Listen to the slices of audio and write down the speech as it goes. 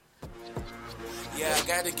Yeah, I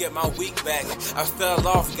gotta get my week back. I fell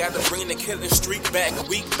off, gotta bring the killing streak back.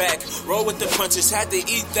 Week back, roll with the punches, had to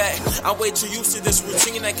eat that. I'm way too used to this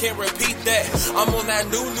routine, I can't repeat that. I'm on that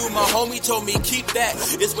new, my homie told me keep that.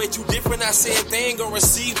 It's way too different, I said they ain't gonna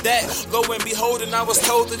receive that. Lo and behold, and I was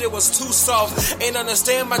told that it was too soft. Ain't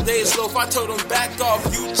understand my days loaf, I told them back off.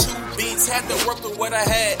 YouTube beats, had to work with what I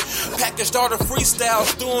had. Packaged all the freestyles,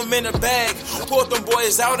 threw them in a bag. Pulled them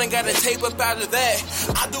boys out and got a tape up out of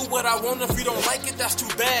that. I do what I want, if you don't like it, that's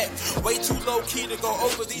too bad. Way too low key to go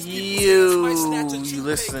over these You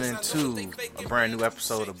listening to a brand new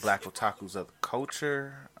episode of Black Otakus of the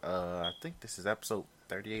Culture. I think this is episode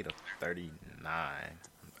 38 or 39.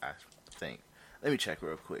 I think. Let me check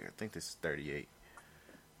real quick. I think this is 38.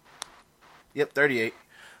 Yep, 38.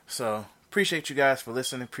 So, appreciate you guys for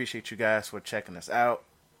listening. Appreciate you guys for checking us out.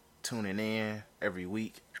 Tuning in every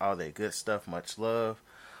week. All that good stuff. Much love.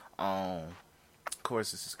 Of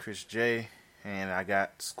course, this is Chris J. And I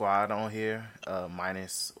got Squad on here.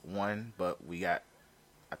 -1. But we got...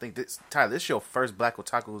 I think Tyler, this is your first Black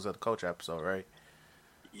Otakus of the Culture episode, right?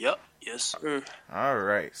 Yep. Yes, sir. All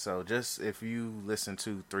right. So, just if you listen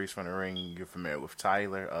to Threes from the Ring, you're familiar with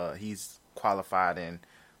Tyler. He's qualified in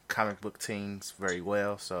comic book teams very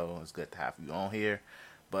well, so it's good to have you on here.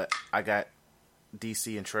 But I got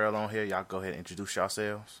DC and Trail on here. Y'all go ahead and introduce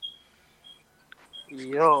yourselves.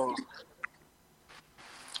 Yo.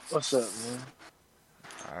 What's up, man?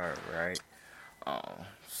 All right.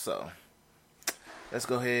 So, let's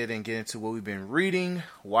go ahead and get into what we've been reading,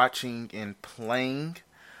 watching, and playing.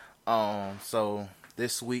 So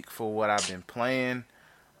this week for what I've been playing,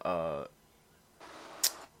 I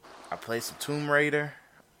played some Tomb Raider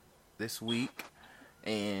this week,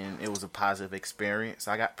 and it was a positive experience.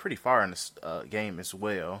 I got pretty far in this game as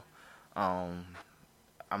well. I'm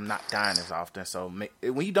not dying as often, so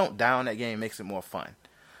when you don't die on that game, it makes it more fun.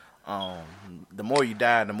 The more you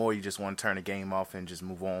die, the more you just want to turn the game off and just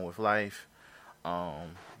move on with life.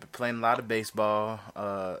 Been playing a lot of baseball.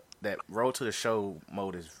 That Road to the Show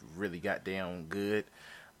mode is really goddamn good.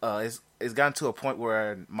 It's gotten to a point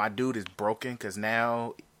where my dude is broken because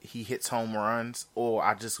now he hits home runs, or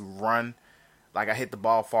I just run, like I hit the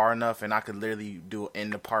ball far enough and I could literally do an in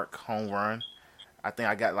the park home run. I think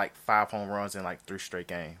I got like 5 home runs in like 3 straight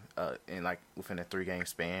games, in like within a 3-game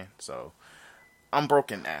span. So I'm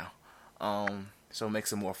broken now. So it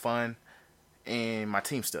makes it more fun. And my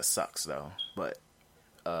team still sucks though, but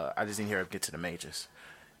I just didn't hear it get to the majors.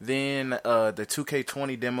 Then the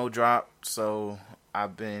 2K20 demo dropped, so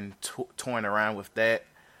I've been toying around with that.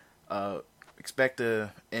 Expect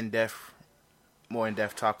a more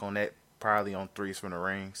in-depth talk on that probably on Threes from the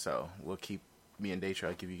Ring. So we'll keep me and Daytra.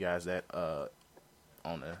 I'll give you guys that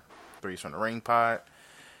on the Threes from the Ring pod.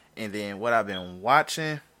 And then what I've been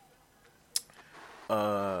watching.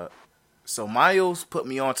 So Miles put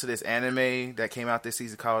me onto this anime that came out this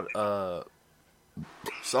season called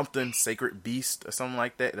something Sacred Beast or something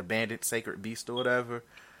like that, Abandoned Sacred Beast or whatever.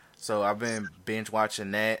 So I've been binge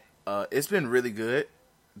watching that. It's been really good,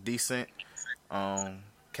 decent.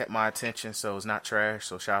 Kept my attention, so it's not trash.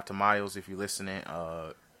 So shout out to Miles if you're listening.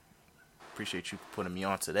 Appreciate you putting me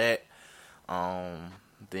onto that.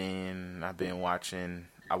 Then I've been watching.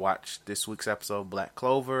 I watched this week's episode, Black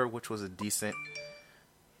Clover, which was a decent.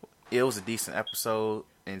 It was a decent episode,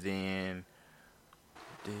 and then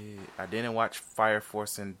I didn't watch Fire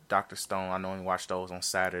Force and Dr. Stone. I only watched those on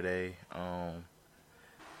Saturday.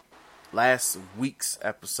 Last week's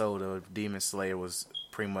episode of Demon Slayer was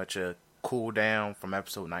pretty much a cool down from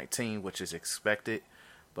episode 19, which is expected,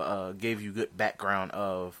 but gave you good background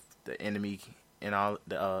of the enemy and all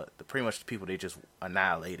the pretty much the people they just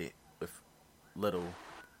annihilated with little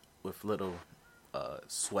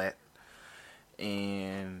sweat.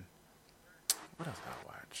 And what else did I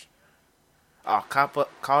watch?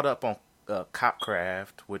 Caught up on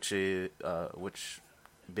Copcraft, which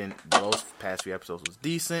been those past few episodes was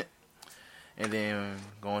decent. And then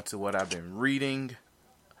going to what I've been reading,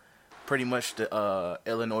 pretty much the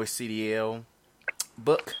Illinois CDL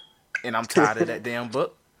book, and I'm tired of that damn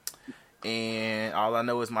book. And all I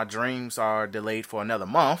know is my dreams are delayed for another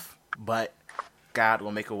month, but God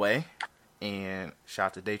will make a way. And shout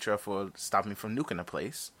out to Daytra for stopping me from nuking the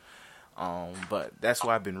place. But that's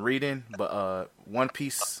what I've been reading. But One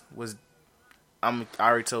Piece was, I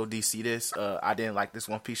already told DC this. I didn't like this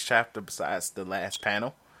One Piece chapter besides the last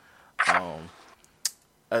panel.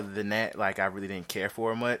 Other than that, like, I really didn't care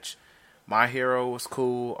for it much. My Hero was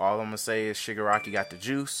cool. All I'm gonna say is Shigaraki got the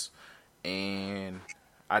juice. And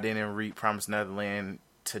I didn't read Promised Neverland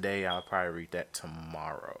today. I'll probably read that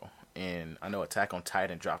tomorrow. And I know Attack on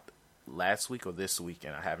Titan dropped last week or this week,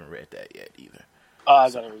 and I haven't read that yet either. Oh, I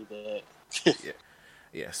gotta read that.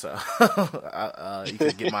 Yeah. So you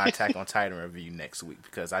can get my Attack on Titan review next week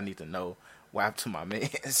because I need to know what happened to my man.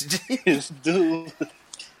 Dude,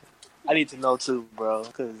 I need to know too, bro,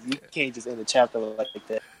 because you can't just end a chapter like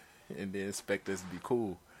that. And then expect us to be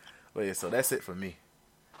cool. But yeah, so that's it for me.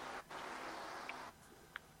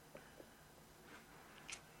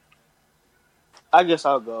 I guess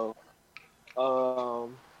I'll go.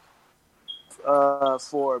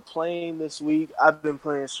 For playing this week, I've been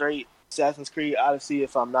playing straight Assassin's Creed Odyssey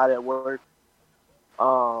if I'm not at work.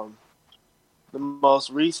 The most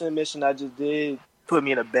recent mission I just did put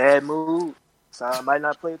me in a bad mood, so I might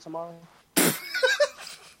not play it tomorrow.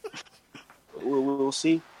 We'll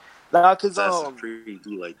see. Nah, cause Assassin's Creed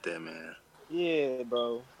do like that, man. Yeah,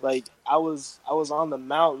 bro. Like I was on the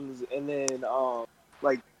mountains, and then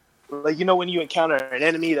like you know when you encounter an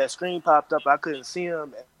enemy, that screen popped up. I couldn't see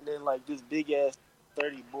him, and then like this big ass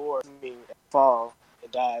 30 board fall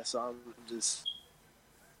and die. So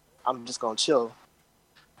I'm just gonna chill.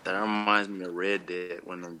 That reminds me of Red Dead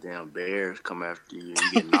when them damn bears come after you and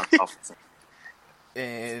you get knocked off.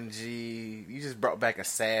 And G, you just brought back a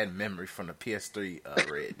sad memory from the PS3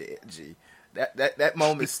 Red Dead. G, that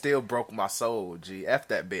moment still broke my soul. G, F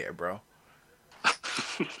that bear, bro.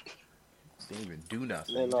 Didn't even do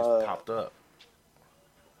nothing. And, he just popped up.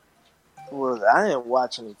 Well, I didn't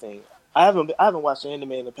watch anything. I haven't watched an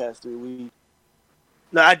anime in the past 3 weeks.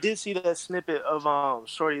 No, I did see that snippet of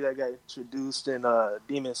Shorty that got introduced in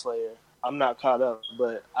Demon Slayer. I'm not caught up,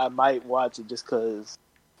 but I might watch it just because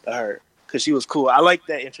of her. Because she was cool. I like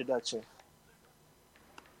that introduction.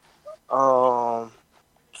 For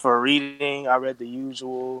reading, I read The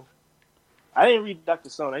Usual. I didn't read Dr.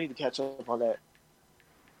 Stone. I need to catch up on that.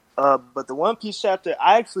 But the One Piece chapter,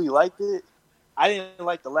 I actually liked it. I didn't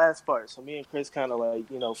like the last part, so me and Chris kind of like,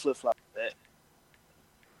 flip-flop that.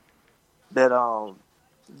 That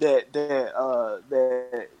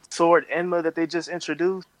sword Enma that they just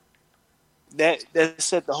introduced, that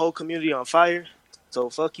set the whole community on fire. So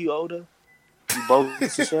fuck you, Oda. You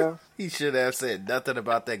bogus yourself. He should have said nothing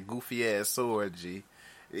about that goofy ass sword, G.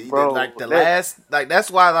 Bro, like that's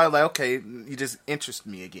why I was like, okay, you just interest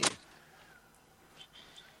me again.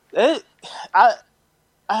 I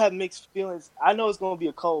have mixed feelings. I know it's gonna be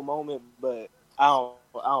a cold moment, but I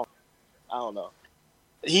don't know.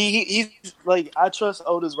 He's like, I trust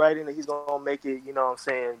Oda's writing that he's gonna make it, you know what I'm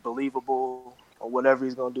saying, believable or whatever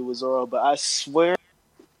he's gonna do with Zoro. But I swear,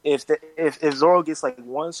 if Zoro gets like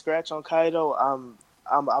one scratch on Kaido,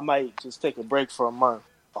 I might just take a break for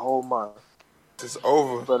a whole month. It's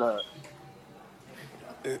over. But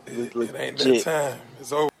it ain't that time.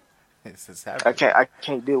 It's over. It's just happening. I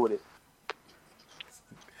can't deal with it.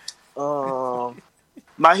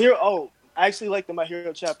 My Hero. Oh, I actually like the My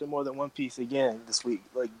Hero chapter more than One Piece again this week.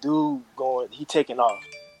 Like, dude, he taking off.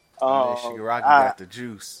 Shigaraki got the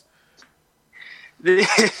juice.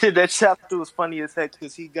 That chapter was funny as heck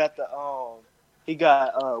because he got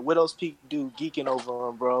Widow's Peak dude geeking over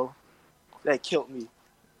him, bro. That killed me.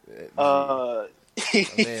 My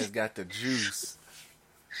man's got the juice.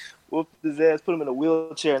 Whooped his ass, put him in a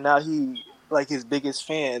wheelchair. Now he like his biggest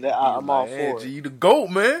fan. I'm all for it. G, you the GOAT,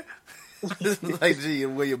 man. Like, G,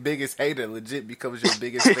 when your biggest hater legit becomes your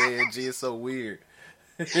biggest fan, G, it's so weird.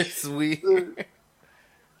 It's weird.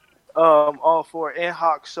 All for it. And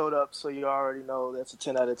Hawk showed up, so you already know that's a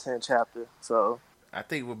 10 out of 10 chapter. So I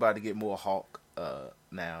think we're about to get more Hawk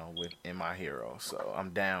now in My Hero. So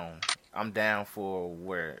I'm down. I'm down for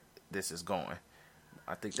where this is going.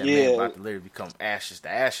 I think that man about to literally become ashes to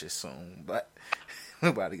ashes soon. But we're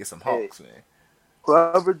about to get some Hawks, man.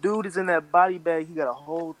 Whoever dude is in that body bag, he got to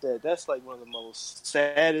hold that. That's like one of the most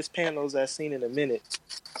saddest panels I've seen in a minute.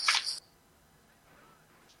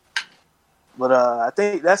 But I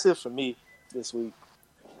think that's it for me this week.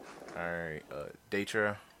 All right,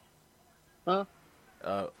 Daytra. Huh?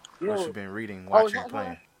 What you been reading, watching,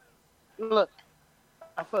 playing? Look,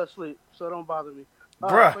 I fell asleep, so don't bother me.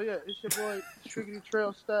 Bruh. So yeah, it's your boy Triggity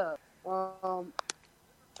Trail Stab.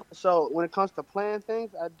 So when it comes to playing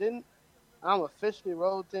things, I'm officially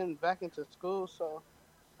rolled back into school, so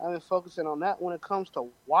I've been focusing on that. When it comes to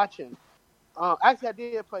watching, actually I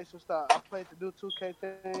did play some stuff. I played the new 2K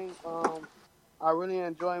thing. I really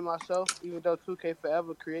enjoy myself, even though 2K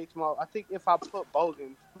Forever creates more. I think if I put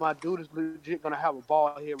Bogan, my dude is legit gonna have a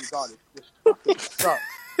ball here regardless. This fucking sucks.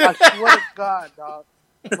 I swear to God, dog.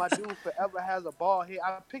 My dude forever has a ball here.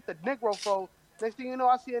 I picked a Negro for. Next thing you know,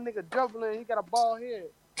 I see a nigga dribbling. He got a ball here.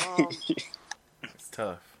 It's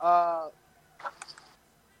tough.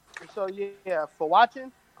 So yeah, for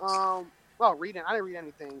watching, reading. I didn't read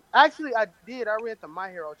anything. Actually, I did. I read the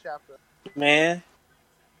My Hero chapter. Man.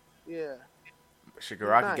 Yeah.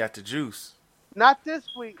 Shigaraki got the juice. Not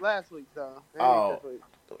this week. Last week though. Oh. This week.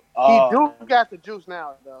 He do got the juice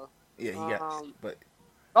now though. Yeah, he got. But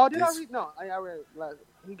did I read? No, I read it last.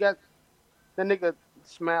 He got the nigga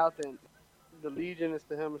smiled and the allegiance is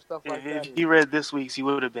to him and stuff like that. If he read this week's, he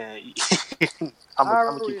would have been. I'm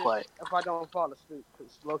gonna keep quiet. If I don't fall asleep,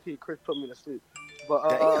 because low key Chris put me to sleep. But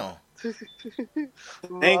damn.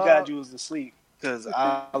 Thank God you was asleep, because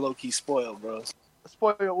I low key spoiled, bro.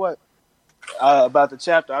 Spoiled what? About the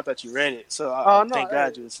chapter. I thought you read it, so thank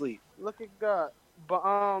God you was asleep. Look at God.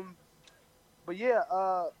 But yeah,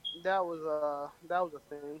 that was a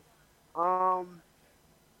thing.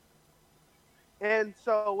 And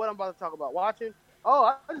so what I'm about to talk about watching. Oh,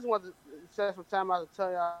 I just wanted to spend some time out to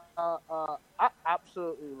tell y'all. I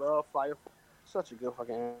absolutely love Fire Force. Such a good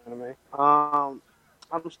fucking anime. I'm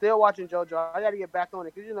still watching JoJo. I got to get back on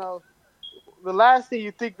it because the last thing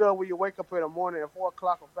you think of when you wake up in the morning at 4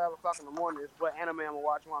 o'clock or 5 o'clock in the morning is what anime I'm gonna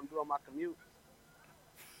watch while I'm doing my commute.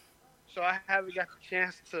 So I haven't got the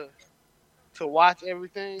chance to watch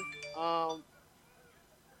everything.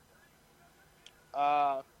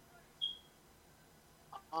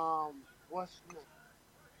 What's next?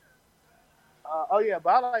 But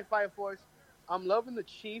I like Fire Force. I'm loving the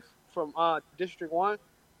Chief from District 1.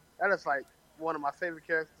 That is like one of my favorite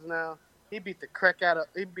characters now. He beat the crap out of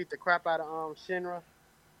Shinra.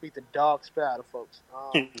 Beat the dog spit out of folks.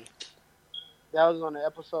 That was on the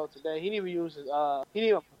episode today. He didn't even use his he didn't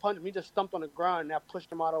even punch him. He just stumped on the ground and that pushed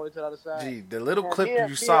him all the way to the other side. Gee, the little clip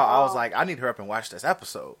you saw, I was like, I need to hurry up and watch this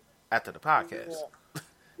episode after the podcast.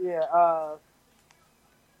 Yeah.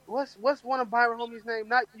 What's one of Byron homie's name?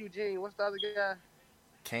 Not Eugene. What's the other guy?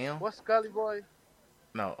 Cam? What's Scully Boy?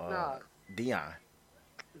 No, Dion.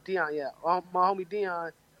 Dion, yeah. My homie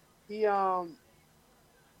Dion.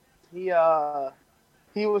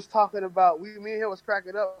 He was talking about me and him was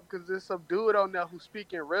cracking up because there's some dude on there who's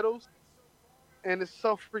speaking riddles, and it's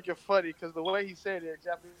so freaking funny because the way he said it,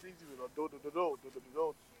 Japanese,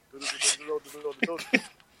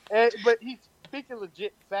 but he's speaking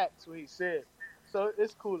legit facts what he said. So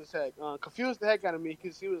it's cool as heck. Confused the heck out of me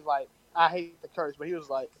because he was like, I hate the curse, but he was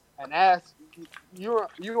like, an ass, you are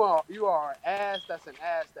an ass that's an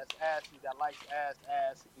ass that's assy that likes ass,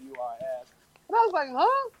 you are an ass. And I was like,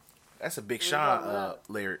 huh? That's a Big Sean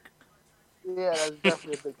lyric. Yeah, that's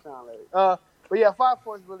definitely a Big Sean lyric. But yeah, Fire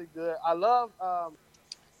Force is really good. I love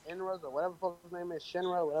Inra's or whatever his name is,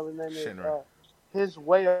 Shinra, whatever his name is. His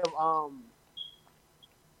way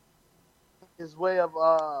of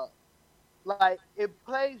like it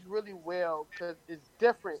plays really well because it's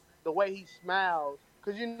different the way he smiles.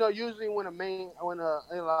 Because usually when a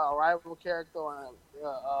rival character or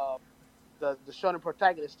the shonen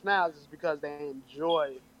protagonist smiles, it's because they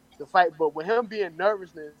enjoy the fight. But with him being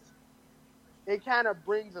nervousness, it kind of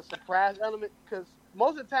brings a surprise element. Because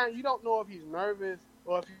most of the time you don't know if he's nervous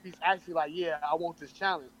or if he's actually like, yeah, I want this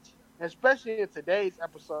challenge. Especially in today's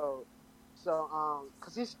episode. So,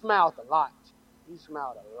 because he smiled a lot.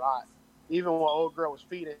 Even when old girl was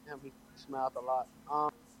feeding him, he smiled a lot.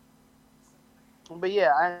 But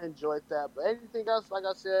yeah, I enjoyed that. But anything else, like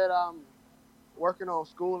I said, working on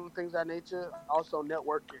school and things of that nature. Also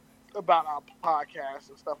networking about our podcast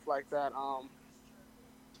and stuff like that.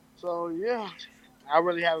 So yeah, I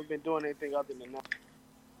really haven't been doing anything other than that.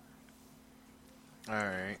 All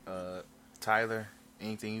right, Tyler,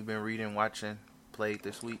 anything you've been reading, watching, played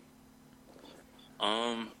this week?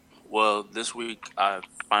 Well, this week I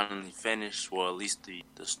finally finished, well, at least the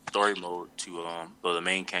story mode the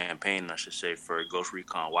main campaign, I should say, for Ghost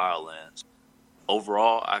Recon Wildlands.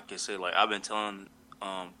 Overall, I can say, like, I've been telling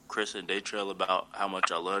Chris and Daytrail about how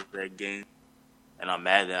much I loved that game, and I'm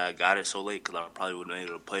mad that I got it so late because I probably wouldn't have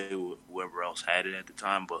been able to play with whoever else had it at the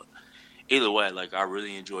time. But either way, like, I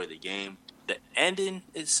really enjoyed the game. The ending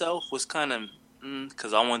itself was kind of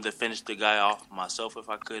because I wanted to finish the guy off myself if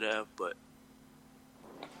I could have, but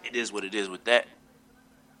it is what it is with that.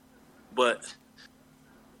 But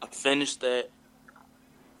I finished that.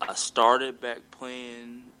 I started back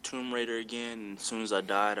playing Tomb Raider again, and as soon as I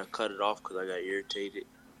died, I cut it off because I got irritated.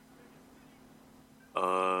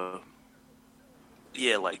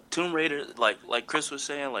 Yeah, like Tomb Raider, like Chris was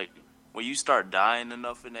saying, like when you start dying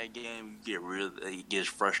enough in that game, it gets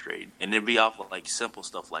frustrating, and it'd be off of like simple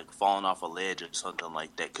stuff like falling off a ledge or something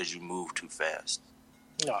like that because you move too fast.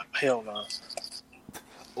 No, hell no.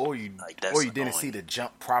 Or you didn't see the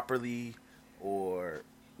jump properly, or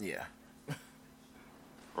yeah.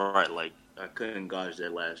 Right, like I couldn't dodge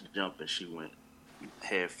that last jump, and she went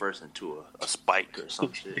head first into a spike or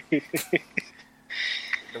some shit.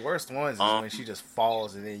 The worst ones is when she just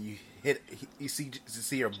falls and then you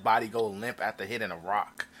see her body go limp after hitting a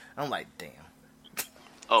rock. I'm like, damn.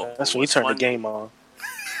 Oh, That's when you turn the game on.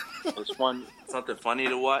 It's fun. Something funny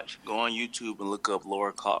to watch. Go on YouTube and look up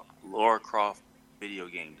Lara Croft video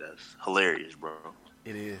game. That's hilarious, bro.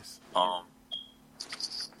 It is.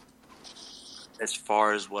 As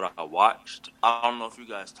far as what I watched, I don't know if you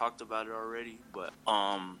guys talked about it already, but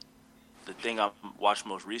the thing I watched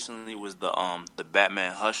most recently was the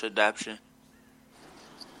Batman Hush adaptation.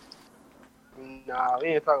 Nah, we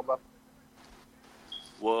ain't talking about.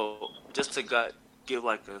 Well, just to give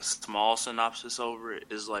like a small synopsis over it,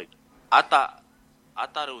 is like I thought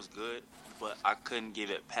it was good, but I couldn't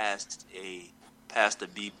give it past a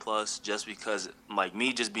B plus, just because like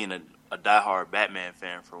me just being a diehard Batman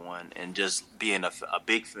fan for one, and just being a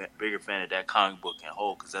bigger fan of that comic book in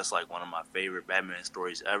whole, because that's like one of my favorite Batman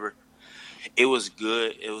stories ever. It was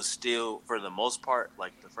good. It was still, for the most part,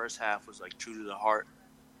 like the first half was like true to the heart,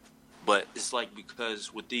 but it's like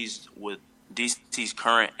because with DC's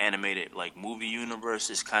current animated like movie universe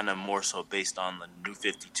is kind of more so based on the New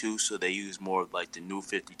 52, so they use more of like the New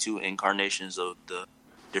 52 incarnations of the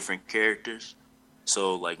different characters.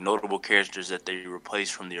 So like notable characters that they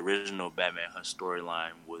replaced from the original Batman Hunt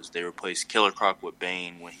storyline was they replaced Killer Croc with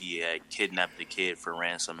Bane when he had kidnapped the kid for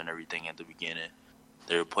ransom and everything at the beginning.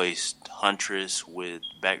 They replaced Huntress with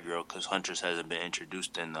Batgirl because Huntress hasn't been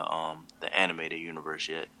introduced in the animated universe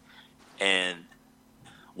yet. And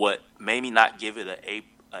what made me not give it a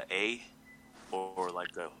A or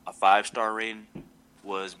like a 5-star rating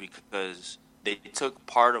was because they took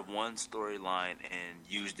part of one storyline and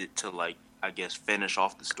used it to like, I guess, finish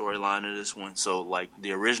off the storyline of this one. So like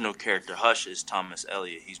the original character Hush is Thomas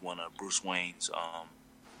Elliott. He's one of Bruce Wayne's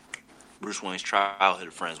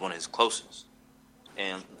childhood friends, one of his closest.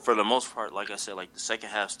 And for the most part, like I said, like the second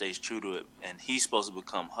half stays true to it, and he's supposed to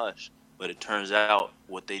become Hush. But it turns out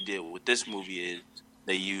what they did with this movie is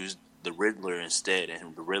they used the Riddler instead,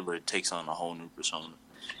 and the Riddler takes on a whole new persona.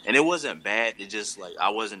 And it wasn't bad. It just like I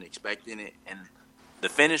wasn't expecting it, and the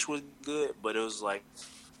finish was good, but it was like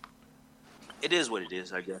it is what it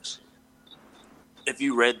is, I guess. If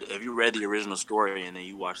you read the original story and then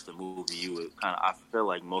you watch the movie, you would I feel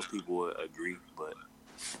like most people would agree, but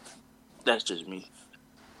that's just me.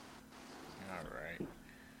 All right.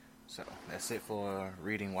 So that's it for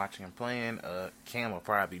reading, watching, and playing. Cam will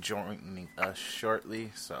probably be joining us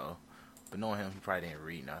shortly. So, but knowing him, he probably didn't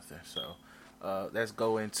read nothing. So, let's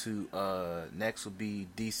go into next will be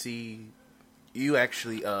DC. You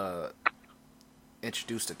actually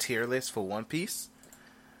introduced a tier list for One Piece,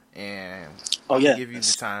 and I'll give you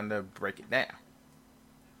the time to break it down.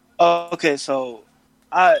 Okay, so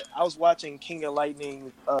I was watching King of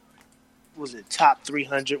Lightning. Was it top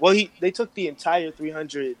 300? Well, they took the entire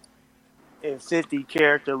 350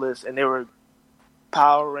 character list and they were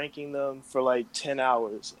power ranking them for like 10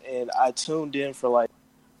 hours, and I tuned in for like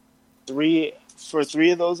three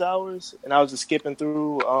of those hours, and I was just skipping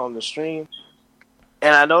through the stream,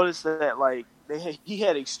 and I noticed that like he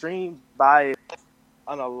had extreme bias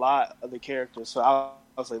on a lot of the characters, so I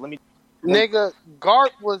was like, let me. Nigga,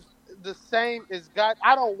 Garp was the same as God.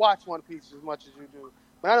 I don't watch One Piece as much as you do,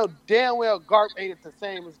 but I know damn well Garp ain't it the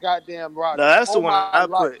same as goddamn Roger. No, that's the one I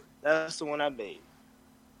put. That's the one I made,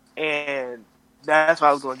 and that's what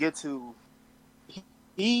I was going to get to.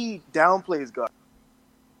 He downplays Garp,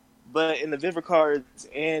 but in the Viver cards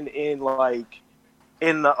and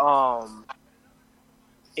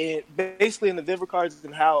basically in the Viver cards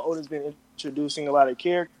and how Oda's been introducing a lot of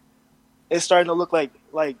characters, it's starting to look like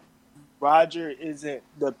Roger isn't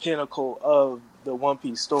the pinnacle of the One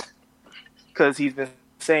Piece story, because he's been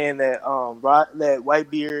saying that that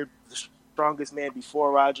Whitebeard, the strongest man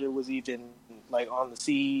before Roger, was even like on the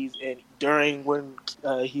seas, and during when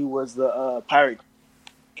he was the pirate,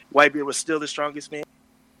 Whitebeard was still the strongest man.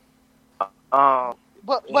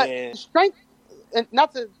 But strength, and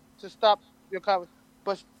not to stop your comment,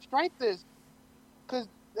 but strength is because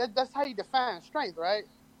that's how you define strength, right?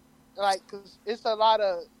 Like, because it's a lot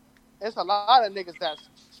of niggas that's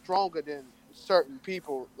stronger than certain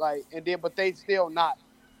people, like, and then but they still not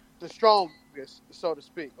the strongest, so to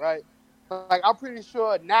speak, right? Like, I'm pretty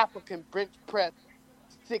sure Nappa can bench press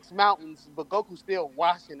 6 mountains, but Goku's still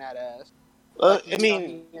washing that ass. I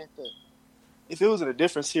mean, if it was in a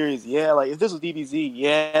different series, yeah. Like if this was DBZ,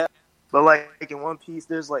 yeah. But like in One Piece,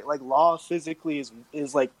 there's like Law physically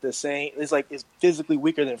is like the same. It's like it's physically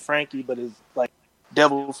weaker than Frankie, but is like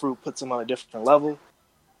Devil Fruit puts him on a different level.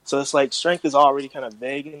 So it's like strength is already kind of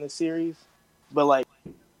vague in the series. But like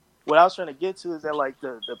what I was trying to get to is that like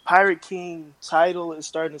the Pirate King title is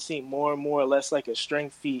starting to seem more and more less like a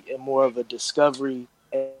strength feat and more of a discovery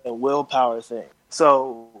and willpower thing.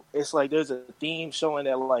 So it's like there's a theme showing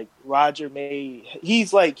that like Roger he's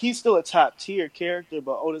still a top tier character,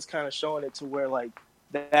 but Oda's kind of showing it to where like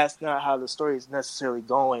that's not how the story is necessarily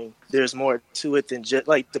going. There's more to it than just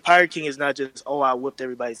like the Pirate King is not just, oh, I whipped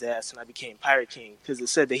everybody's ass and I became Pirate King, because it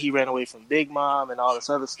said that he ran away from Big Mom and all this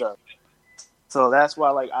other stuff. So that's why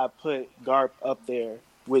like I put Garp up there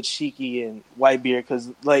with Shiki and Whitebeard,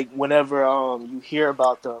 because like whenever you hear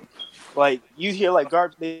about them, like you hear like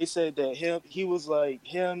Garp, they said that him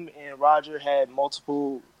and Roger had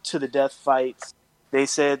multiple to the death fights. They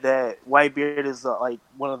said that Whitebeard is like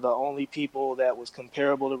one of the only people that was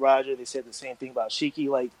comparable to Roger. They said the same thing about Shiki.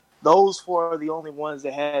 Like those four are the only ones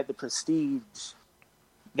that had the prestige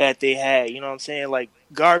that they had. You know what I'm saying? Like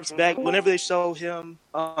Garp's back. Whenever they show him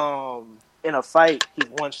in a fight, he's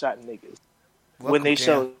one-shotting niggas. When they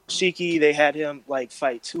showed Shiki, they had him like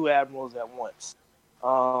fight two admirals at once.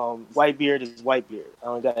 Whitebeard is Whitebeard. I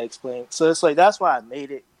don't gotta explain. So it's like that's why I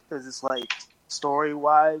made it, because it's like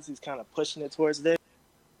story-wise, he's kind of pushing it towards there.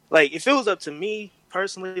 Like, if it was up to me,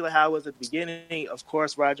 personally, like how I was at the beginning, of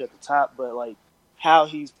course, Roger at the top, but, like, how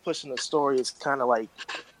he's pushing the story is kind of, like,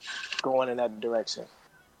 going in that direction.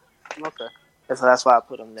 Okay. And so that's why I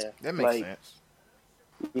put him there. That makes sense.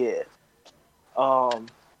 Yeah.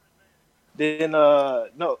 Then,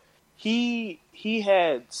 no, he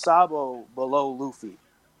had Sabo below Luffy.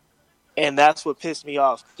 And that's what pissed me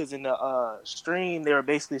off, because in the stream, they were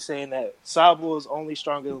basically saying that Sabo is only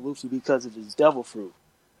stronger than Luffy because of his devil fruit.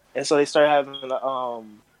 And so they started having a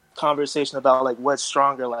conversation about like what's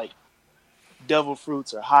stronger, like devil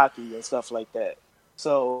fruits or hockey and stuff like that.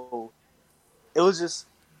 So it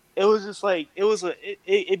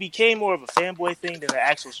became more of a fanboy thing than an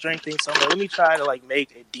actual strength thing. So I'm like, let me try to like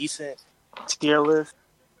make a decent tier list.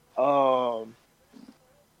 A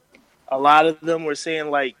lot of them were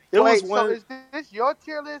saying like there was one. So is this your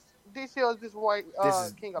tier list, DC, or is this white? This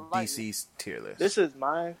is King of Lightning? DC's tier list. This is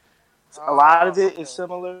mine. A lot of it is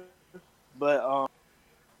similar, but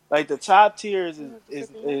like the top tier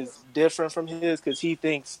is different from his, because he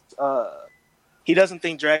thinks he doesn't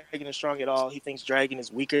think Dragon is strong at all. He thinks Dragon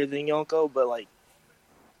is weaker than Yonko, but like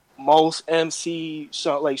most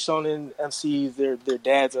shonen MCs, their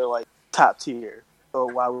dads are like top tier. So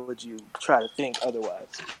why would you try to think otherwise?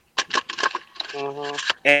 Mm-hmm.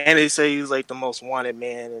 And they say he's like the most wanted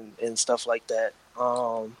man and stuff like that.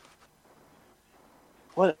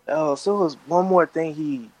 What else? There was one more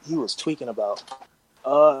thing he was tweaking about.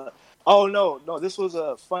 This was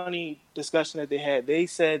a funny discussion that they had. They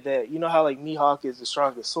said that, you know how like Mihawk is the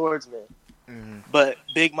strongest swordsman, but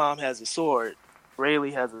Big Mom has a sword,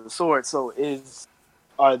 Rayleigh has a sword. So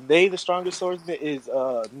are they the strongest swordsman? Is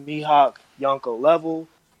Mihawk Yonko level?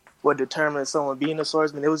 What determines someone being a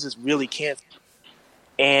swordsman? It was just really cancer.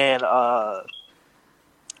 And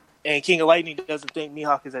King of Lightning doesn't think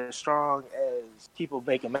Mihawk is as strong as people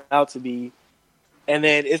make him out to be. And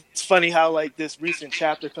then it's funny how like this recent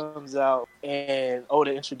chapter comes out and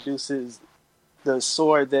Oda introduces the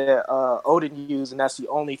sword that Odin used, and that's the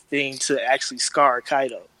only thing to actually scar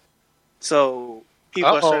Kaido. So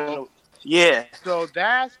people are starting to, yeah. So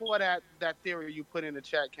that's where that theory you put in the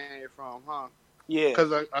chat came from, huh? Yeah.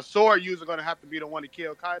 Because a sword user going to have to be the one to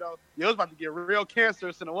kill Kaido. It was about to get real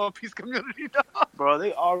cancerous in the One Piece community, dog. Bro,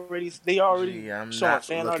 they already showing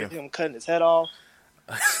fan art of him cutting his head off.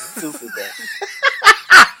 Stupid, bro.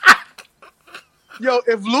 Yo,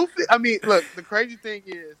 if Luffy, look, the crazy thing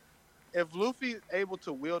is, if Luffy is able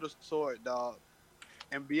to wield a sword, dog,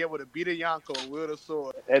 and be able to beat a Yonko and wield a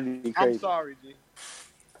sword, that'd be crazy. I'm sorry, G.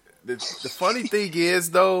 The funny thing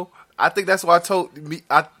is, though, I think that's why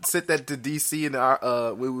I said that to DC and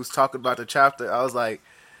we was talking about the chapter. I was like,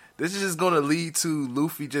 this is just going to lead to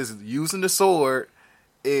Luffy just using the sword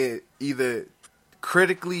and either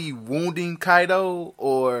critically wounding Kaido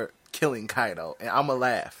or killing Kaido, and I'm going to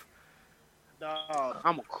laugh. Dog,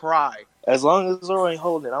 I'm going to cry. As long as Zoro ain't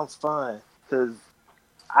holding it, I'm fine. Because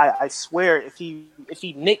I swear, if he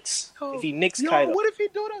nicks Kaido, what if he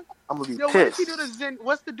do that? I'm gonna be pissed. What if he do the Zen?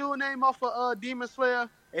 What's the dude name off of Demon Slayer?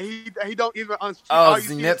 And he don't even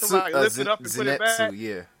Zenitsu. lift it up and put it back.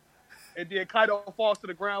 Yeah. And then Kaido falls to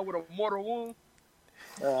the ground with a mortal wound.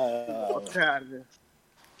 Oh,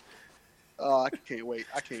 I can't wait.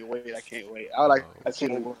 I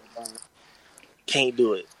can't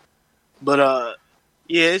do it. But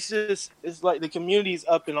yeah, it's like the community's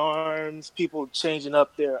up in arms. People changing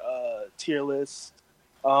up their tier list.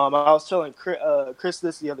 I was telling Chris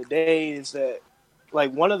this the other day, is that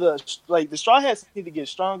like one of the Straw Hats need to get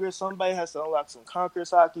stronger. Somebody has to unlock some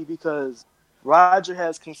Conqueror's Haki, because Roger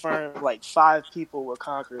has confirmed like 5 people with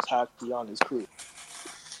Conqueror's Haki on his crew.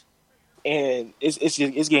 and it's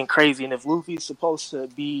getting crazy. And if Luffy's supposed to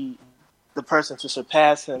be the person to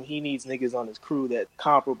surpass him, he needs niggas on his crew that's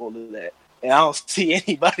comparable to that. And I don't see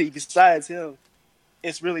anybody besides him.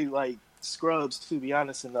 It's really like scrubs, to be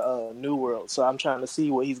honest, in the New World. So I'm trying to see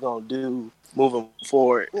what he's gonna do moving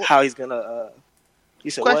forward. Well, how he's gonna. You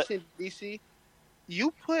said question, what? DC.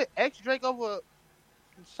 You put X Drake over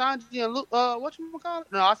Sanji and Luke. What you call it?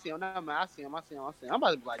 No, I see him. No, man, I see him. I'm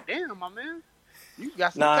about to be like, damn, my man, you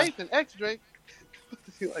got some faith in X Drake.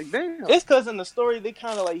 Like, damn. It's because in the story they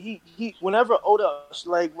kind of like he whenever Oda,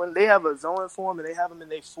 like when they have a Zoan form and they have him in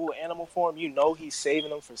their full animal form, you know he's saving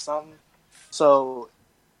them for something. So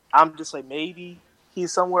I'm just like, maybe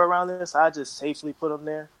he's somewhere around there, so I just safely put him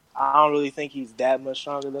there. I don't really think he's that much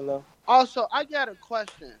stronger than them. Also, I got a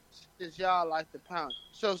question, since y'all like the pound.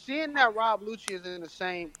 So seeing that Rob Lucci is in the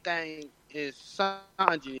same thing as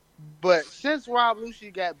Sanji, but since Rob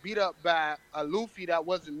Lucci got beat up by a Luffy that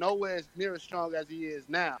wasn't nowhere near as strong as he is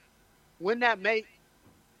now, wouldn't that make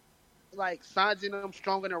like Sanji and them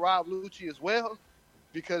stronger than Rob Lucci as well?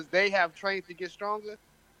 Because they have trained to get stronger?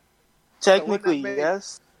 Technically,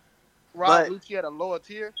 yes. Rob Lucci at a lower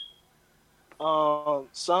tier?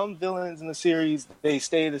 Some villains in the series, they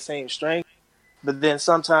stay the same strength, but then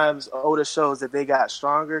sometimes Oda shows that they got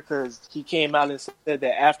stronger because he came out and said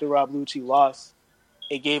that after Rob Lucci lost,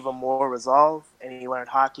 it gave him more resolve, and he learned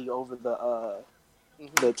hockey over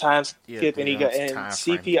the time skip, and he got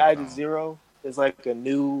CPI to 0 is like a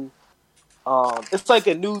new. It's like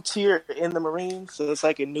a new tier in the Marines, so it's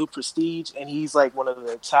like a new prestige, and he's like one of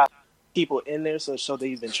the top people in there, so it shows that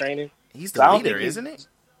he's been training. He's the leader, isn't he?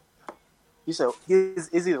 You said,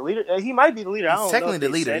 is he the leader? He might be the leader. He's I don't technically know the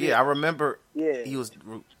leader. Yeah, I remember. Yeah, he was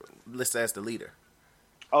listed as the leader.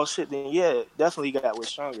 Oh shit! Then yeah, definitely got way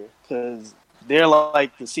stronger because they're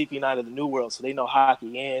like the CP9 of the New World, so they know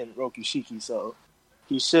hockey and Rokushiki. So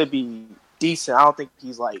he should be decent. I don't think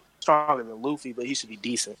he's like stronger than Luffy, but he should be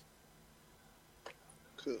decent.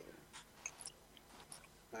 Cool.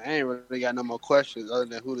 I ain't really got no more questions other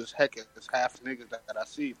than who this heck is half the niggas that I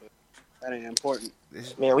see, but that ain't important.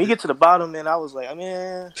 Man, when you get to the bottom, man, I was like,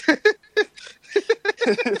 man.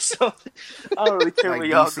 So I don't really care like where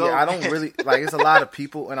y'all DC, go. I don't really like. It's a lot of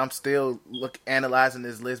people, and I'm still analyzing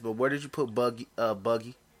this list. But where did you put Buggy? At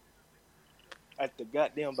the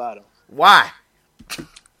goddamn bottom. Why?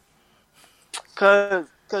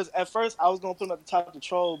 Cause at first I was gonna put him at the top of the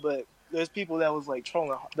troll, but there's people that was like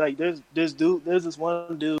trolling. Like there's this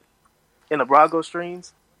one dude in the Brago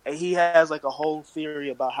streams, and he has like a whole theory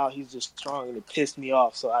about how he's just strong, and it pissed me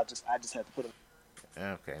off. So I just had to put him.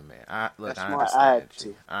 Okay, man. I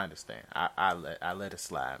understand. I let it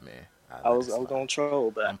slide, man. I was gonna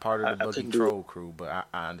troll, but I'm part of the Boogie troll crew, but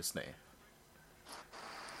I understand.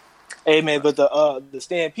 Hey man, but the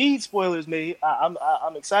Stampede spoilers, man.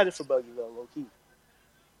 I'm excited for Buggy though, low key.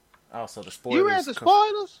 Oh, so the spoilers. You read the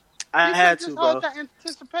spoilers? I had to, bro. That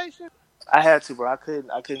anticipation. I had to, bro. I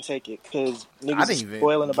couldn't take it because niggas was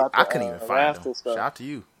spoiling about the I couldn't even find them. stuff. Shout out to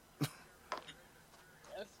you.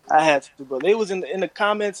 I had to, bro. They was in the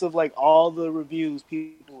comments of like all the reviews.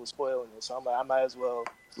 People were spoiling it, so I'm like, I might as well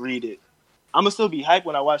read it. I'm gonna still be hyped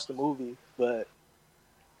when I watch the movie, but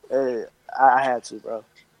I had to, bro.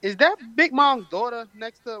 Is that Big Mom's daughter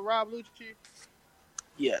next to Rob Lucci?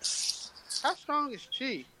 Yes. How strong is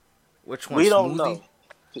she? Which one? We Smoothie? don't know.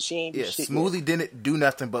 Cause she ain't. Yeah, shit Smoothie yet. didn't do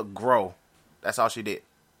nothing but grow. That's all she did.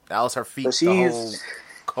 That was her feet. But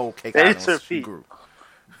The whole cake it's her she feet. grew.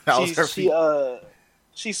 That was her feet.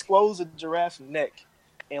 She squoze a giraffe's neck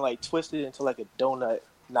and like twisted it into like a donut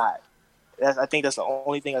knot. I think that's the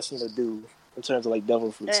only thing I've seen her do in terms of like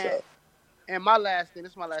devil fruit stuff. And my last thing.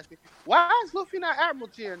 Why is Luffy not Admiral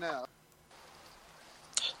tier now?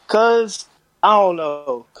 Cause I don't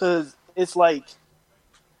know. Cause it's like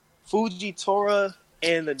Fujitora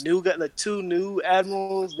and the two new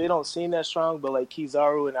admirals. They don't seem that strong, but like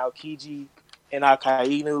Kizaru and Aokiji and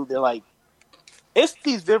Akainu, they're like. It's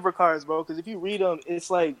these Vibra cards, bro, because if you read them, it's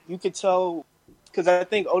like, you could tell, because I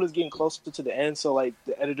think Oda's getting closer to the end, so, like,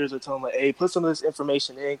 the editors are telling, like, hey, put some of this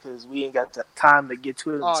information in, because we ain't got the time to get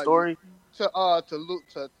to it in the story. To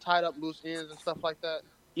tie up loose ends and stuff like that?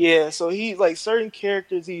 Yeah, so he's, like, certain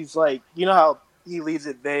characters, he's, like, you know how he leaves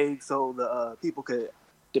it vague so the people could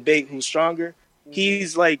debate who's stronger? Mm-hmm.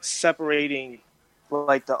 He's, like, separating,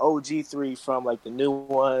 like, the OG3 from, like, the new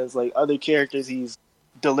ones, like, other characters he's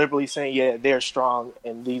deliberately saying, yeah, they're strong,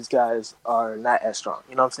 and these guys are not as strong.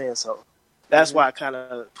 You know what I'm saying? So that's why I kind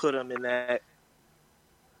of put them in that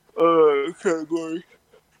category.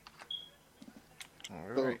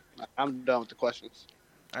 All right. So, I'm done with the questions.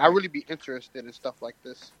 I really be interested in stuff like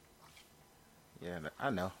this. Yeah,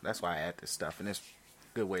 I know. That's why I add this stuff, and it's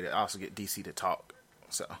good way to also get DC to talk.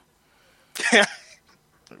 So it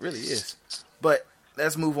really is. But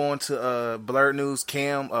let's move on to Blurred News.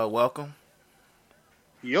 Cam, welcome.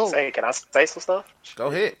 Yo, can I say some stuff? Go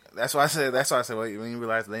ahead. That's why I said. Well, when you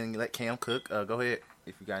realize letting let Cam cook, go ahead.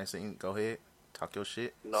 If you got anything, go ahead. Talk your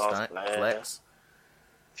shit. Stunt, flex.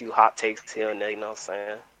 A few hot takes here and there. You know what I'm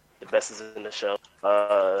saying? The best is in the show.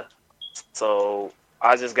 So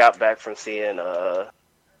I just got back from seeing.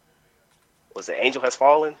 Was it Angel Has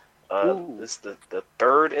Fallen? This is the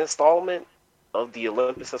third installment of the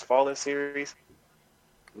Olympus Has Fallen series.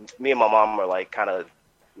 Me and my mom are like kind of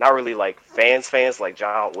not really like fans like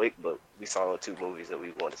John Wick, but we saw the 2 movies that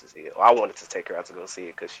we wanted to see. Well, I wanted to take her out to go see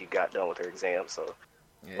it because she got done with her exam, so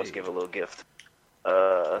let's give her a little gift.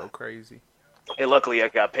 Go crazy. And luckily I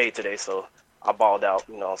got paid today, so I balled out.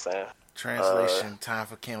 You know what I'm saying? Translation: time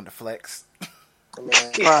for Cam to flex.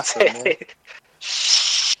 Man.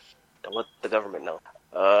 Don't let the government know.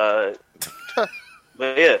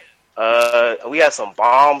 But yeah. We had some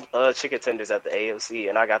bomb chicken tenders at the AMC,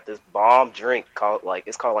 and I got this bomb drink called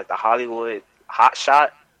the Hollywood Hot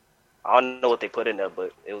Shot. I don't know what they put in there,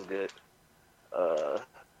 but it was good.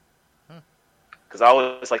 Because I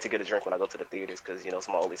always like to get a drink when I go to the theaters, because it's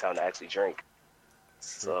my only time to actually drink.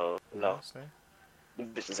 So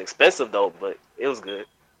this is expensive though, but it was good.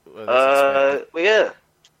 But yeah.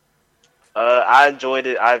 I enjoyed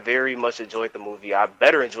it. I very much enjoyed the movie. I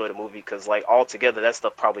better enjoy the movie because, like, altogether, that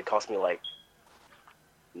stuff probably cost me like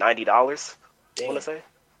 $90. I want to say,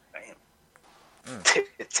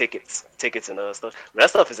 tickets and stuff. But that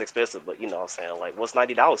stuff is expensive. But you know what I'm saying? Like, what's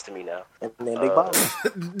 $90 to me now? And then big bottle.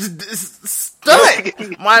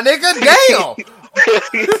 Stunt, my nigga. Damn.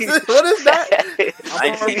 What is that?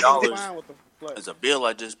 $19 is a bill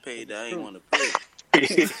I just paid that I ain't want to pay.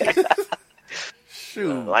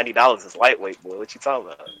 Shoot. $90 is lightweight, boy. What you talking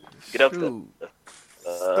about? Get up there.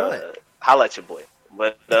 Holla at your boy.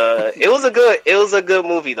 But it was a good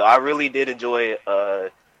movie though. I really did enjoy it.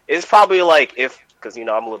 It's probably like because I'm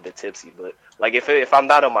a little bit tipsy, but like if I'm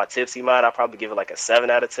not on my tipsy mind, I'd probably give it like a 7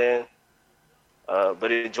 out of 10.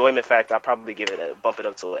 But enjoyment factor, I'd probably bump it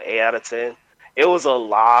up to an 8 out of 10. It was a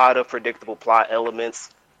lot of predictable plot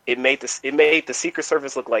elements. It made the Secret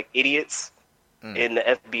Service look like idiots. And the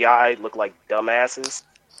FBI look like dumbasses.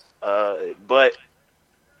 But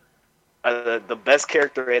the best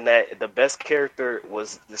character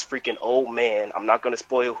was this freaking old man. I'm not going to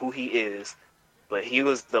spoil who he is, but he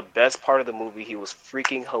was the best part of the movie. He was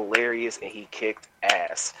freaking hilarious, and he kicked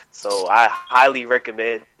ass. So I highly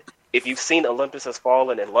recommend, if you've seen Olympus Has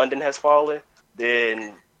Fallen and London Has Fallen,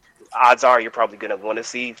 then odds are you're probably going to want to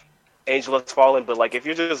see Angel Has Fallen. But like, if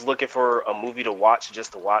you're just looking for a movie to watch,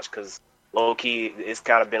 just to watch, because low key, it's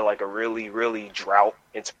kind of been like a really, really drought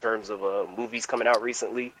in terms of movies coming out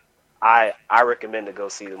recently. I recommend to go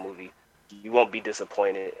see the movie. You won't be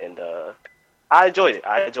disappointed, and I enjoyed it.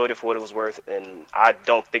 I enjoyed it for what it was worth, and I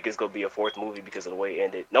don't think it's gonna be a 4th movie because of the way it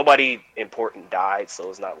ended. Nobody important died, so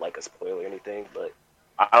it's not like a spoiler or anything. But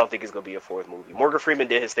I don't think it's gonna be a 4th movie. Morgan Freeman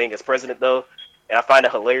did his thing as president though, and I find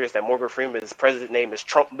it hilarious that Morgan Freeman's president name is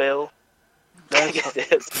Trump Bale. That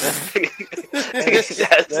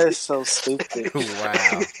is so stupid. Wow.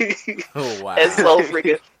 It's so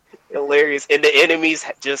freaking hilarious. And the enemies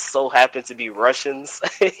just so happen to be Russians.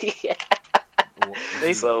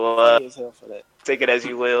 So take it as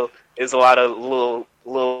you will. There's a lot of little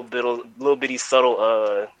bitty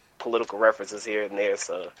subtle political references here and there.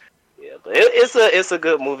 So yeah, but it's a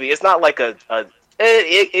good movie. It's not like it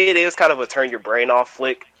is kind of a turn your brain off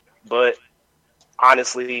flick, but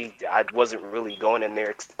honestly, I wasn't really going in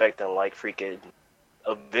there expecting like freaking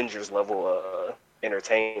Avengers level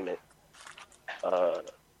entertainment.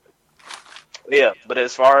 Yeah, but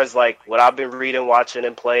as far as like what I've been reading, watching,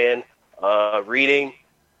 and playing, reading,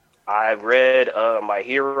 I read My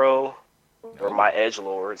Hero or My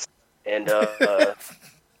Edgelords, and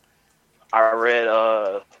I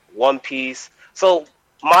read One Piece. So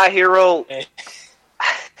My Hero,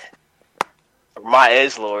 My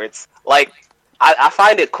Edgelords, like. I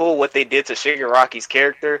find it cool what they did to Shigaraki's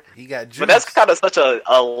character, He got juice. but that's kind of such a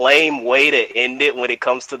lame way to end it when it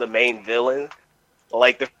comes to the main villain.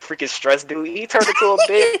 Like the freaking stress dude, he turned into a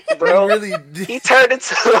bitch, bro. He really did. He turned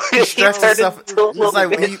into a It's like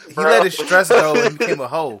when he let his stress go and became a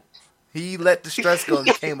hoe. He let the stress go and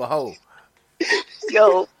became a hoe.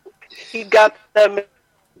 Yo, he got that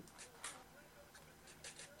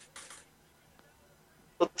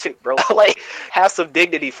chick, bro. Like, have some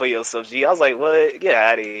dignity for yourself, G. I was like, what? Get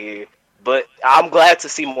out of here. But I'm glad to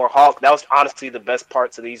see more Hawk. That was honestly the best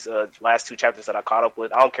parts of these last 2 chapters that I caught up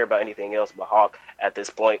with. I don't care about anything else but Hawk at this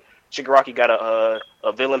point. Shigaraki got a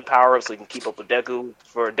villain power up so he can keep up with Deku,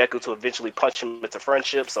 for Deku to eventually punch him into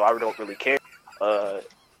friendship, so I don't really care.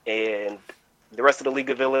 And the rest of the League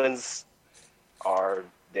of Villains are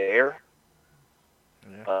there.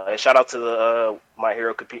 Yeah. And shout out to the My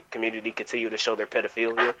Hero community, continue to show their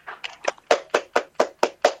pedophilia.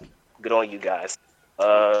 Good on you guys.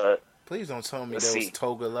 Please don't tell me that was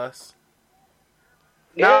Toga lust.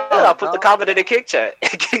 Yeah, I put the comment in the kick chat.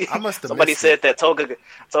 I must have Somebody said that Toga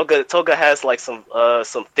has like some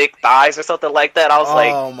thick thighs or something like that. I was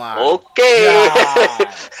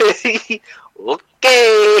okay.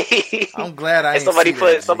 Okay. I'm glad I. And somebody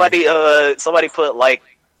put like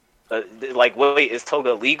wait, is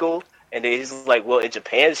Toga legal? And then he's like, well, in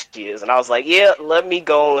Japan she is. And I was like, yeah, let me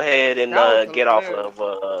go ahead and get off of.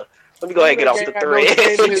 Let me go ahead and get off the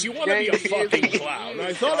thread. You want to be a fucking clown?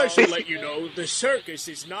 I thought I should let you know the circus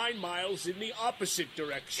is 9 miles in the opposite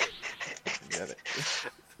direction.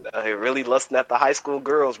 They're really lusting at the high school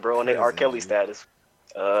girls, bro, and their R. Kelly status.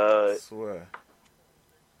 I swear.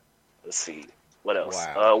 Let's see. What else?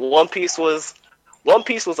 Wow. One Piece was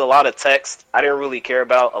a lot of text. I didn't really care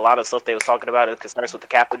about a lot of stuff they was talking about. It concerns with the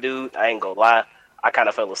Kappa dude. I ain't gonna lie. I kind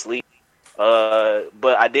of fell asleep.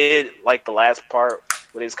 But I did like the last part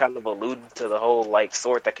when it's kind of alluding to the whole like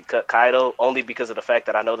sword that could cut Kaido, only because of the fact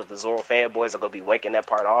that I know that the Zoro fanboys are gonna be wanking that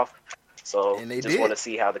part off. So just want to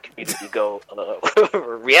see how the community go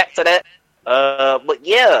react to that. But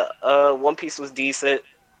yeah, One Piece was decent.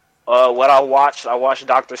 What I watched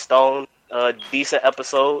Dr. Stone, decent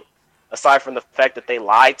episode. Aside from the fact that they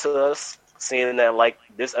lied to us, seeing that like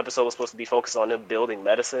this episode was supposed to be focused on them building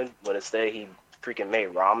medicine, but instead he freaking made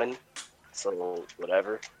ramen. So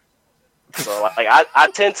whatever. So like I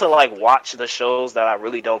tend to like watch the shows that I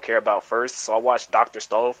really don't care about first. So I watched Dr.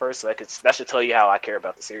 Stone first. So that should tell you how I care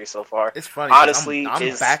about the series so far. It's funny. Honestly,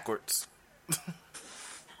 I'm backwards.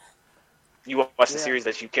 You watch the series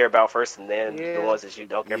that you care about first, and then the ones that you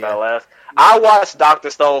don't care about last. I watched Dr.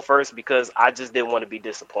 Stone first because I just didn't want to be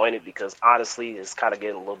disappointed. Because honestly, it's kind of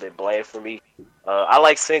getting a little bit bland for me. I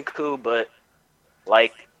like Senku, but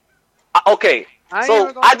like, okay.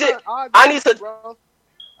 So I need to. Bro.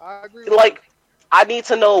 I agree. Like, I need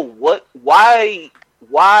to know why.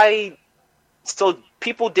 So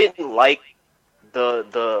people didn't like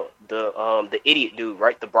the idiot dude,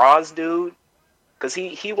 right? The bronze dude, because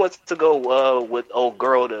he wants to go with old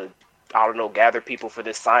girl to, I don't know, gather people for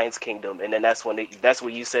this science kingdom, and then that's when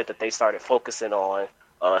you said that they started focusing on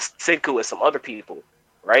Senku and some other people,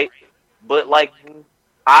 right? But like,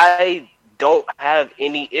 I don't have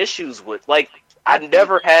any issues with like. I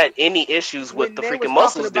never had any issues with the freaking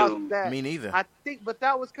muscles dude. Me neither. I think, but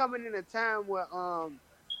that was coming in a time where,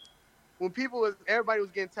 when everybody was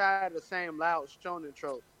getting tired of the same loud shonen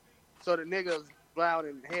trope. So the niggas loud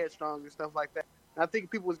and headstrong and stuff like that. And I think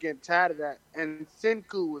people was getting tired of that. And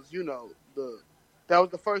Senku was, that was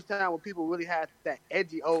the first time when people really had that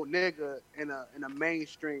edgy old nigga in a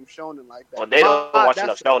mainstream shonen like that. Well, they don't watch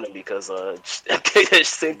enough shonen because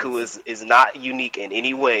Senku is not unique in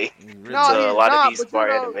any way to a lot of these smart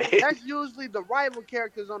anime. That's usually the rival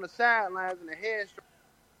characters on the sidelines and the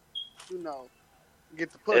headstrong,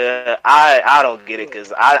 get the push. Yeah, I don't get it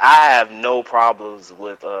because I have no problems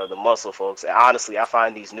with the muscle folks. And honestly, I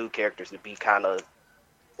find these new characters to be kind of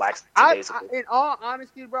in all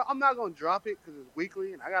honesty, bro, I'm not gonna drop it because it's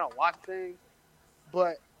weekly and I gotta watch things,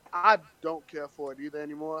 but I don't care for it either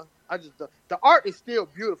anymore. I just the art is still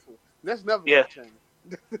beautiful. That's never gonna change.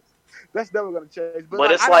 That's never gonna change. But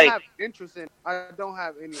it's I don't have interest in. I don't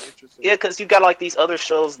have any interest in. Yeah, because you got like these other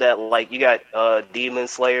shows that like you got Demon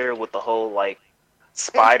Slayer with the whole like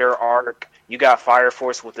spider arc. You got Fire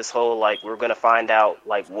Force with this whole like we're gonna find out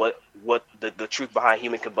like what the truth behind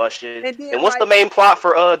human combustion and what's the main plot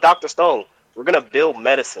for Dr. Stone. We're gonna build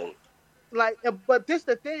medicine. Like, but this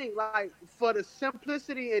the thing. Like for the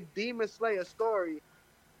simplicity in Demon Slayer story,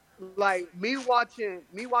 like me watching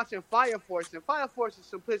Fire Force, and Fire Force is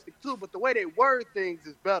simplistic too. But the way they word things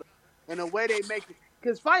is better, and the way they make it.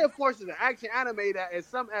 Because Fire Force is an action anime that, in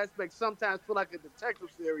some aspects, sometimes feel like a detective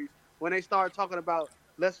series when they start talking about.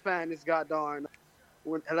 Let's find this goddamn.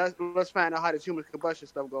 Let's find out how this human combustion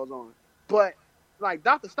stuff goes on. But like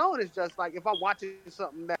Dr. Stone is just like if I'm watching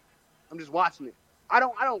something that I'm just watching it.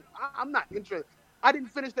 I'm not interested. I didn't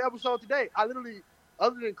finish the episode today. I literally,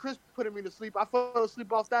 other than Chris putting me to sleep, I fell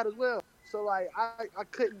asleep off that as well. So like I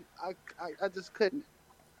couldn't. I just couldn't.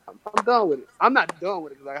 I'm done with it. I'm not done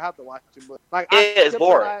with it because I have to watch it. But like it's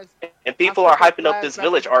boring. And people are hyping up this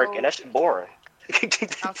village arc, and that shit boring.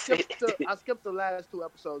 I skipped the last 2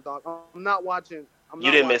 episodes, dog. I'm not watching.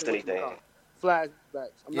 You didn't miss anything.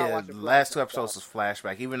 Flashbacks. I'm not watching. The last 2 episodes was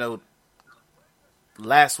flashback. Even though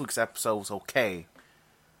last week's episode was okay,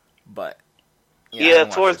 but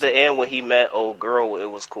towards the end when he met old girl, it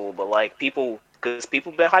was cool. But like because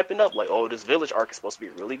people been hyping up like, oh, this village arc is supposed to be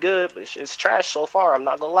really good, but it's trash so far. I'm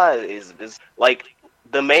not gonna lie. It's like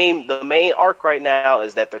the main arc right now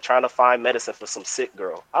is that they're trying to find medicine for some sick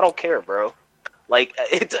girl. I don't care, bro. Like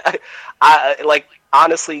I like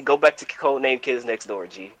honestly go back to Codename Kids Next Door,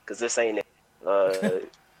 G, because this ain't it.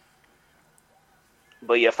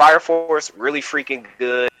 But yeah, Fire Force really freaking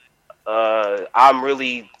good. I'm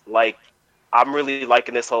really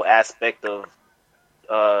liking this whole aspect of.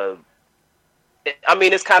 I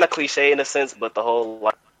mean, it's kind of cliche in a sense, but the whole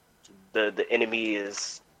like the enemy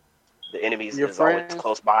is always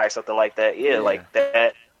close by or something like that. Yeah. Like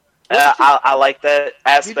that. I like that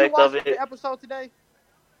aspect of it. Did you watch the episode today?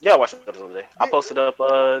 Yeah, I watched the episode today. I posted up.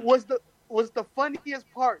 Was the funniest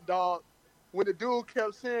part, dog, when the dude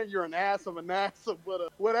kept saying you're an ass of a NASA,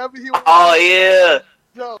 but whatever he was. Oh yeah.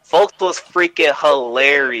 No. Folks was freaking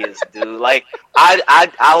hilarious, dude. Like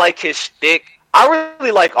I like his shtick. I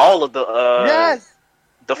really like all of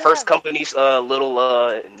the first company's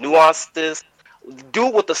little nuances.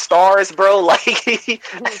 Dude with the stars, bro. Like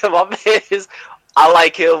my man is. I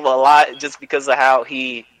like him a lot just because of how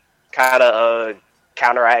he kind of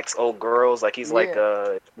counteracts old girls. Like he's like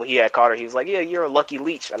when he had Carter, he was like, "Yeah, you're a lucky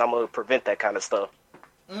leech, and I'm gonna prevent that kind of stuff."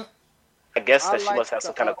 I guess that she must have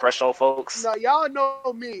some kind of crush on folks. No, y'all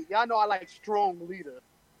know me. Y'all know I like strong leader.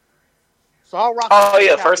 So I'll rock. Oh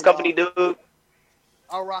yeah, first company dude.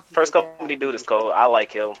 I'll rock. First company dude is cold. I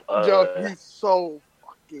like him. Yo, he's so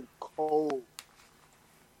fucking cold.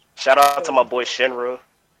 Shout out to my boy Shinra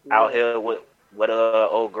out here with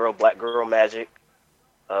old girl, black girl magic.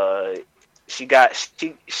 He got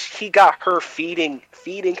her feeding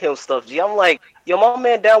him stuff. Gee, I'm like, yo, my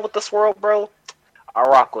man down with the swirl, bro. I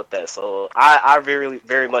rock with that. So I very,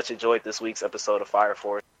 very much enjoyed this week's episode of Fire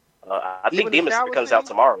Force. I think Demon Slayer comes out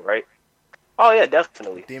tomorrow, right? Oh yeah,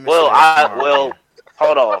 definitely.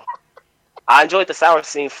 Hold on. I enjoyed the sour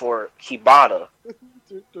scene for Hibana.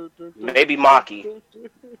 Maybe Maki.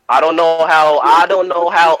 I don't know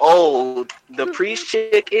how old the priest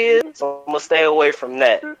chick is, so I'm gonna stay away from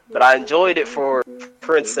that. But I enjoyed it for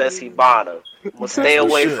Princess Hibana. I'm gonna stay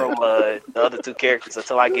away from the other 2 characters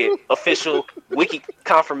until I get official wiki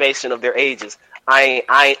confirmation of their ages.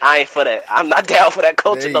 I ain't for that. I'm not down for that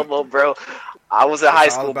culture no more, bro. I was in high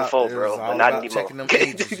school before, bro, but not anymore. Checking them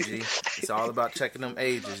ages, G. It's all about checking them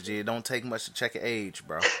ages, G. It don't take much to check an age,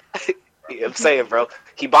 bro. Yeah, I'm saying, bro.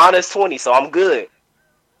 Hibana is 20, so I'm good.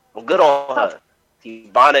 I'm good on her.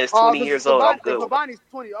 Hibana is 20 years old. I'm good. Hibana's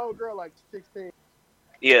 20, old girl like 16.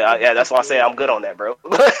 Yeah, that's why I say I'm good on that, bro.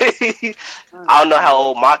 I don't know how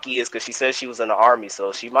old Maki is because she said she was in the army,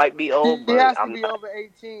 so she might be old. She has to be over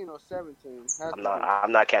 18 or 17.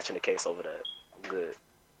 I'm not catching the case over that. I'm good.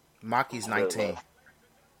 Maki's 19.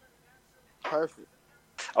 Perfect.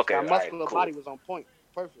 Okay, my muscular body was on point.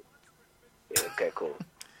 Perfect. Yeah, okay, cool.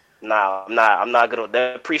 Nah, I'm not good on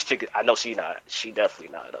that. Priest chick, I know she definitely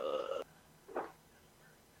not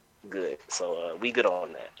good. So we good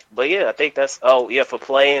on that. But yeah, I think that's for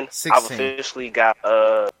playing. 16. I've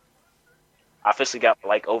officially got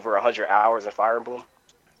like over 100 hours in Fire Emblem.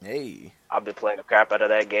 Hey. I've been playing the crap out of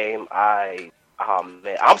that game. Man,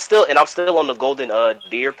 I'm still on the golden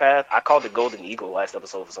deer path. I called it golden eagle last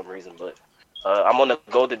episode for some reason, but I'm on the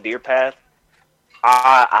golden deer path.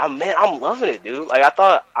 I'm loving it, dude. Like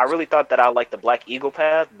I really thought that I liked the black eagle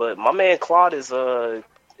path, but my man Claude is a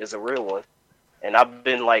real one, and I've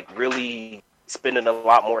been like really spending a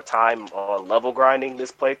lot more time on level grinding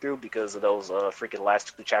this playthrough because of those freaking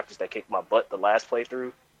last 2 chapters that kicked my butt the last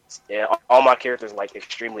playthrough. Yeah, all my characters are like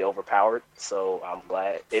extremely overpowered, so I'm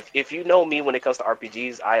glad. If you know me when it comes to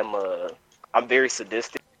RPGs, I'm very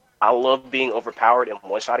sadistic. I love being overpowered and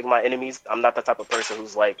one-shotting my enemies. I'm not the type of person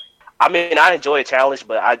who's like, I mean, I enjoy a challenge,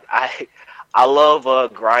 but I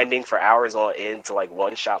love grinding for hours on end to like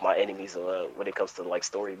one-shot my enemies when it comes to like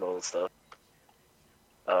story mode stuff.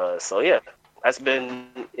 So yeah, that's been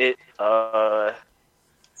it.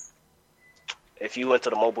 If you went to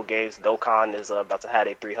the mobile games, Dokkan is about to have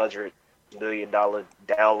a $300 million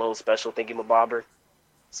download special thingy-mabobber.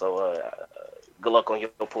 So good luck on your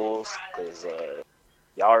pools, because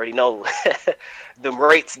y'all already know them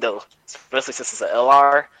rates, though, especially since it's an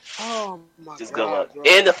LR. Oh my just God, good luck. bro.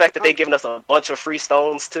 And the fact that they're giving us a bunch of free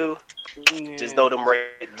stones, too. Yeah. Just know them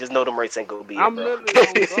rates ain't gonna be I'm it, bro.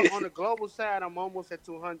 literally on the global side. I'm almost at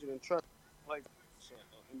 200 and trust. Like,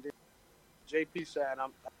 JP said, I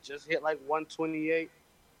just hit like 128.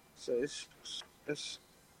 So it's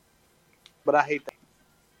but I hate that.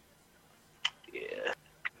 Yeah.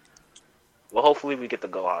 Well, hopefully we get the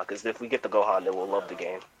Gohan, because if we get the Gohan, then we'll love the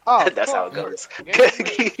game. Oh, That's how it goes.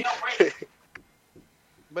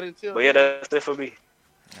 But yeah, that's it for me.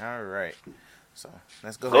 All right. So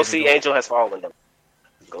let's go. Go see Angel Has Fallen. Them.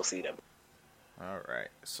 Go see them. All right.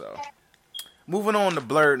 So moving on to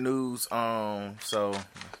blurred news. So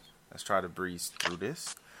let's try to breeze through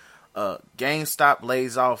this. GameStop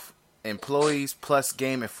lays off employees, plus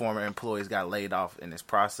Game Informer employees got laid off in this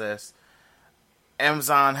process.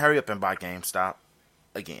 Amazon, hurry up and buy GameStop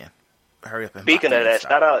again. Hurry up and Speaking buy of that,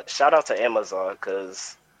 GameStop. shout out to Amazon,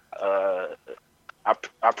 because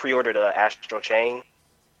I pre-ordered a Astral Chain.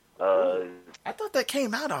 I thought that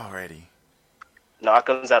came out already. No, it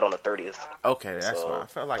comes out on the 30th. Okay, that's fine. I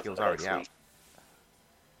felt like it was already out.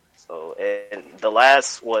 So, and the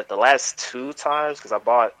last 2 times, because I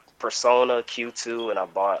bought Persona Q2 and I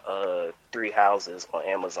bought 3 Houses on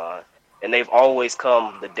Amazon, and they've always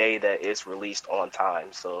come the day that it's released on time.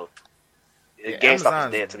 So, GameStop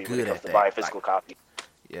is dead to me when it comes to buying physical copies.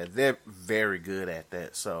 Yeah, they're very good at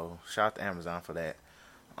that. So, shout out to Amazon for that.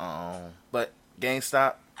 But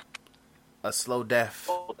GameStop, a slow death.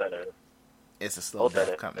 It's a slow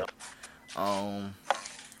death coming.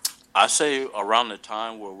 I say around the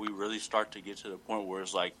time where we really start to get to the point where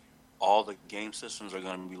it's like all the game systems are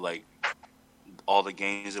going to be like, all the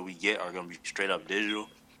games that we get are going to be straight up digital.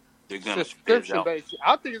 They're going to subscription based.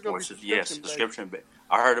 I think it's going to be subscription based.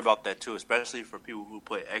 I heard about that too, especially for people who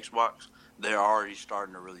play Xbox. They're already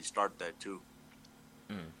starting to really start that too.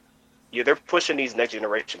 Yeah, they're pushing these next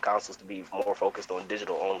generation consoles to be more focused on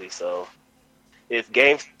digital only. So if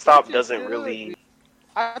GameStop doesn't really,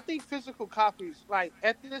 I think physical copies, like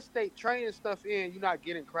at this state, trading stuff in, you're not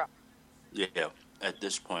getting crap. Yeah, at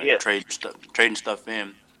this point, Yeah. trading stuff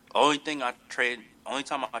in. Only time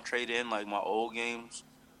I trade in like my old games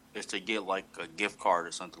is to get like a gift card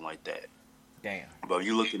or something like that. Damn. But if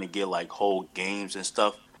you're looking to get like whole games and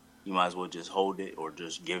stuff, you might as well just hold it or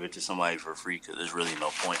just give it to somebody for free, because there's really no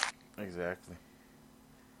point. Exactly.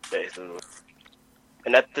 basically.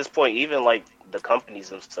 And at this point, even like the companies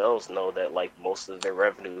themselves know that like most of their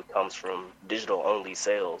revenue comes from digital only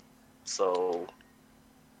sales. So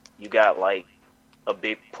you got like a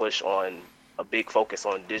big focus on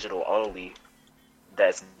digital only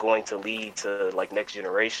that's going to lead to like next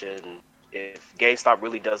generation. If GameStop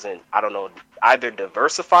really doesn't, I don't know, either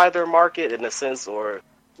diversify their market in a sense, or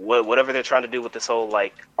whatever they're trying to do with this whole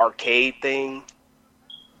like arcade thing,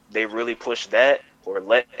 they really push that, or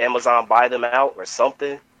let Amazon buy them out or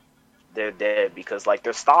something, they're dead, because like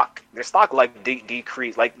their stock like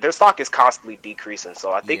decrease, like their stock is constantly decreasing.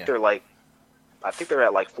 So I think they're at like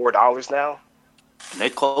 $4 now. And they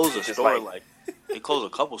close a store they close a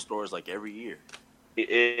couple stores like every year.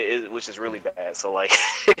 Which is really bad. So like,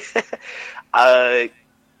 I'm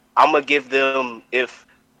gonna give them,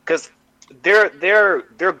 because they're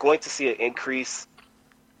going to see an increase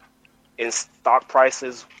in stock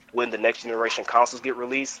prices when the next generation consoles get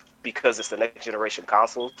released, because it's the next generation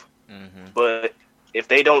consoles. Mm-hmm. But if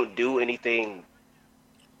they don't do anything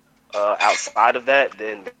outside of that,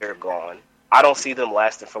 then they're gone. I don't see them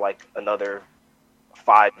lasting for like another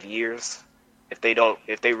 5 years if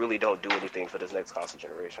they really don't do anything for this next console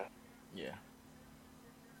generation. Yeah,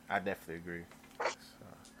 I definitely agree.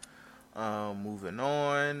 So, moving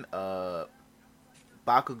on,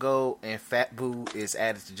 Bakugo and Fat Boo is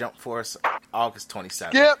added to Jump Force August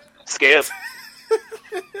 27th. Skip.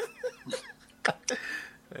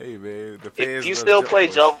 Hey man, if you still play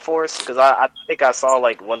Jump Force, because I think I saw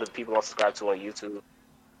like one of the people I subscribed to on YouTube,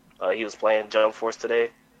 he was playing Jump Force today.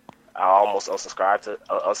 I almost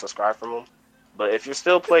unsubscribed from him. But if you're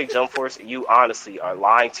still playing Jump Force, you honestly are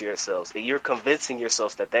lying to yourselves, and you're convincing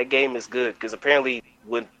yourselves that game is good, because apparently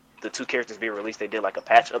when the two characters being released, they did like a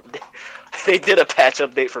patch update. They did a patch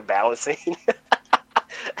update for balancing.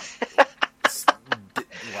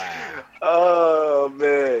 Wow. Oh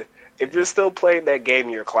man. If you're still playing that game,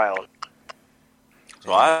 you're a clown.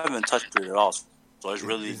 So I haven't touched it at all. So it's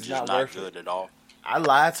really just not good at all. I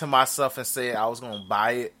lied to myself and said I was gonna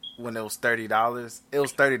buy it when it was $30. It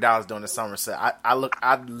was $30 during the summer sale. I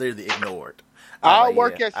literally ignored. I'll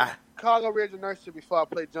work at Chicago Regional Nursery before I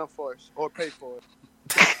play Jump Force or pay for it.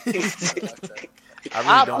 I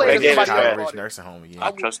really don't play Chicago Regional Nursing Home again.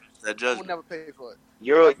 I trust that I judgment. will never pay for it.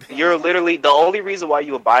 You're literally, the only reason why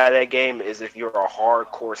you would buy that game is if you're a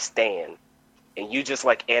hardcore stan and you just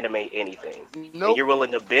like anime anything. Nope. And you're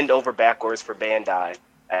willing to bend over backwards for Bandai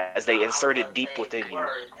as they insert it deep within you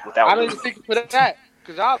without. I don't even think for that.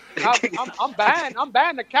 Cause I'm banned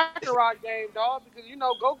the Kakarot game, dog. Because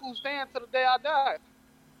Goku stands to the day I die.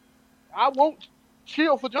 I won't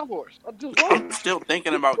chill for Jump Force. I'm still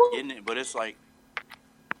thinking about getting it, but it's like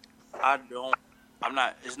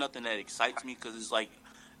it's nothing that excites me because it's like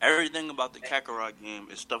everything about the Kakarot game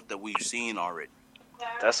is stuff that we've seen already.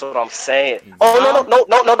 That's what I'm saying. Oh,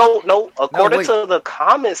 no. According to the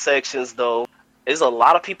comment sections, though, there's a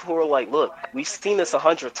lot of people who are like, look, we've seen this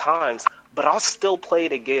 100 times, but I'll still play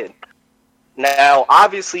it again. Now,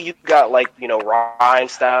 obviously, you got, Rhyme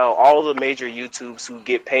Style, all of the major YouTubes who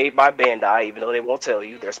get paid by Bandai, even though they won't tell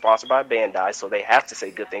you. They're sponsored by Bandai, so they have to say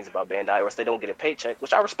good things about Bandai, or else they don't get a paycheck,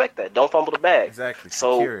 which I respect that. Don't fumble the bag. Exactly.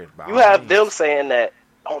 So, you have them saying that,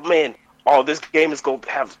 oh, man, this game is going to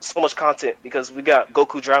have so much content because we got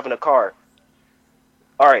Goku driving a car.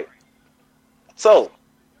 All right. So,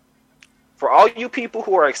 for all you people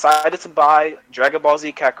who are excited to buy Dragon Ball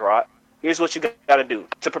Z Kakarot, here's what you got to do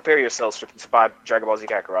to prepare yourselves to buy Dragon Ball Z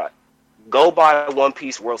Kakarot. Go buy One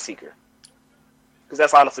Piece World Seeker. Because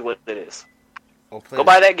that's honestly what it is. Go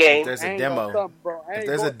buy that game. If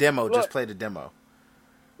there's a demo, just play the demo.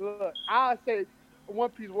 Look, I say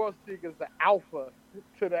One Piece World Seeker is the alpha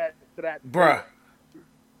to that. Bruh.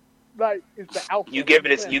 Like, it's the alpha. You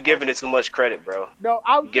giving it too much credit, bro. No,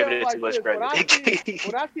 I'm giving it too much credit. When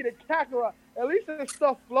I see the Kakarot, at least there's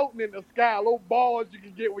stuff floating in the sky, little balls you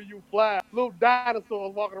can get when you fly, little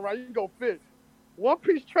dinosaurs walking around, you can go fish. One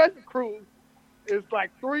Piece Treasure Cruise is like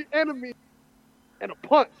 3 enemies and a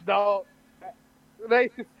punch, dog. They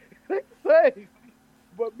say.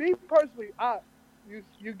 But me personally,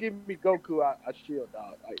 you give me Goku, I shield,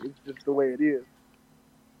 dog. Like, it's just the way it is.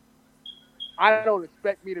 I don't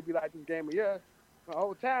expect me to be like this game of year. The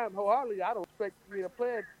whole time, wholeheartedly, I don't expect me to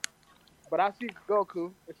play it. But I see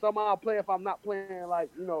Goku. It's something I'll play if I'm not playing,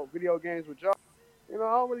 video games with y'all. I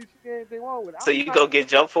don't really see anything wrong with it. So you go get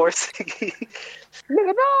Jump Force? Nigga,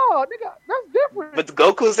 that's different. But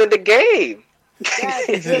Goku's in the game. That's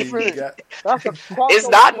different. That's a crossover. It's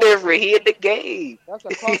not different. He in the game. That's a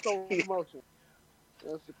crossover promotion.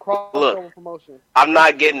 That's a crossover promotion. I'm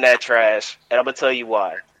not getting that trash, and I'm going to tell you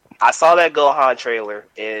why. I saw that Gohan trailer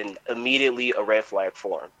and immediately a red flag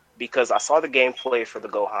formed because I saw the gameplay for the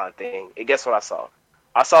Gohan thing. And guess what I saw?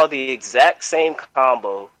 I saw the exact same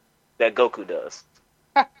combo that Goku does.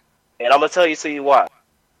 And I'm gonna tell you why.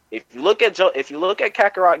 If you look at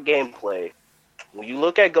Kakarot gameplay, when you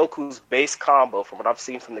look at Goku's base combo from what I've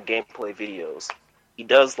seen from the gameplay videos, he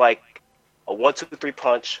does like a 1-2-3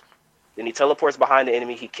 punch. Then he teleports behind the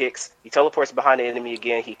enemy, he kicks. He teleports behind the enemy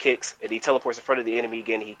again, he kicks. And he teleports in front of the enemy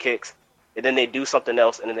again, he kicks. And then they do something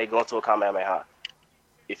else, and then they go into a Kamehameha.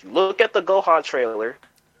 If you look at the Gohan trailer,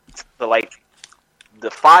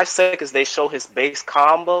 the 5 seconds they show his base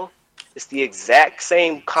combo, it's the exact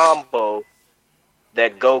same combo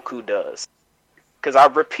that Goku does. Because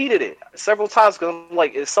I've repeated it several times. Because I'm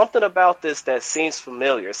like, it's something about this that seems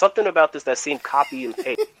familiar. It's something about this that seems copy and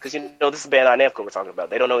paste. Because this is Bandai Namco we're talking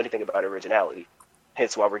about. They don't know anything about originality.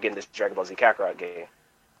 Hence why we're getting this Dragon Ball Z Kakarot game.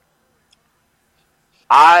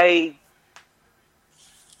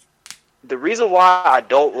 The reason why I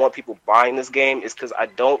don't want people buying this game is because I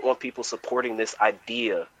don't want people supporting this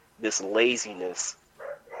idea, this laziness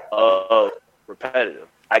of repetitive.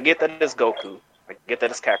 I get that it's Goku. I get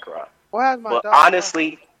that it's Kakarot. But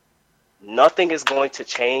honestly, nothing is going to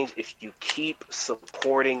change if you keep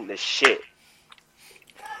supporting the shit.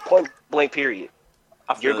 Point blank. Period.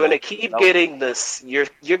 You're gonna keep getting this.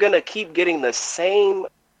 You're gonna keep getting the same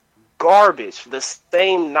garbage, the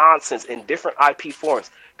same nonsense in different IP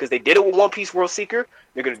forms. Because they did it with One Piece World Seeker.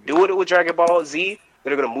 They're gonna do it with Dragon Ball Z.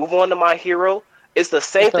 They're gonna move on to My Hero. It's the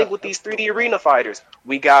same thing with these 3D arena fighters.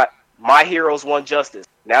 We got My Heroes One Justice.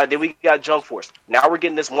 Now then we got Jump Force. Now we're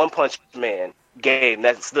getting this One Punch Man game.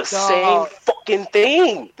 That's the same fucking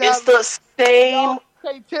thing. It's the same. Y'all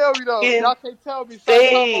can't tell me though. Y'all can't tell me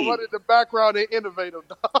something running in the background and innovative.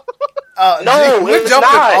 No, we're jumping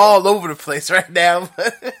all over the place right now.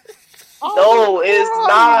 No, it's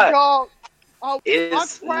not.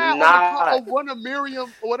 It's not. One of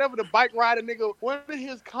Miriam, or whatever the bike rider nigga, one of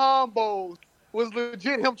his combos was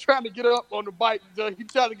legit him trying to get up on the bike. He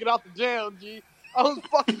tried to get off the jam, G. I was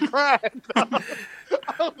fucking crying.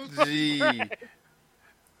 Crying.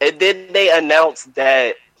 And then they announced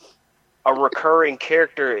that a recurring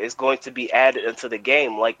character is going to be added into the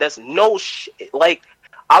game. Like, that's no shit. Like,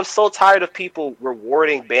 I'm so tired of people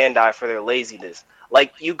rewarding Bandai for their laziness.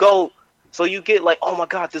 Like, you get like, oh my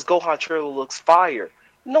god, this Gohan trailer looks fire.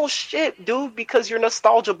 No shit, dude, because your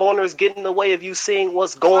nostalgia boner is getting in the way of you seeing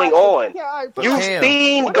what's going on. You've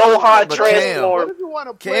seen Gohan transform.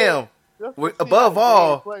 above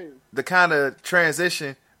all, the kind of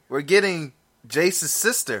transition, we're getting Jace's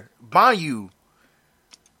sister, Banyu.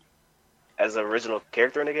 As an original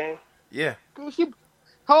character in the game? Yeah. She,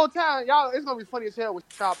 whole time, y'all, it's gonna be funny as hell with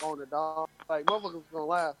Chop on the dog. Like, motherfuckers gonna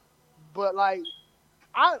laugh. But, like,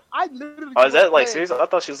 I literally. Oh, is that like serious? I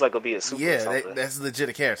thought she was like gonna be a super. Yeah, that's legit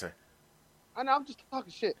a character. I know, I'm just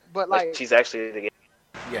talking shit, but like she's actually in the game.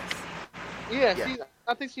 Yes. Yeah,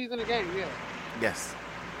 I think she's in the game. Yeah. Yes.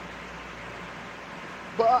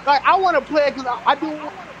 But like, I want to play it because I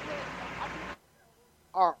do.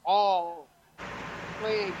 Are all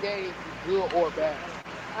playing games good or bad?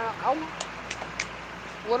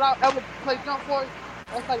 Would I ever play Jump Force?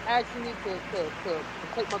 That's like asking me to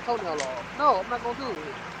take my toenail off. No, I'm not gonna do it.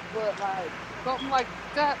 But like something like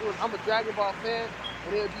that, when I'm a Dragon Ball fan,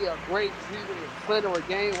 and it would be a great reason to play or a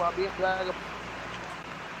game while being Dragon Ball.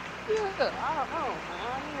 Yeah,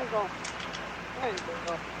 I ain't gonna.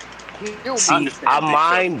 See, I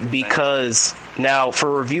mind because now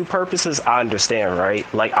for review purposes, I understand, right?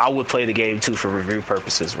 Like I would play the game too for review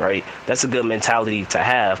purposes, right? That's a good mentality to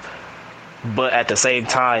have. But at the same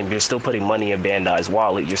time, you're still putting money in Bandai's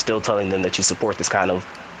wallet. You're still telling them that you support this kind of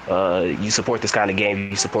game,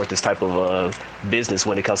 you support this type of business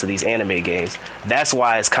when it comes to these anime games. That's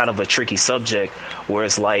why it's kind of a tricky subject where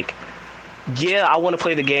it's like, yeah, I want to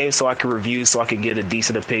play the game so I can review, so I can get a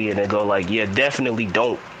decent opinion and go like, yeah, definitely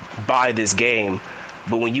don't buy this game.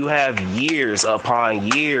 But when you have years upon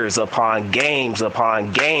years upon games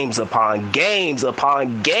upon games upon games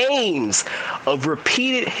upon games of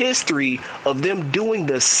repeated history of them doing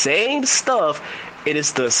the same stuff, it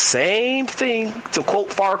is the same thing. To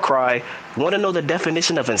quote Far Cry, want to know the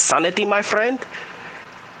definition of insanity, my friend?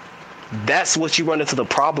 That's what you run into the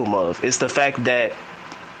problem of. It's the fact that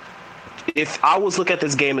if I was looking at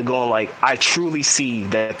this game and going like, I truly see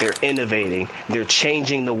that they're innovating, they're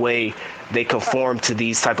changing the way they conform to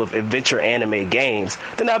these type of adventure anime games,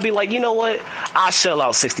 then I'd be like, you know what? I'll shell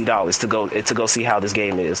out $60 to go see how this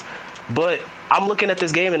game is. But I'm looking at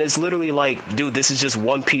this game and it's literally like, dude, this is just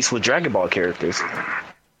One Piece with Dragon Ball characters.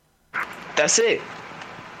 That's it.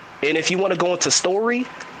 And if you want to go into story,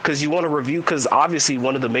 because you want to review, because obviously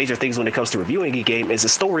one of the major things when it comes to reviewing a game is the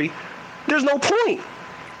story, there's no point.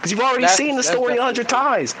 Because you've already seen the story 100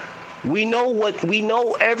 times. We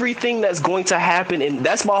know everything that's going to happen, and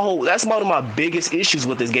that's one of my biggest issues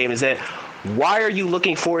with this game is that why are you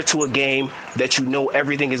looking forward to a game that you know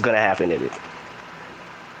everything is going to happen in it?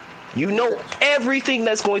 You know everything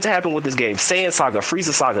that's going to happen with this game. Saiyan Saga,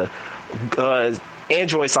 Frieza Saga,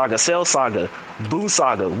 Android Saga, Cell Saga, Boo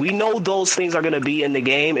Saga. We know those things are going to be in the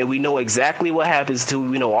game, and we know exactly what happens to.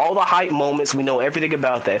 We know all the hype moments. We know everything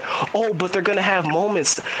about that. Oh, but they're going to have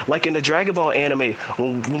moments like in the Dragon Ball anime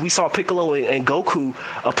when we saw Piccolo and Goku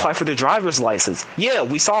apply for their driver's license. Yeah,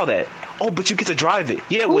 we saw that. Oh, but you get to drive it.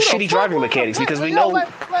 Yeah, with shitty driving mechanics because we know. Wait,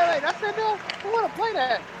 that's it, though. I want to play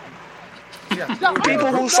that. People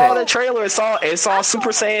who saw the trailer and saw Super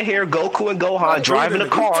Saiyan here, Goku and Gohan driving a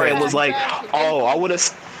car and was like, "Oh, I want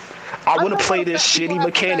to play this shitty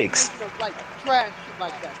mechanics." Like trash shit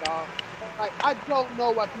like that, dog. Like I don't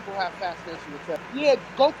know why people have fascination with that. Yeah,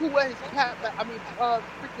 Goku wears his cap back. I mean,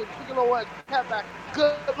 freaking Piccolo wears his cap back.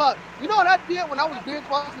 Good luck. You know what I did when I was binge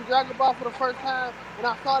watching Dragon Ball for the first time? When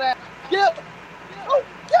I saw that, give a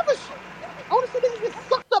shit. I want to see niggas get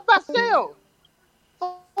sucked up by Cell. I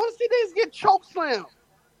want to see niggas get choke slammed.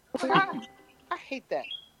 I hate that.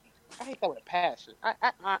 I hate that with a passion.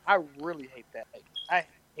 I really hate that. I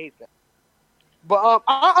hate that. But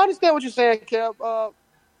I understand what you're saying, Kev.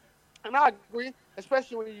 And I agree,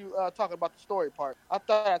 especially when you talking about the story part. I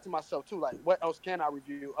thought that to myself too, like, what else can I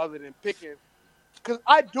review other than picking? Because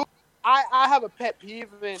I have a pet peeve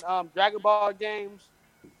in Dragon Ball games,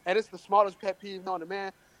 and it's the smallest pet peeve known to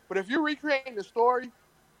man. But if you're recreating the story,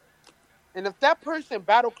 and if that person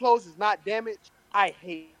battle clothes is not damaged, I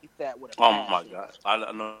hate that with a passion. Oh my gosh, I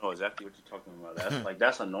know exactly what you're talking about.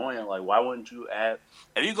 That's annoying. Like, why wouldn't you add?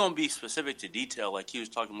 If you're gonna be specific to detail, like he was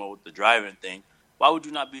talking about with the driving thing, why would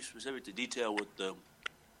you not be specific to detail with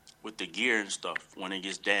the gear and stuff when it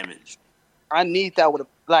gets damaged? I need that with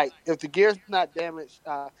if the gear's not damaged.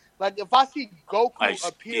 Like if I see Goku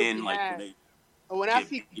appear behind, when I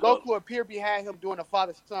see Goku appear behind him doing the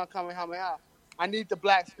father-son Kamehameha, I need the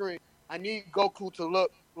black screen. I need Goku to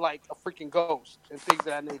look like a freaking ghost and things of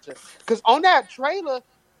that nature. Because on that trailer,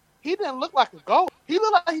 he didn't look like a ghost. He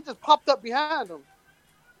looked like he just popped up behind him.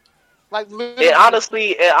 Like literally.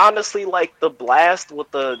 It honestly, like the blast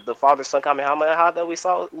with the father-son Kamehameha that we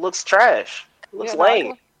saw looks trash. It looks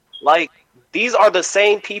lame. Like these are the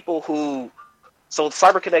same people who So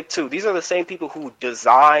CyberConnect 2, these are the same people who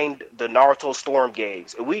designed the Naruto Storm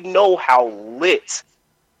games. And we know how lit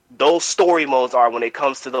those story modes are when it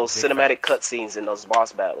comes to those cinematic cutscenes and those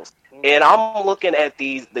boss battles. And I'm looking at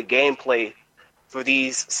the gameplay for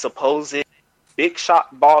these supposed big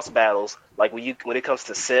shot boss battles, like when it comes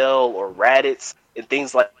to Cell or Raditz and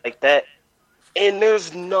things like that. And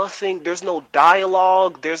there's no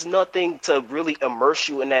dialogue, there's nothing to really immerse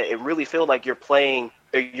you in that and really feel like you're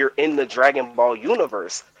in the Dragon Ball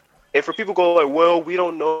universe. And for people go like, well, we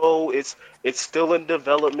don't know, it's still in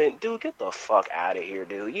development. Dude, get the fuck out of here,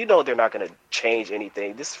 dude. You know they're not going to change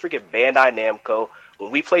anything. This is freaking Bandai Namco.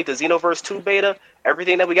 When we played the Xenoverse 2 beta,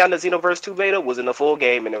 everything that we got in the Xenoverse 2 beta was in the full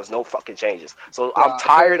game, and there was no fucking changes. So I'm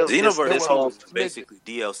tired of this whole... was basically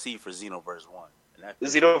DLC for Xenoverse 1.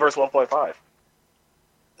 Xenoverse 1.5.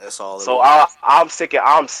 That's all. So I'm sick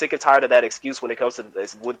and tired of that excuse when it comes to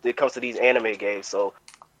this, when it comes to these anime games. So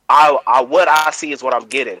what I see is what I'm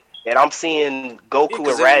getting. And I'm seeing Goku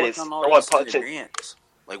and Raditz throwing punching.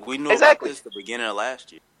 Like, we knew about this the beginning of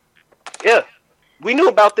last year. Yeah. We knew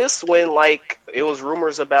about this when, like, it was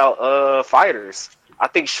rumors about Fighters. I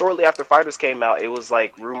think shortly after Fighters came out, it was,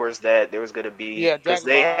 like, rumors that there was going to be... because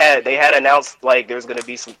they had announced, like, there's going to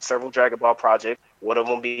be several Dragon Ball projects, one of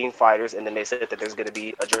them being Fighters, and then they said that there's going to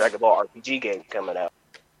be a Dragon Ball RPG game coming out.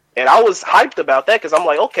 And I was hyped about that, because I'm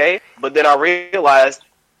like, okay. But then I realized...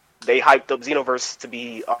 they hyped up Xenoverse to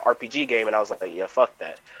be an RPG game, and I was like, yeah, fuck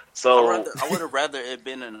that. So I would have rather it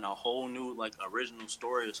been in a whole new, like, original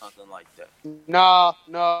story or something like that. No.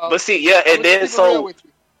 But see, yeah, and then so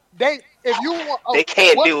they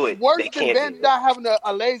can't do it. Worse than Bandai having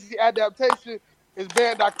a lazy adaptation is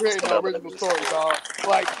Bandai creating the original story, dog.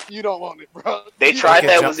 Like, you don't want it, bro. They tried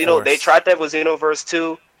that with Xenoverse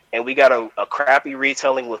 2, and we got a crappy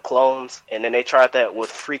retelling with clones, and then they tried that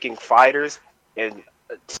with freaking Fighters, and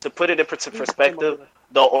to put it in perspective,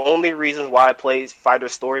 the only reason why I played Fighter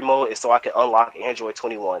Story Mode is so I could unlock Android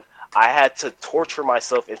 21. I had to torture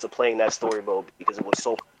myself into playing that story mode because it was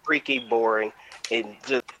so freaking boring and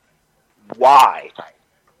just why?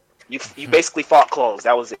 You basically fought clones.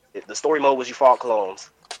 That was it. The story mode was you fought clones.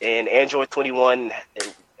 And Android 21,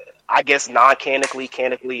 I guess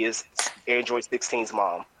canonically is Android 16's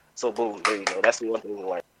mom. So boom, there you go. That's the one thing we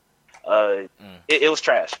learned. It was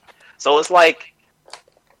trash. So it's like,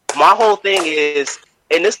 my whole thing is,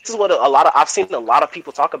 and this is what I've seen a lot of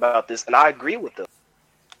people talk about this, and I agree with them.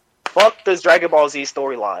 Fuck this Dragon Ball Z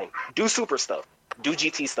storyline. Do Super stuff. Do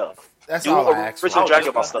GT stuff. That's all I ask for.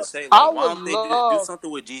 Dragon Ball stuff. Say, like, why don't they do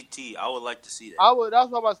something with GT? I would like to see that. That's what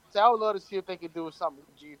I'm about to say. I would love to see if they could do something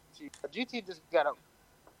with GT. But GT just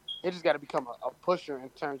gotta become a pusher in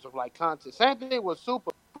terms of, like, content. Same thing with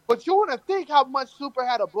Super. But you want to think how much Super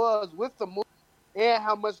had a buzz with the movie. And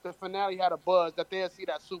how much the finale had a buzz that they'll see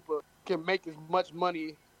that Super can make as much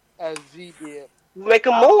money as Z did. Make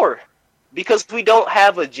them more. Because we don't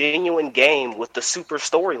have a genuine game with the Super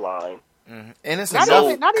storyline. Mm-hmm. And it's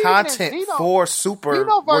enough content for Super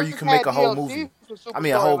where you can make a whole movie. I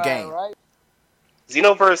mean, a whole game. Right?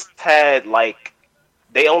 Xenoverse had, like,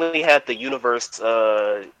 they only had the Universe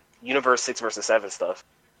 6 versus 7 stuff.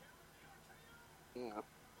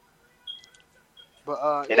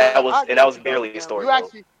 But that was barely a story.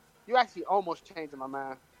 You actually almost changed my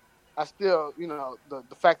mind. I still,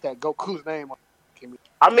 the fact that Goku's name.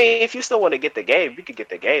 I mean, if you still want to get the game, you could get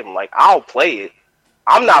the game. Like, I'll play it.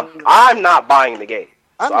 I'm not buying the game.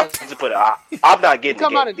 So I just put it. I'm not getting the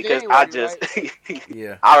game because I just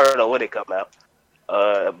I don't know when it come out.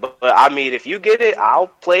 But I mean, if you get it, I'll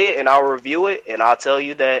play it and I'll review it and I'll tell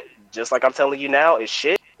you that just like I'm telling you now, it's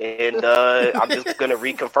shit. And I'm just gonna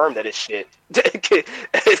reconfirm that it's shit.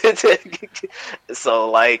 So,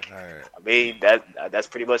 like, right. I mean, that's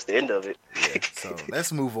pretty much the end of it. Yeah, so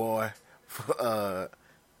let's move on.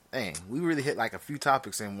 Dang, we really hit like a few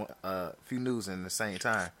topics and a few news in the same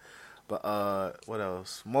time. But what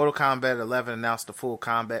else? Mortal Kombat 11 announced the full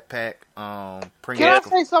Kombat Pack. Can I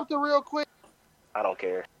say something real quick? I don't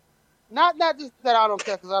care. Not just that I don't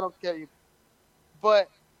care because I don't care you, but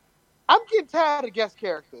I'm getting tired of guest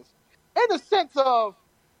characters. In the sense of,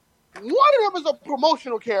 one of them is a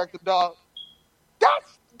promotional character, dog. That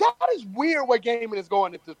is weird where gaming is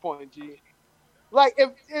going at this point, G. Like,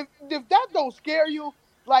 if that don't scare you,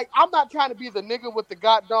 like, I'm not trying to be the nigga with the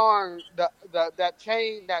goddamn, that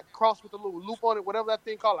chain, that cross with the little loop on it, whatever that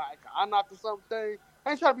thing called, like, I knocked or something.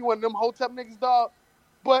 I ain't trying to be one of them Hotep niggas, dog.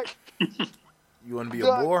 But you want to be a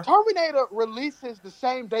boar? Terminator releases the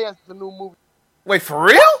same day as the new movie. Wait, for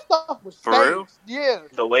real? Stuff was for real? Yeah.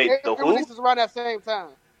 The who? Releases around that same time.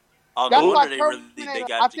 Oh, that's no why wonder they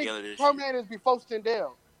got together this Terminator is before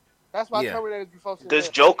Stendhal. That's why Terminator's before Sindel. Does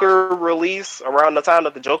Joker release around the time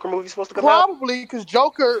that the Joker movie's supposed to come out? Probably, because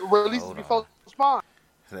Joker releases before Spawn.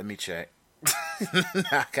 Let me check.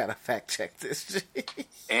 I gotta fact check this shit.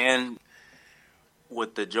 And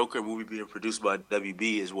with the Joker movie being produced by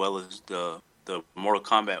WB as well as the Mortal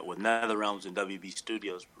Kombat with NetherRealms and WB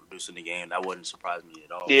Studios producing the game, that wouldn't surprise me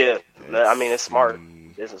at all. Yeah, I mean, it's smart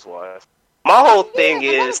business-wise. My whole thing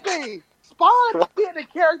is... Spawn being the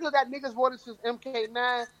character that niggas wanted since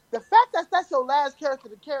MK9. The fact that that's your last character,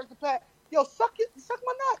 the character pack, yo, suck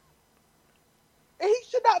my nut. And he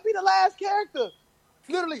should not be the last character.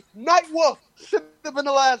 Literally, Nightwolf should have been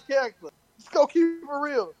the last character. Just go keep it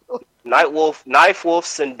real. Nightwolf,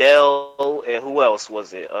 Sindel, and who else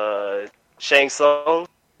was it? Shang Tsung.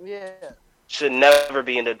 Yeah. Should never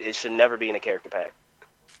be in the character pack.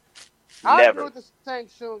 I agree with the Shang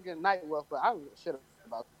Tsung and Nightwolf, but I don't give a shit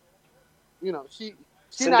about it. You know,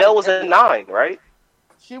 Sindel was in 9, right?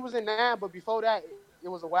 She was in 9, but before that, it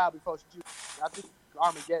was a while before she. I think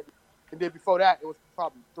Armageddon, and then before that, it was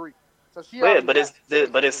probably 3. So she. Yeah, but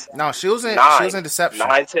it's no. She was in 9, she was in Deception.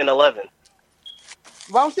 9, 10, 11.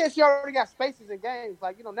 But I'm saying she already got spaces in games.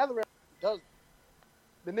 Like, you know, NetherRealm does.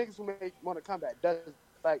 The niggas who make Mortal Kombat does,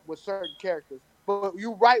 like, with certain characters. But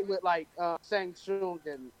you right with, like, Shang Tsung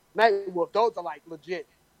and Nightwolf. Those are, like, legit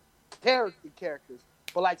characters.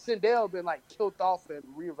 But, like, Sindel been, like, killed off and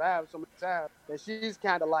revived so many times that she's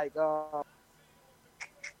kind of like the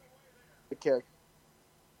character.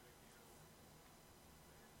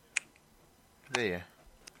 Yeah.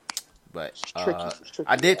 But tricky.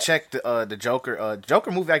 I did check the Joker.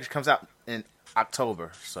 Joker movie actually comes out in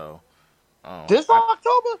October, so this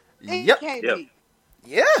October? Yep. Can't be.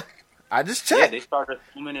 Yeah, I just checked. Yeah, they started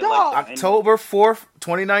filming it Dog. October 4th,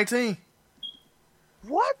 2019.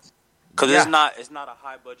 What? Because it's not a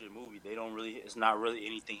high budget movie. It's not really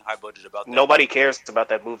anything high budget about that. Nobody cares about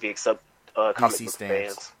that movie except comic DC book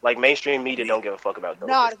stands. fans. Like, mainstream media don't give a fuck about those.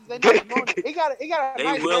 Nah, it got a They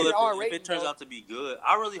nice will rated R if rating, it turns though. out to be good.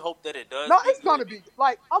 I really hope that it does. No, it's gonna be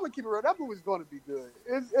like, I'm gonna keep it real. That movie's gonna be good.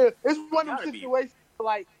 It's one of those situations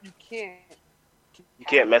like you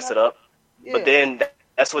can't mess it up. Yeah.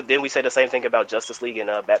 But then we say the same thing about Justice League and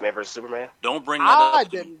Batman vs Superman. Don't bring that up. I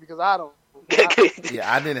didn't because I don't.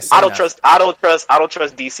 Yeah, I didn't. Say I don't trust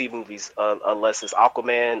DC movies unless it's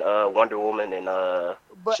Aquaman, Wonder Woman, and But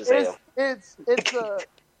Shazam. it's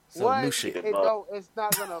Some new shit. It's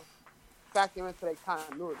not gonna factor into their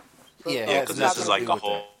continuity. So Yeah, because this is like a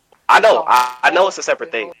whole. I know it's a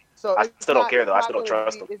separate thing. So I still don't care though. I still don't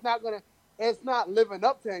trust them. It's not living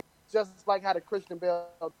up to it, just like how the Christian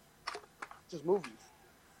Bale just movies.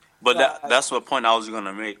 But that's what point I was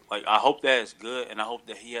gonna make. Like, I hope that it's good, and I hope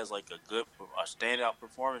that he has like a standout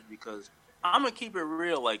performance, because I'm gonna keep it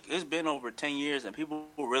real. Like, it's been over 10 years, and people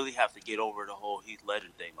really have to get over the whole Heath Ledger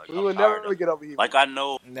thing. Like, We will never get over Heath. Like, I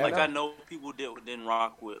know people didn't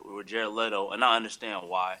rock with Jared Leto, and I understand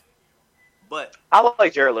why. But I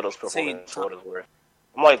like Jared Leto's performance. For what it's worth.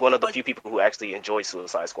 I'm like one of the few people who actually enjoy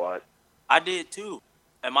Suicide Squad. I did too.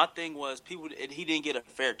 And my thing was, he didn't get a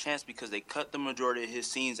fair chance because they cut the majority of his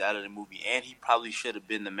scenes out of the movie, and he probably should have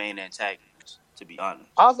been the main antagonist, to be honest.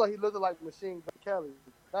 Also, he looked like Machine Gun Kelly.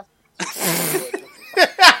 That's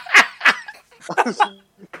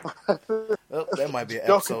that might be an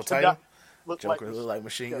episode title. Joker look like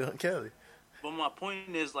Machine Gun Kelly. But my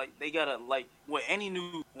point is, like, they gotta, like, with any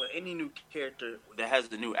new character that has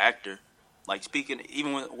the new actor, like, speaking,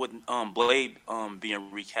 even with Blade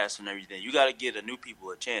being recast and everything, you gotta give the new people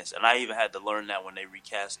a chance. And I even had to learn that when they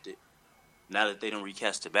recast it. Now that they don't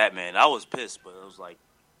recast the Batman, I was pissed, but it was like,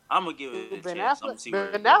 I'm gonna give it a chance.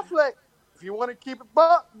 Ben Affleck, if you want to keep it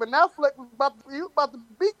buck, Ben Affleck was about to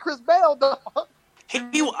beat Chris Bale, though.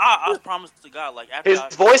 I promised to God, like, after his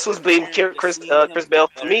voice was being Chris Bale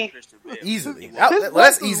to me. Easily.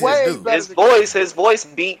 That's easy to do. His voice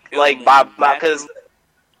beat, like, by because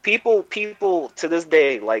people to this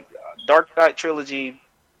day, like, Dark Knight trilogy,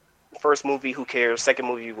 first movie, who cares? Second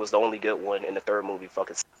movie was the only good one, and the third movie,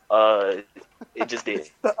 fucking, it just did.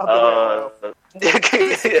 Why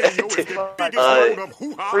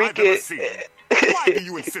do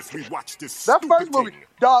you insist we watch this? That first movie,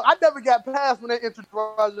 dog, I never got past when they introduced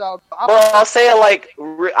y'all. Well, I'm saying, like,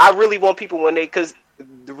 I really want people because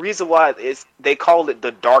the reason why is they call it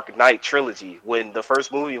the Dark Knight trilogy when the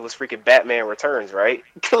first movie was freaking Batman Returns, right?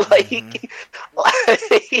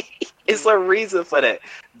 It's a reason for that.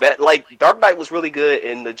 Like, Dark Knight was really good,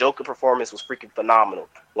 and the Joker performance was freaking phenomenal.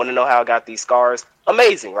 Want to know how I got these scars?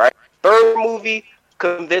 Amazing, right? Third movie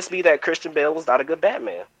convinced me that Christian Bale was not a good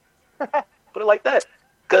Batman. Put it like that.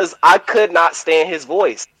 Because I could not stand his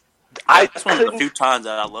voice. That's one of the few times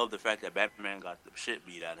that I love the fact that Batman got the shit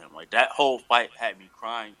beat out of him. Like, that whole fight had me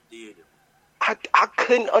crying in theater. I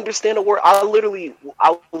couldn't understand a word. I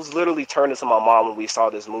was literally turning to my mom when we saw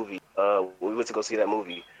this movie. We went to go see that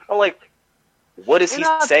movie. I'm like, what is he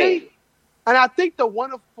saying? And I think the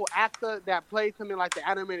wonderful actor that plays him in like the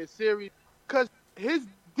animated series, because his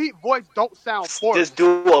deep voice don't sound forced. Just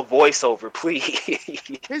do a voiceover, please.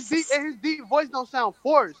 His deep voice don't sound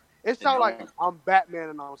forced. It sounds like I'm Batman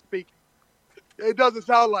and I'm speaking. It doesn't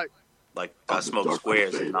sound like I smoke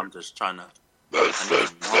squares and I'm just trying to. It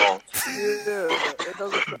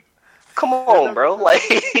doesn't. Come on, bro. Like,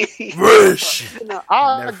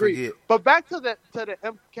 I agree. Forget. But back to the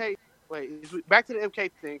MK. Back to the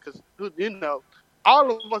MK thing, because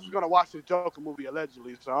all of us are gonna watch the Joker movie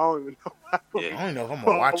allegedly. So I don't even know. I don't know if I'm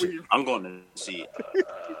gonna watch it. I'm going to see it.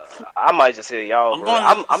 I might just hear y'all.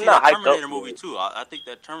 I'm not hyped up. Terminator movie too. I think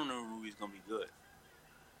that Terminator movie is gonna be good.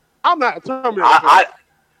 I'm not a Terminator.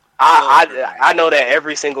 I know that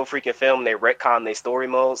every single freaking film they retcon their story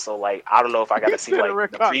mode, so like I don't know if I gotta see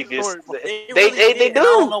like the previous. They do. I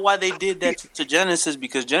don't know why they did that to Genesis,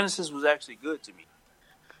 because Genesis was actually good to me.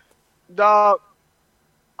 Dog,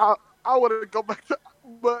 I want to go back to,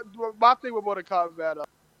 but my thing with Mortal Kombat,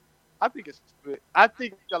 I think it's stupid. I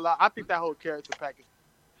think that whole character package.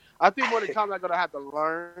 I think Mortal Kombat gonna have to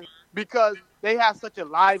learn, because they have such a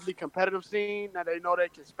lively competitive scene that they know they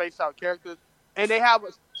can space out characters. And they have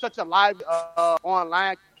such a live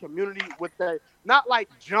online community with not like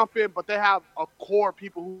jumping, but they have a core of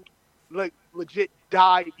people who like legit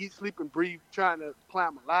die, eat, sleep, and breathe trying to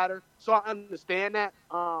climb a ladder. So I understand that.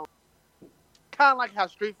 Kind of like how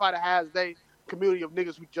Street Fighter has their community of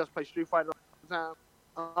niggas who just play Street Fighter all the time.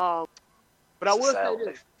 But I will say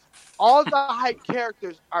this: all the hype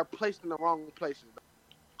characters are placed in the wrong places.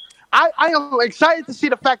 I am excited to see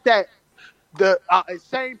the fact that the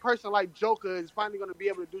same person like Joker is finally going to be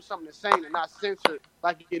able to do something insane and not censored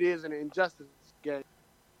like it is in an Injustice game.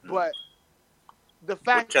 But the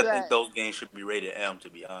fact that I think those games should be rated M, to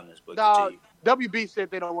be honest. But WB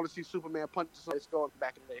said they don't want to see Superman punch somebody's skull in the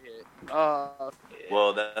back of their head.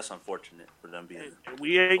 Well, that's unfortunate for them being.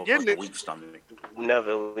 We ain't getting it. Weak stomach. We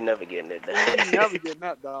never getting it. We never getting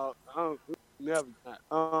that, dog. Never getting that.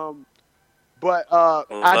 But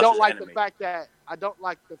I don't like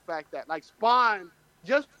the fact that like Spawn,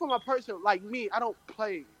 just from a person like me, I don't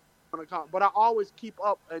play on account, but I always keep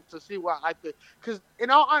up to see what I like to. Because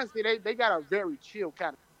in all honesty, they got a very chill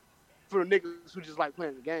kind of for the niggas who just like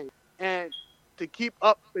playing the game, and to keep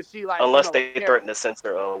up and see like unless they threaten to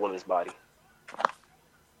censor a woman's body.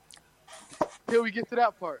 Till we get to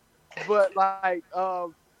that part, but like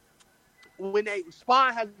when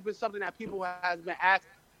Spawn has been something that people has been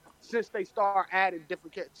asking since they start adding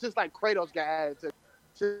different characters, since like Kratos got added to,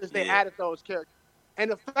 since they added those characters,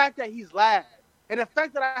 and the fact that he's last, and the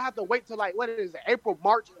fact that I have to wait till like what is it,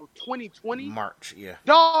 March of 2020? March, yeah.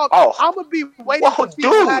 Dog, I'm gonna be waiting to see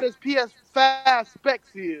how this PS5 specs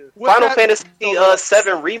is. Final Fantasy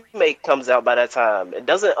 7 remake comes out by that time. And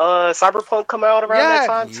doesn't Cyberpunk come out around that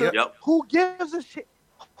time too? Yep. Who gives a shit?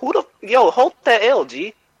 Hold that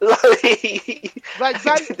LG.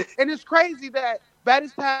 And it's crazy that by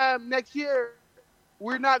this time next year,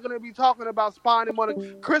 we're not going to be talking about Spawn and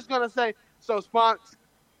Mortal. Chris going to say, so Spawn,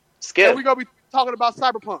 skip. And we're going to be talking about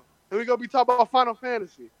Cyberpunk. And we're going to be talking about Final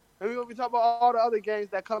Fantasy. And we're going to be talking about all the other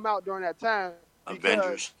games that come out during that time.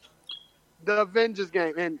 Avengers. The Avengers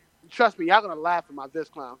game. And trust me, y'all going to laugh at my this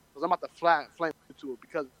clown. Because I'm about to flame into it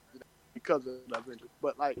because of the Avengers.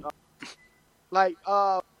 But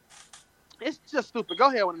it's just stupid. Go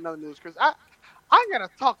ahead with another news, Chris. I gotta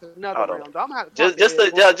talk to another round. I'm gonna just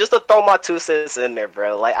to throw my 2 cents in there,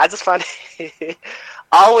 bro. Like I just find it,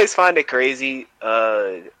 I always find it crazy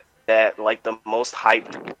that like the most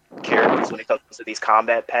hyped characters when it comes to these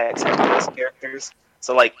combat packs are the best characters.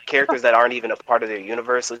 So like characters that aren't even a part of their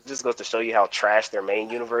universe. So it just goes to show you how trash their main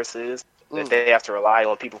universe is. That they have to rely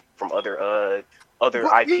on people from other IPs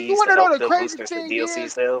to help them boost their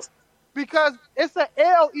DLC sales. Because it's an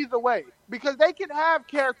L either way. Because they can have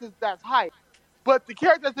characters that's hype. But the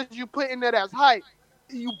characters that you put in there that's hype,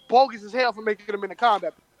 you bogus as hell for making them in the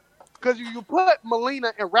combat. Because you put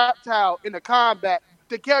Melina and Reptile in the combat,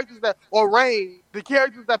 the characters or Rain, the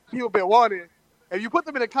characters that people been wanting, if you put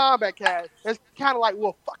them in the combat cast, it's kind of like,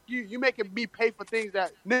 well, fuck you. You making me pay for things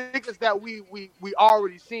that niggas that we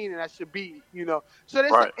already seen and that should be, So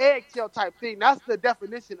that's an eggshell type thing. That's the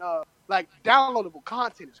definition of, like, downloadable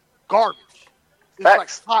content is garbage. It's like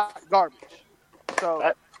hot garbage.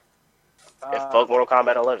 So... fuck Mortal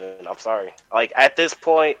Kombat 11. I'm sorry. Like at this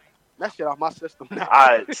point, that shit off my system now.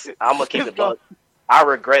 I'm gonna keep it buck. I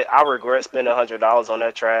regret spending $100 on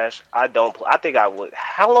that trash. I don't. I think I would.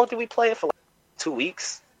 How long did we play it for? Like 2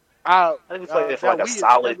 weeks. I think we played it for like a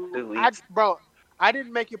solid 2 weeks. I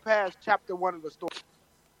didn't make it past chapter 1 of the story.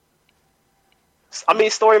 I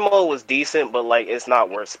mean, story mode was decent, but like it's not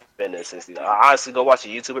worth spending $60. Honestly, go watch a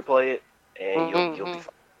YouTuber play it, and you'll be fine with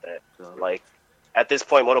that. Like at this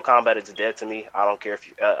point, Mortal Kombat is dead to me. I don't care if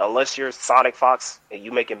you, unless you're Sonic Fox and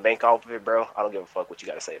you making bank off of it, bro. I don't give a fuck what you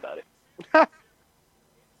got to say about it.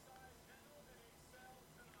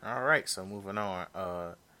 All right, so moving on.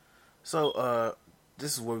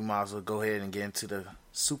 This is where we might as well go ahead and get into the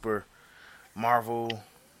Super Marvel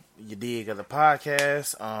You Dig of the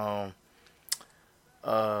podcast.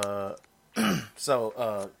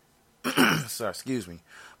 Sorry, excuse me.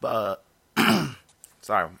 But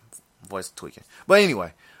sorry, voice tweaking. But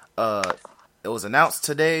anyway, it was announced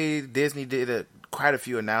today. Disney did quite a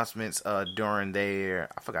few announcements during their,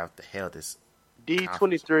 I forgot what the hell this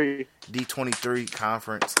D23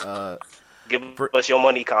 conference. Give us your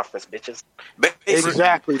money conference, bitches.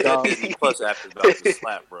 Exactly, dog. Disney Plus after about to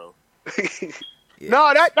slap, bro.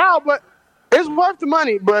 Yeah. But it's worth the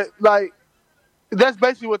money. But like, that's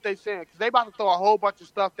basically what they saying, because they about to throw a whole bunch of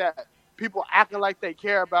stuff that people acting like they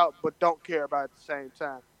care about but don't care about at the same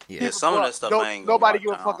time. Yeah, some of that stuff I ain't nobody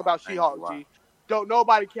give a fuck about She-Hulk, G. Don't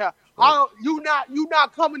nobody care. You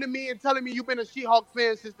not coming to me and telling me you've been a She-Hulk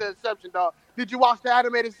fan since the inception, dog. Did you watch the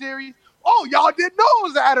animated series? Oh, y'all didn't know it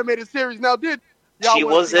was an animated series. Now, did y'all? She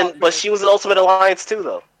wasn't, but she was in Ultimate Alliance too,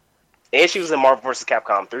 though, and she was in Marvel vs.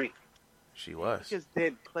 Capcom 3. She was. She just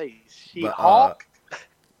didn't play She-Hulk.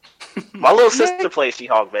 My little sister plays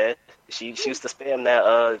She-Hulk, man. She used to spam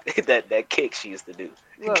that kick she used to do.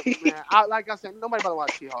 Look, man, like I said, nobody about to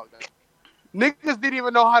watch She-Hulk. Niggas didn't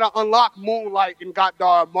even know how to unlock Moonlight and got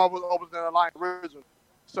Marvel Opens and Alliance original.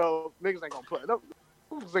 So niggas ain't gonna play.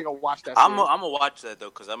 Niggas ain't gonna watch that. I'm gonna watch that though,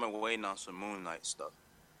 because I've been waiting on some Moonlight stuff.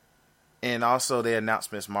 And also they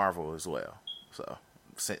announced Miss Marvel as well. So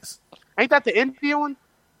ain't that the Indian one?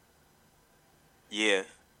 Yeah,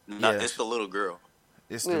 it's the little girl.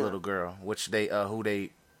 It's the little girl, which they who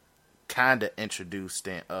they kind of introduced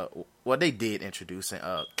in they did introduce in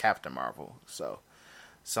Captain Marvel. So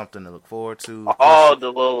something to look forward to. Oh,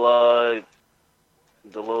 the little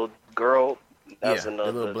girl. The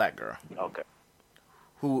little black girl. Okay.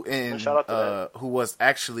 Who was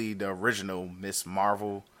actually the original Miss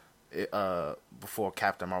Marvel before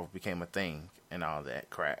Captain Marvel became a thing and all that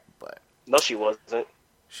crap. But no, she wasn't.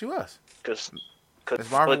 She was. Because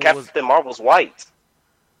Captain Marvel's white.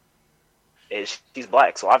 And she's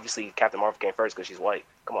black, so obviously Captain Marvel came first because she's white.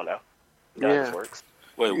 Come on now. Yeah. This works.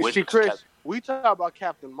 Wait, you see, Chris, we talk about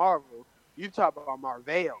Captain Marvel. You talk about Marvel.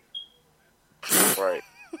 Right.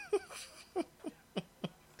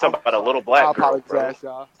 Talk about a little black girl, bro.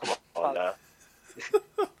 Y'all. Come on now.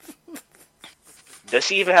 Does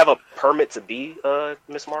she even have a permit to be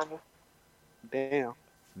Miss Marvel? Damn.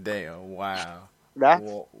 Wow.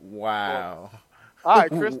 Wow. All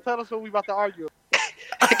right, Chris, tell us what we about to argue.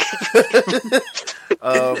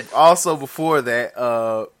 Also, before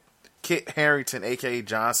that, Kit Harington, aka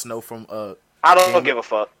Jon Snow from I don't give a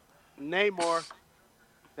fuck. Namor.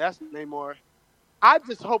 That's Namor. I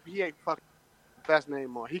just hope he ain't fucking. That's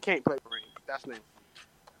Namor. He can't play Wolverine. That's Namor.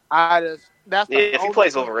 If he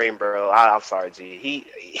plays Wolverine, bro, I'm sorry, G.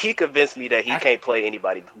 He convinced me that he can't play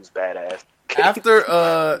anybody who's badass. After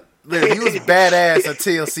he was badass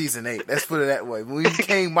until season 8. Let's put it that way. When he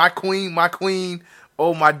became my queen.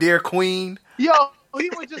 Oh, my dear queen. Yo, he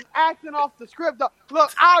was just acting off the script, dog.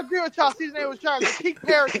 Look, I agree with y'all. Season 8 was trying. Keith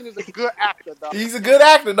Harington is a good actor, dog. He's a good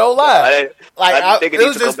actor, no lie. I think it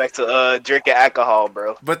needs to go back to drinking alcohol,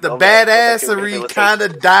 bro. But the badassery kind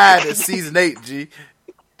of died in season 8, G.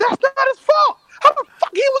 That's not his fault. How the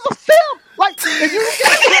fuck he was a simp? Like, if you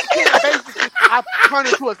get basically, I turn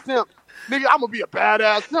into a simp. Nigga, I'm gonna be a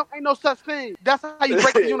badass simp. Ain't no such thing. That's how you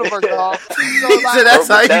break the universe, dog. So that's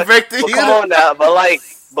how you break the universe. Come on now,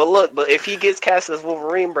 but if he gets cast as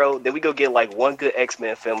Wolverine, bro, then we go get like one good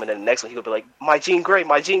X-Men film, and then the next one he gonna be like, my Jean Grey.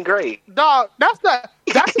 Dog, that's the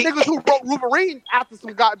niggas who wrote Wolverine after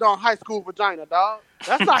some goddamn high school vagina, dog.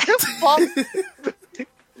 That's not his fault.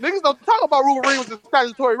 Niggas don't talk about Wolverine was a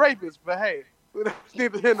statutory rapist, but hey, it's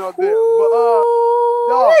neither here nor there.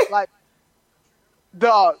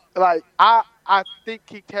 But I think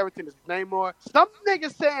Keith Harington is Namor. Some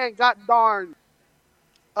niggas saying, god darn,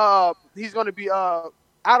 he's gonna be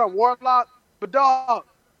Adam Warlock, but dog,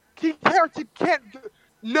 Keith Harington can't do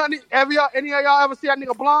none. Any of y'all ever see that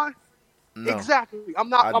nigga blind? No. Exactly.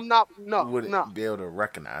 Wouldn't be able to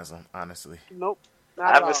recognize him, honestly. Nope.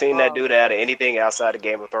 I haven't seen that dude out of anything outside of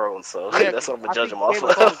Game of Thrones, so that's what I'm gonna judge him off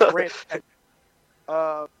of.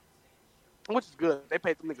 which is good. They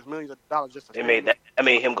paid them niggas millions of dollars just to. They made that. I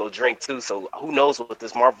made him go drink too. So who knows what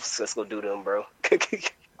this Marvel success gonna do to him, bro?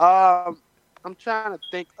 I'm trying to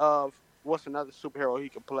think of what's another superhero he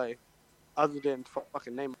could play other than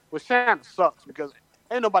fucking Namor, which kind of sucks because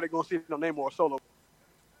ain't nobody gonna see no Namor solo.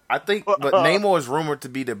 I think, but Namor is rumored to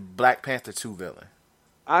be the Black Panther 2 villain.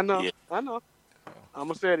 I know. I'm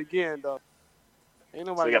gonna say it again though. Ain't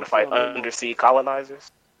nobody. So you gotta fight undersea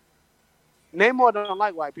colonizers. Namor don't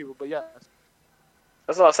like white people, but yes.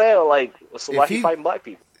 That's what I'm saying. Like, so why he fighting black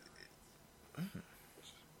people?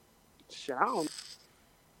 Shit, I don't.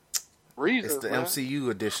 Reasons, it's the man. MCU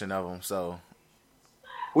edition of him, so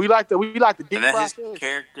we like the deep and that process. His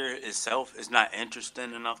character itself is not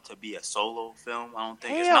interesting enough to be a solo film. I don't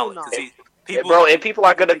think Hell it's not. no. Bro, and people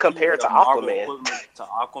are gonna compare it to Aquaman.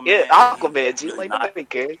 Yeah, Aquaman. G, like nobody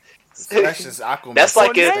cares. That's just Aquaman. That's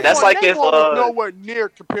like if nowhere near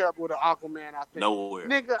comparable to Aquaman. I think nowhere.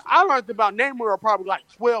 Nigga, I learned about Namor probably like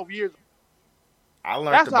 12 years ago. I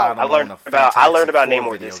learned about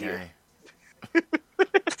Namor this year.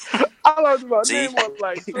 I learned about Namor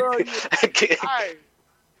like 12 years.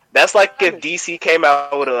 That's like if DC came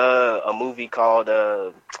out with a movie called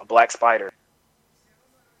Black Spider.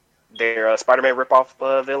 Their Spider-Man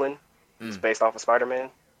ripoff villain. It's based off of Spider-Man.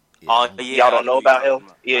 Oh, yeah, y'all don't know about him?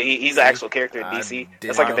 Yeah, he's an actual character in DC.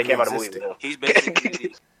 That's like if they came out a movie with him. He's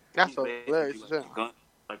basically that's hilarious.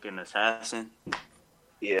 Like an assassin.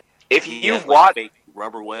 Yeah. If you've watched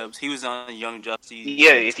rubber webs, he was on Young Justice.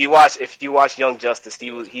 Yeah, if you watch Young Justice,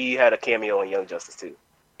 he had a cameo in Young Justice too,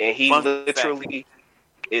 and he literally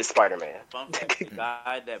is Spider-Man. Fun fact, the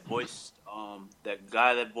guy that voiced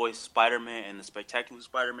Spider-Man in the Spectacular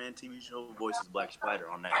Spider-Man TV show voices Black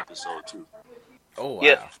Spider on that episode too. Oh wow.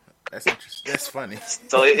 Yeah. That's interesting. That's funny.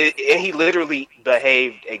 So and he literally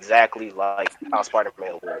behaved exactly like how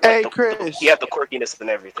Spider-Man would. Hey, Chris. He had the quirkiness and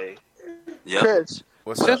everything. Yeah. Chris,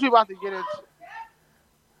 since we about to get into...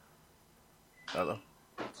 Hello.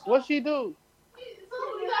 What she do?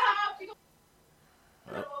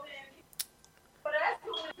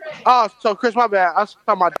 Oh, so Chris, my bad. I was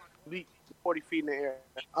talking about leap 40 feet in the air.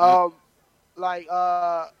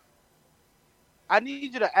 I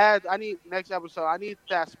need you to add. I need next episode. I need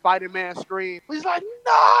that Spider-Man scream. He's like,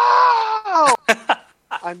 no.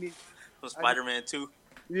 I need Spider-Man 2.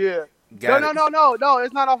 Yeah. No.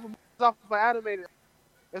 It's not off. It's off of animated.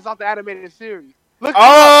 It's off the animated series. Look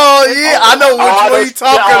I know which one you're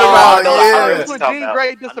talking about. Yeah. It's when Jean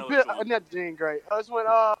Grey disappeared. Not Jean Grey. It's when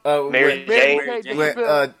Mary Jane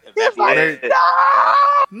disappeared. It's like,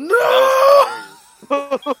 no.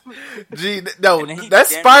 Gee, no, that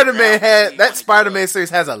Spider-Man series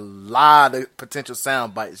has a lot of potential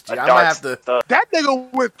sound bites. Gee, I might have to. That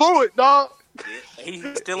nigga went through it, dog. He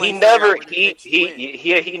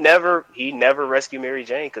never rescued Mary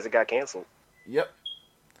Jane because it got canceled. Yep.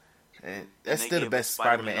 And that's still the best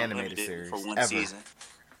Spider-Man animated series for one ever. Season.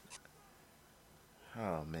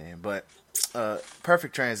 Oh man, but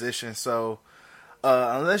perfect transition. So.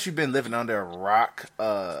 Unless you've been living under a rock,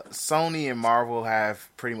 Sony and Marvel have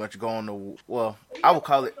pretty much gone to, well, I would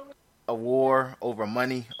call it a war over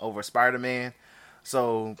money, over Spider-Man.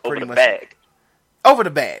 So pretty much over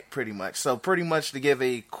the bag, pretty much. So pretty much to give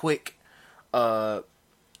a quick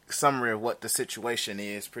summary of what the situation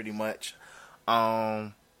is, pretty much.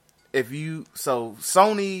 Marvel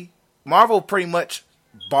pretty much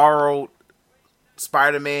borrowed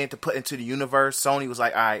Spider-Man to put into the universe. Sony was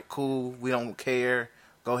like, all right, cool, we don't care,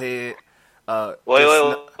 go ahead.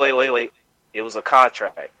 Wait. It was a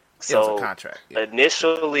contract. So, it was a contract. Yeah.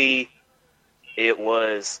 Initially, it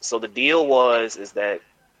was, so the deal is that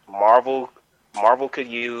Marvel could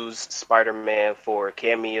use Spider-Man for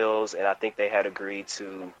cameos, and I think they had agreed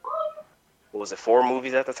to, what was it, 4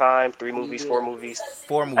 movies at the time? 3 movies, 4 movies?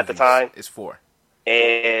 4 movies. At the time? It's 4.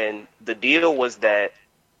 And the deal was that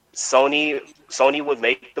Sony would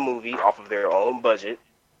make the movie off of their own budget.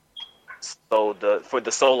 So for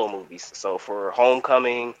the solo movies, so for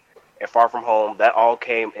Homecoming and Far From Home, that all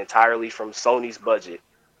came entirely from Sony's budget,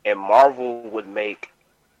 and Marvel would make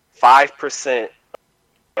 5%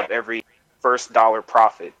 of every first dollar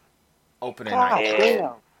profit. Opening night. And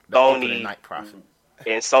opening night profit.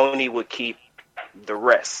 And Sony would keep the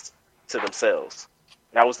rest to themselves.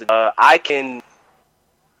 That was I can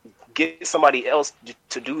get somebody else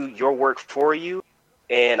to do your work for you,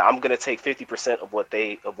 and I'm gonna take 50% of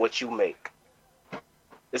what you make.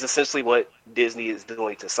 It's essentially what Disney is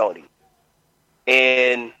doing to Sony,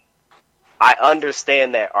 and I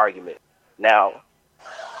understand that argument. Now,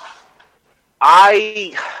 all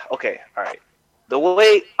right. the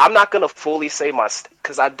way I'm not gonna fully say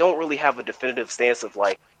because I don't really have a definitive stance of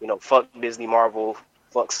like, fuck Disney, Marvel,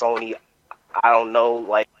 fuck Sony. I don't know.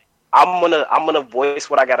 Like, I'm gonna voice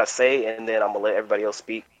what I gotta say, and then I'm gonna let everybody else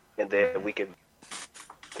speak, and then we can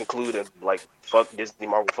conclude and like, fuck Disney,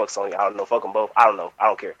 Marvel, fuck Sony. I don't know, fuck them both. I don't know. I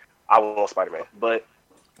don't care. I want Spider-Man, but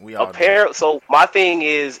so my thing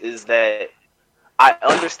is that I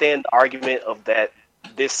understand the argument of that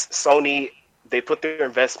this Sony, they put their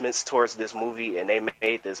investments towards this movie and they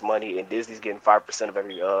made this money, and Disney's getting 5% of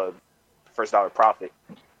every first dollar profit.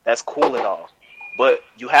 That's cool and all, but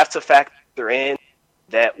you have to factor in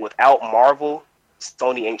that without Marvel,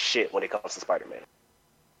 Sony ain't shit when it comes to Spider-Man.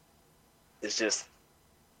 It's just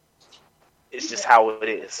how it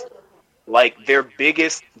is. Like their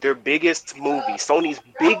biggest movie, Sony's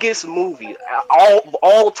biggest movie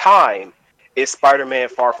all time is Spider-Man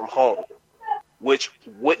Far From Home, which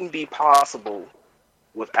wouldn't be possible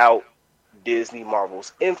without Disney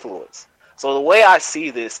Marvel's influence. So the way I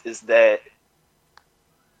see this is that,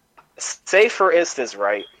 say for instance,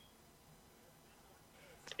 right,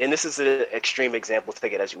 and this is an extreme example,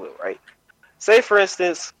 take it as you will, right? Say for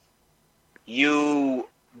instance, you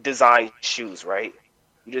design shoes, right?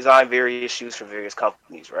 You design various shoes for various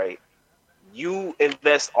companies, right? You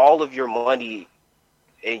invest all of your money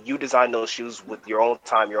and you design those shoes with your own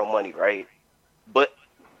time, your own money, right? But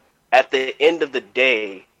at the end of the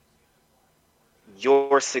day,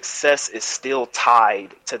 your success is still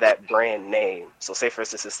tied to that brand name. So say, for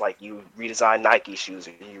instance, it's like you redesign Nike shoes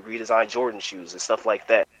or you redesign Jordan shoes and stuff like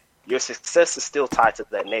that. Your success is still tied to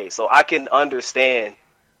that name. So I can understand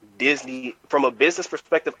Disney, from a business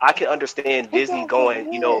perspective, I can understand Disney going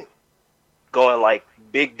like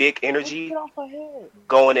big dick energy,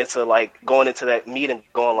 going into that meeting,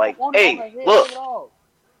 going like, hey, look,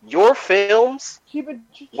 your films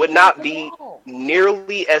would not be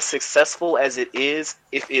nearly as successful as it is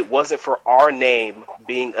if it wasn't for our name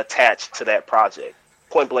being attached to that project.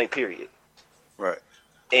 Point blank, period. Right.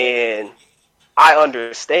 And I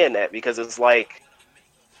understand that because it's like,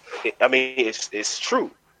 it's true.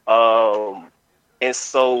 And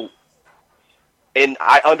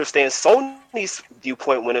I understand Sony's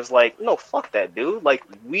viewpoint when it's like, no, fuck that, dude. Like,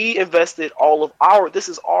 we invested this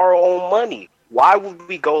is our own money. Why would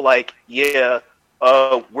we go like, we're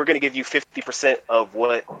going to give you 50% of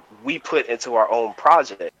what we put into our own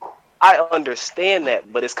project? I understand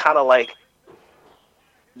that, but it's kind of like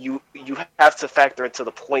you have to factor into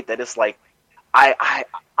the point that it's like, I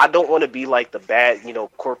don't want to be like the bad,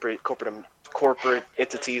 corporate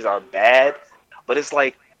entities are bad, but it's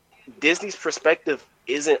like Disney's perspective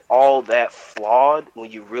isn't all that flawed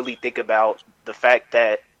when you really think about the fact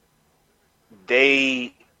that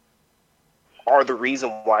they are the reason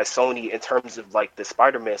why Sony, in terms of like the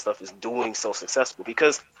Spider-Man stuff, is doing so successful.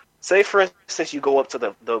 Because say for instance you go up to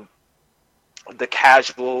the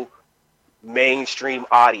casual mainstream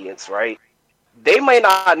audience, right? They may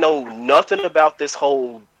not know nothing about this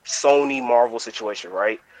whole Sony Marvel situation,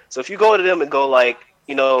 right? So if you go to them and go like,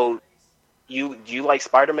 you like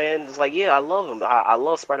Spider-Man? It's like, yeah, I love him. I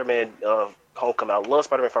love Spider-Man Homecoming. I love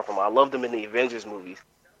Spider-Man Far From Home. I love them in the Avengers movies.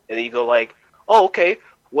 And then you go like, oh, okay.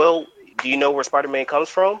 Well, do you know where Spider-Man comes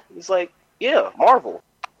from? He's like, yeah, Marvel.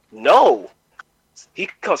 No, he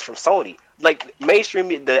comes from Sony. Like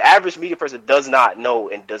mainstream, the average media person does not know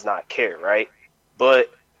and does not care, right?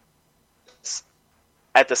 But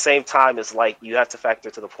at the same time, it's like you have to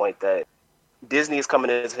factor to the point that Disney's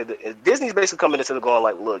basically coming into the going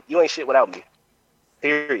like, look, you ain't shit without me.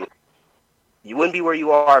 Period. You wouldn't be where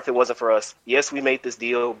you are if it wasn't for us. Yes, we made this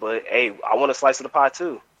deal, but hey, I want a slice of the pie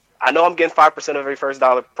too. I know I'm getting 5% of every first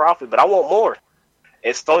dollar profit, but I want more.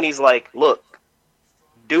 And Sony's like, look,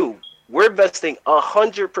 dude, we're investing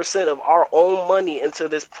 100% of our own money into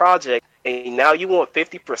this project, and now you want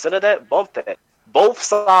 50% of that? Bump that. Both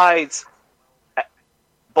sides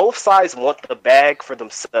want the bag for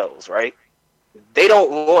themselves, right? They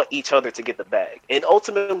don't want each other to get the bag. And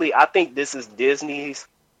ultimately, I think this is Disney's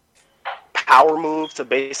power move to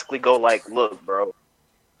basically go like, look, bro,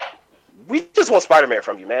 we just want Spider-Man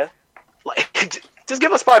from you, man. Like, just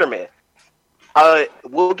give us Spider-Man.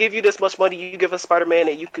 We'll give you this much money, you give us Spider-Man,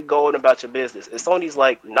 and you could go on about your business. And Sony's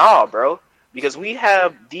like, nah, bro, because we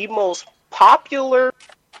have the most popular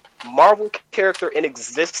Marvel character in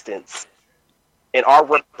existence in our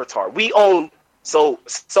repertoire.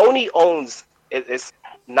 Sony owns, it's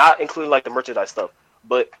not including like the merchandise stuff,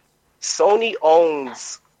 but Sony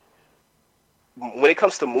owns, when it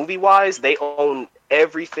comes to movie-wise, they own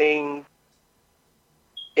everything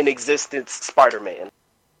in existence Spider-Man.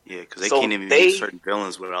 Yeah, because they can't even use certain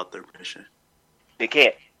villains without their permission. They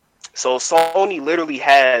can't. So Sony literally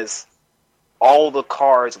has all the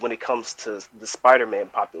cards when it comes to the Spider-Man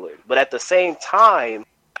popularity. But at the same time,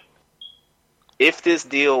 if this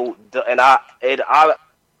deal, and I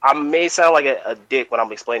may sound like a dick when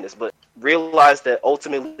I'm explaining this, but realize that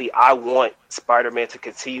ultimately I want Spider-Man to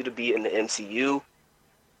continue to be in the MCU.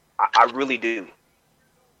 I really do.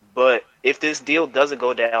 But if this deal doesn't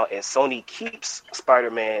go down and Sony keeps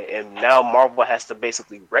Spider-Man and now Marvel has to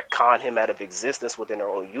basically retcon him out of existence within their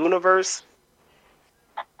own universe,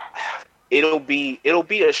 it'll be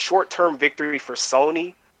a short-term victory for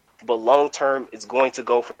Sony, but long-term it's going to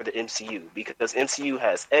go for the MCU because MCU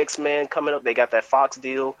has X-Men coming up. They got that Fox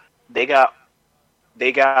deal. They got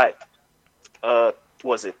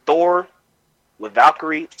was it Thor with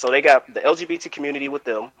Valkyrie? So they got the LGBT community with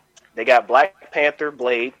them. They got Black Panther,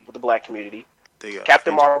 Blade with the black community. They got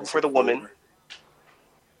Captain Marvel for the woman.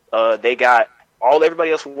 They got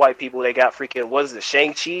everybody else for white people. They got freaking, what is it,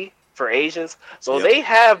 Shang-Chi for Asians. So they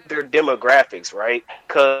have their demographics, right?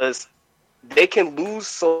 Because they can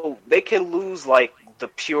lose like the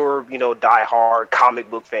pure, die-hard comic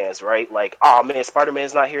book fans, right? Like, oh man,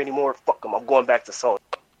 Spider-Man's not here anymore. Fuck him. I'm going back to Sony.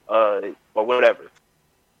 Or whatever.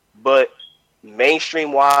 But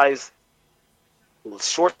mainstream-wise,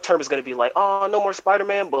 short term is going to be like, oh, no more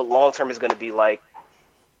Spider-Man, but long term is going to be like,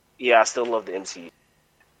 yeah, I still love the MCU.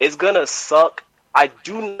 It's going to suck. I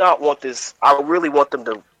do not want this. I really want them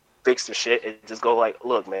to fix their shit and just go like,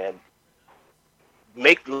 look, man,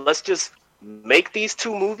 let's just make these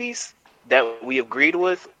 2 movies that we agreed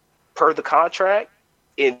with per the contract,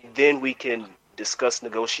 and then we can discuss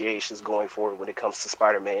negotiations going forward when it comes to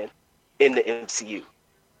Spider-Man in the MCU.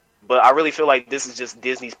 But I really feel like this is just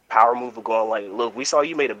Disney's power move of going like, look, we saw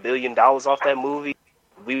you made $1 billion off that movie.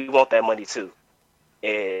 We want that money too.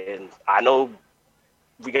 And I know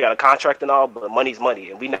we got a contract and all, but money's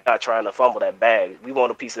money. And we're not trying to fumble that bag. We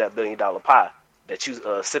want a piece of that $1 billion pie that you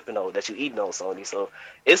sipping on, that you eating on, Sony. So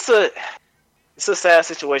it's a sad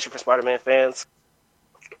situation for Spider-Man fans.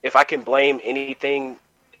 If I can blame anything,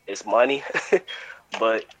 it's money.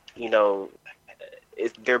 But,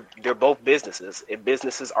 they're both businesses, and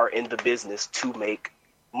businesses are in the business to make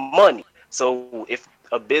money. So if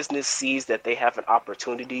a business sees that they have an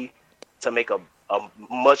opportunity to make a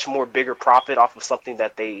much more bigger profit off of something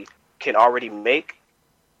that they can already make,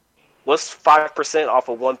 what's 5% off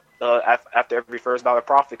of one after every first dollar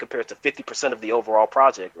profit compared to 50% of the overall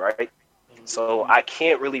project, right? So I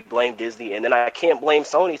can't really blame Disney, and then I can't blame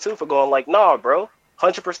Sony too for going like, nah, bro,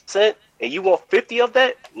 100%, and you want 50 of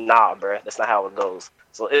that? Nah, bro, that's not how it goes.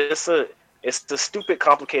 So it's a stupid,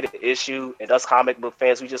 complicated issue, and us comic book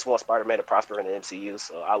fans, we just want Spider-Man to prosper in the MCU.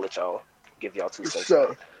 So I'll let y'all give y'all 2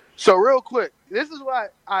 cents. So real quick, this is why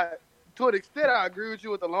to an extent, I agree with you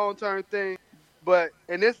with the long-term thing,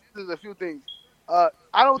 and this is a few things. I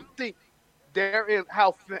don't think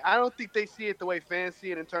I don't think they see it the way fans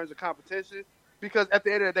see it in terms of competition, because at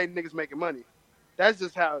the end of the day, niggas making money. That's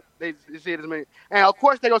just how they see it as money. And of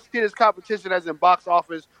course, they gonna see this competition as in box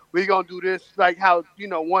office. We gonna do this like how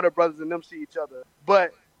Warner Brothers and them see each other.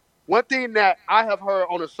 But one thing that I have heard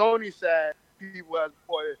on the Sony side, people have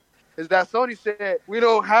reported, is that Sony said we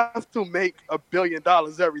don't have to make $1 billion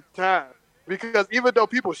every time, because even though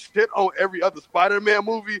people shit on every other Spider-Man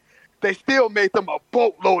movie, they still made them a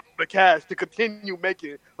boatload of cash to continue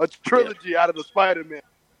making a trilogy out of the Spider-Man.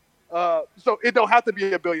 So it don't have to be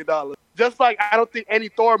 $1 billion. Just like I don't think any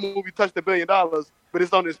Thor movie touched $1 billion, but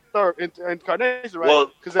it's on its third incarnation, right?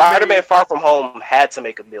 Well, Spider-Man Far From Home had to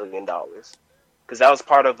make $1 billion because that was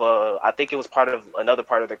part of I think it was part of another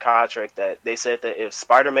part of the contract that they said that if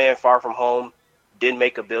Spider-Man Far From Home didn't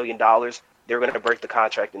make $1 billion, they were going to break the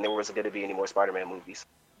contract and there wasn't going to be any more Spider-Man movies.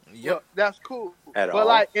 Yep, well, that's cool. But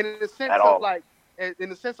like in the sense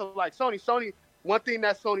of Sony, one thing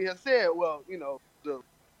that Sony has said, well,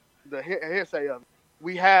 the hearsay of it,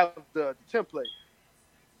 we have the template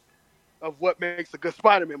of what makes a good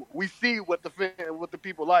Spider-Man movie. We see what the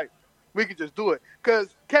people like. We can just do it.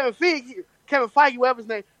 Because Kevin Feige, whatever his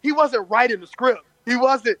name, he wasn't writing the script. He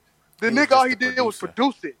wasn't. The nigga, all he did was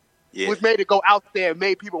produce it. Yeah. Which made it go out there and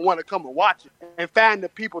made people want to come and watch it and find the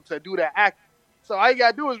people to do that act. So all you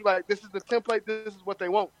got to do is like, this is the template. This is what they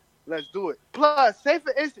want. Let's do it. Plus, say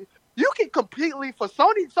for instance, you can completely, for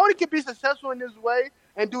Sony can be successful in this way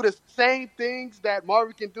and do the same things that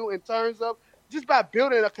Marvel can do in terms of just by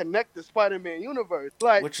building a connected Spider-Man universe.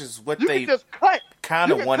 Like, which is what they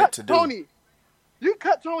kind of wanted to do. You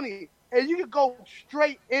cut Tony, and you can go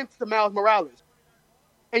straight into Miles Morales,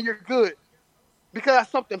 and you're good. Because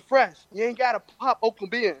that's something fresh. You ain't got to pop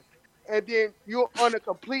Oakland in. And then you're on a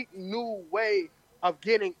complete new way of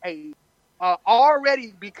getting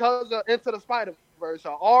already, because of Into the Spider-Verse,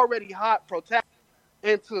 already hot protagonist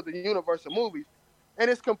into the universe of movies. And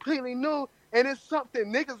it's completely new, and it's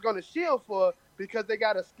something niggas gonna shield for because they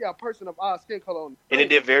got a person of odd skin color on. And it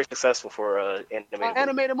did very successful for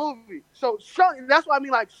animated movie. So Sony, that's why I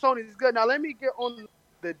mean like Sony is good. Now let me get on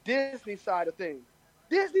the Disney side of things.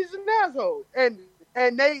 Disney's an asshole, and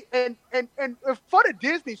for the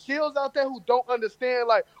Disney shields out there who don't understand,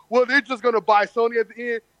 like, well, they're just gonna buy Sony at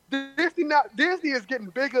the end. Disney is getting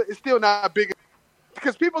bigger. It's still not bigger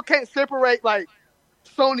because people can't separate like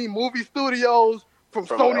Sony movie studios from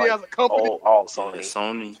Sony as a company. All Sony.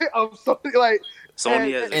 Sony. Sony, like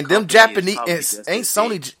Sony as and them Japanese ain't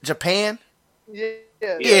Sony Japan. Yeah,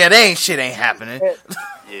 they ain't happening.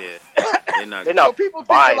 Yeah, they're not so people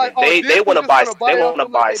buying like, they want to buy. They want to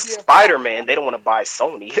buy Spider-Man. They don't want to buy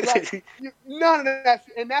Sony. Like, none of that,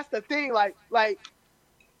 and that's the thing. Like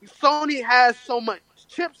Sony has so much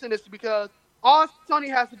chips in this because all Sony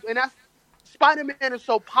has to do, and that's Spider-Man is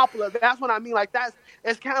so popular. That's what I mean. Like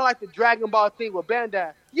it's kind of like the Dragonball thing with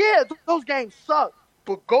Bandai. Yeah, those games suck,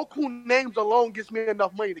 but Goku names alone gets me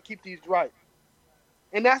enough money to keep these right.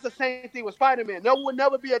 And that's the same thing with Spider-Man. There will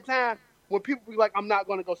never be a time when people be like, I'm not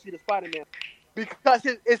going to go see the Spider-Man because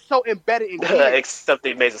it's so embedded in games. Except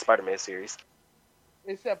the Amazing Spider-Man series.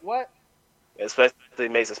 Except what? Especially the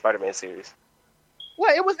Amazing Spider-Man series.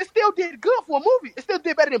 Well, it still did good for a movie. It still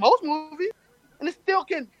did better than most movies, and it still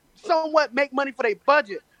can somewhat make money for their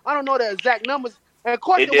budget. I don't know the exact numbers. And of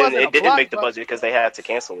course, it didn't make the budget because they had to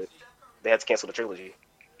cancel it. They had to cancel the trilogy.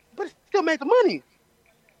 But it still made the money.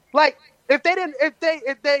 Like if it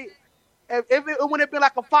would have been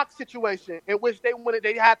like a Fox situation in which they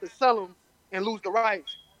had to sell them and lose the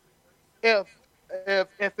rights if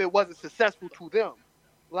it wasn't successful to them.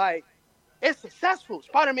 Like it's successful.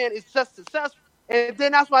 Spider-Man is just successful. And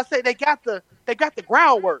then that's why I say they got the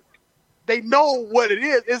groundwork. They know what it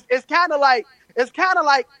is. It's kind of like if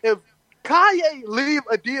Kanye leave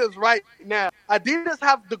Adidas right now. Adidas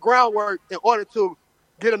have the groundwork in order to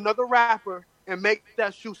get another rapper and make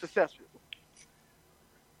that shoe successful.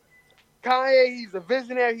 Kanye, he's a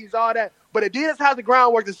visionary, he's all that. But Adidas has the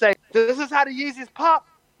groundwork to say, this is how the Yeezys pop.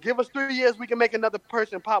 Give us 3 years, we can make another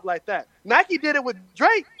person pop like that. Nike did it with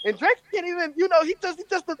Drake, and Drake can't even, he just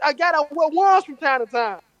I gotta wear ones from time to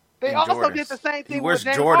time. They also Jordans. Did the same thing with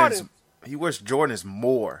James Harden. He wears Jordans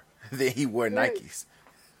more than he wear Nikes.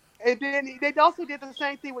 And then they also did the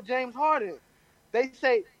same thing with James Harden. They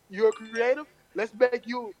say, you're creative, let's make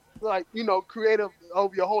you creative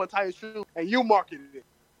over your whole entire shoe, and you market it.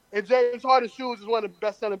 And James Harden's shoes is one of the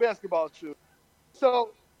best-selling basketball shoes.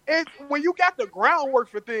 So when you got the groundwork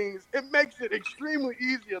for things, it makes it extremely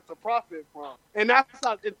easier to profit from. And that's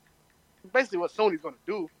basically what Sony's going to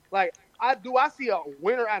do. Like, do I see a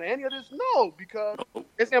winner out of any of this? No, because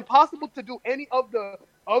it's impossible to do any of the,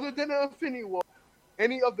 other than the Infinity War,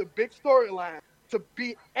 any of the big storylines to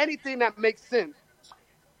be anything that makes sense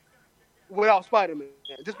without Spider-Man.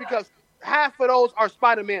 Just because half of those are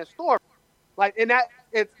Spider-Man stories. Like, and that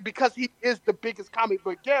it's because he is the biggest comic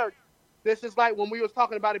book character. This is like when we was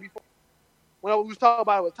talking about it before. When we was talking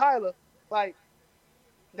about it with Tyler, like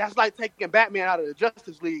that's like taking Batman out of the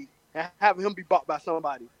Justice League and having him be bought by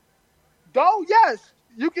somebody. Though, yes,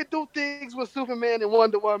 you could do things with Superman and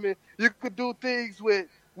Wonder Woman. You could do things with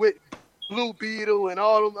Blue Beetle and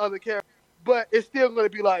all them other characters, but it's still going to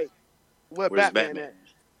be like, where's Batman at?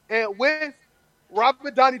 And with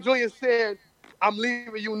Robert Downey Jr. saying, I'm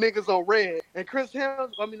leaving you niggas on red. And Chris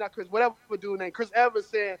Evans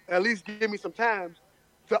saying, at least give me some time.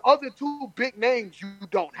 The other two big names you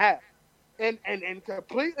don't have. And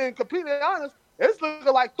completely honest, it's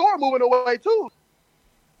looking like Thor moving away too.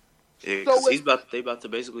 Yeah, because they about to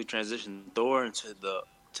basically transition Thor into the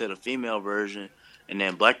female version, and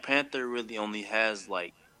then Black Panther really only has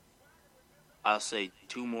like, I'll say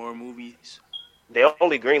 2 more movies. They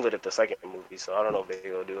only greenlit it the second movie, so I don't know if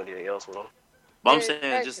they're gonna do anything else with them. But I'm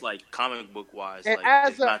saying just like comic book wise, like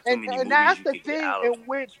there's not too many movies. And that's the thing in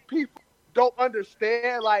which people don't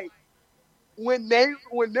understand. Like when they're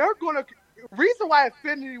gonna reason why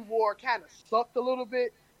Infinity War kind of sucked a little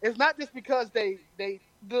bit is not just because the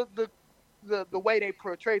way they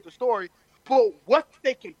portrayed the story, but what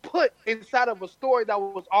they can put inside of a story that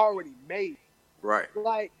was already made. Right.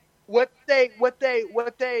 Like what the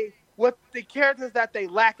characters that they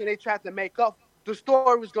lack and they tried to make up, the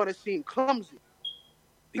story was going to seem clumsy.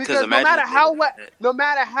 Because no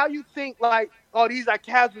matter how you think like, oh, these are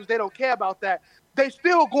casuals, they don't care about that. They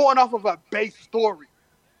still going off of a base story.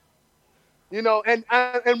 And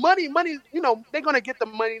money, they're going to get the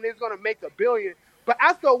money and they're going to make $1 billion. But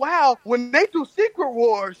after a while, when they do Secret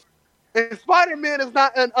Wars, and Spider-Man is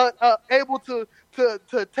not able to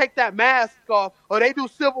take that mask off, or they do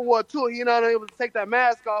Civil War 2 and you're not able to take that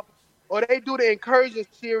mask off, or they do the Incursion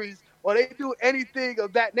series, or they do anything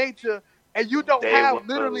of that nature, and you don't have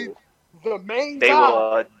literally the main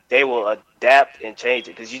guy. They will adapt and change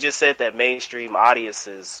it, because you just said that mainstream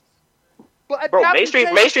audiences. But bro,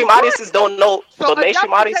 mainstream audiences don't know. So but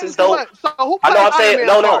mainstream audiences don't. So who I know. I'm saying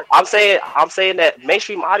no. I'm saying that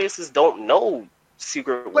mainstream audiences don't know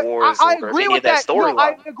Secret Wars or any of that storyline.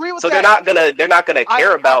 I agree with that. So they're not gonna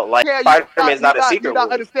care about like Spider-Man's not a Secret Wars. You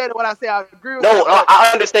don't understand what I say. I agree with that. No, I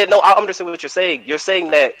understand. No, I understand what you're saying. You're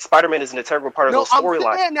saying that Spider-Man is an integral part of the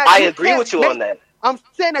storyline. I agree with you on that. I'm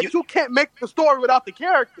saying that you can't make the story without the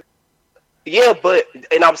character. Yeah,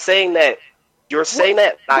 and I'm saying that. You're saying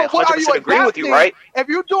that I 100% agree with you, right? If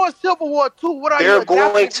you're doing Civil War 2, what are they're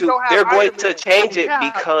going to change it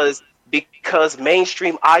because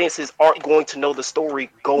mainstream audiences aren't going to know the story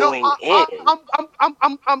going in.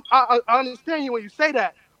 I understand you when you say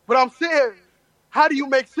that, but I'm saying, how do you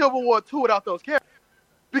make Civil War 2 without those characters?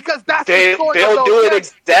 Because that's the story. They'll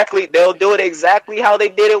do it exactly how they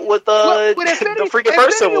did it with the freaking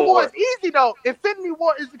first Civil War. Infinity War is easy though. Infinity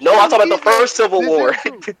War is no. I'm talking about the first Civil War.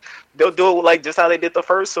 They'll do it like just how they did the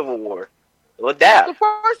first Civil War. They'll adapt. The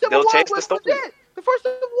first Civil War was legit. The first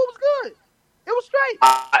Civil War was good. It was straight.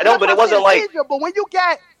 I know, but it wasn't like. But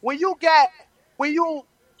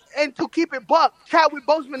and to keep it buck, Chadwick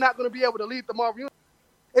Boseman not going to be able to lead the Marvel universe.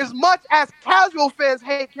 As much as casual fans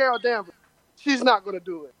hate Carol Danvers, she's not going to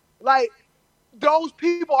do it. Like, those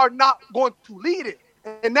people are not going to lead it.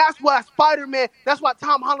 And that's why Spider-Man, that's why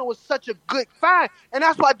Tom Holland was such a good find. And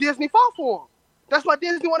that's why Disney fought for him. That's why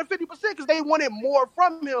Disney wanted 50%, because they wanted more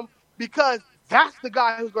from him, because that's the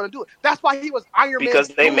guy who's going to do it. That's why he was Iron Man. Because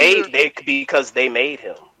they made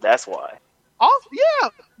him. That's why. Also, yeah,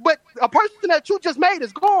 but a person that you just made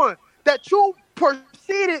is gone, that you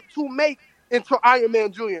proceeded to make into Iron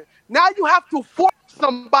Man Jr. Now you have to force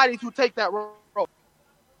somebody to take that role.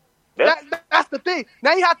 Yeah. That's the thing.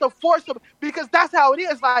 Now you have to force him, because that's how it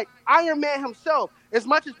is. Like Iron Man himself, as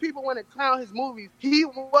much as people want to clown his movies, he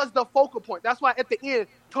was the focal point. That's why at the end,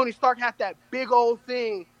 Tony Stark had that big old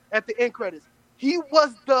thing at the end credits. He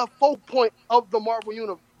was the focal point of the Marvel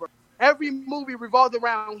Universe. Every movie revolved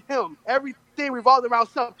around him. Everything revolved around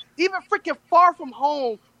something. Even freaking Far From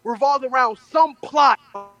Home revolved around some plot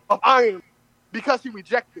of Iron Man because he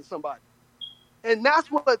rejected somebody. And that's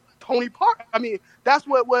what Tony Parker. I mean, that's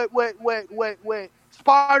what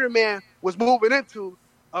Spider-Man was moving into,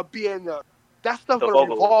 being that stuff going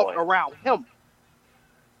to revolve around him.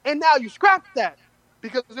 And now you scrap that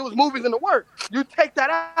because it was movies in the work. You take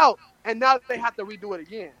that out, and now they have to redo it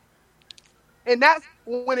again. And that's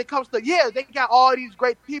when it comes to they got all these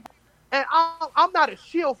great people, and I'm not a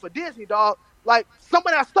shield for Disney, dog. Like some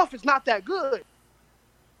of that stuff is not that good.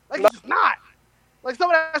 Like it's just not. Like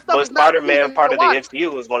some of that stuff. But Spider-Man part of the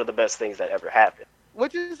MCU was one of the best things that ever happened.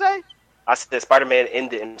 What'd you say? I said Spider-Man in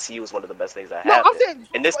the MCU was one of the best things that happened. I'm saying,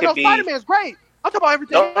 and this could be Spider-Man's great. I'm talking about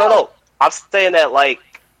everything. No. I'm saying that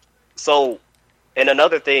and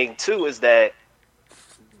another thing too is that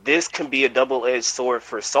this can be a double-edged sword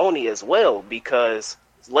for Sony as well, because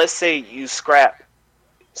let's say you scrap,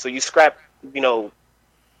 you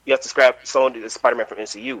have to scrap Sony Spider-Man from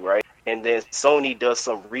MCU, right? And then Sony does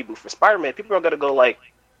some reboot for Spider-Man. People are gonna go like,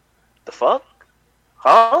 "The fuck,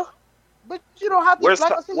 huh?" But you don't have to. Where's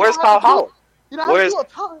Tom Holland? You don't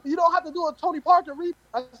have to do a Tony Parker reboot.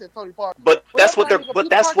 I said Tony Parker. But that's what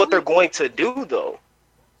they're going to do, though.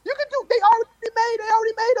 You can do. They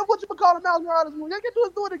already made a whatchamacallit Miles Morales movie. They can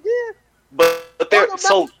do it again. But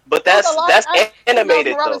that's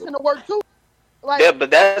animated though. In the work too. Yeah, but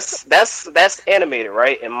that's animated,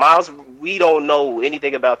 right? And Miles, we don't know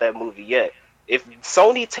anything about that movie yet. If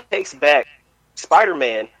Sony takes back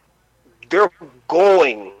Spider-Man, they're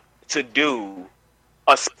going to do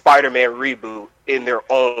a Spider-Man reboot in their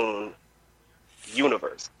own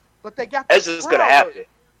universe. But they got that's just gonna happen.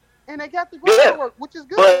 And they got the groundwork, which is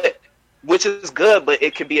good. But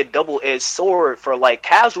it could be a double-edged sword for like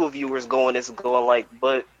casual viewers going like,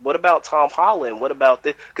 but what about Tom Holland? What about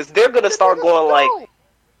this? Because they're gonna start going like,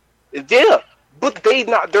 yeah, but they're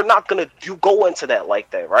not gonna go into that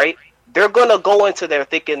like that, right? They're gonna go into there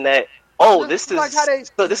thinking that this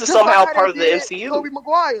is somehow part of the MCU. Tobey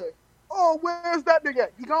Maguire. Oh, where's that nigga?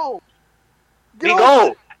 He gone. He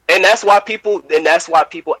gone. And that's why people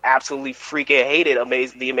absolutely freaking hated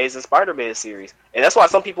the Amazing Spider-Man series. And that's why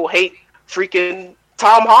some people hate freaking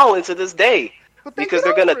Tom Holland to this day. Because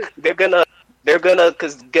they're gonna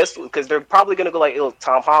because they're probably gonna go like,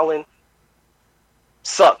 Tom Holland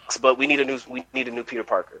sucks, but we need a new Peter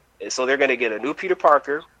Parker. And so they're gonna get a new Peter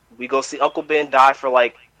Parker We go see Uncle Ben die for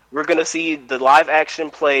like. We're gonna see the live action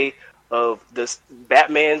play of this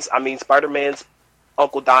Spider-Man's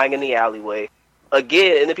uncle dying in the alleyway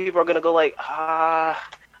again, and then people are gonna go like, I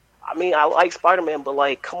like Spider-Man, but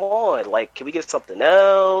like, come on, like, can we get something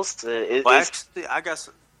else? Actually, I guess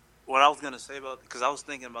what I was gonna say about, because I was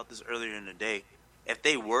thinking about this earlier in the day. If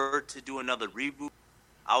they were to do another reboot,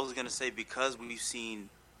 I was gonna say, because we've seen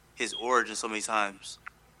his origin so many times,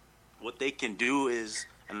 what they can do is,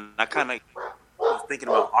 and I kind of was thinking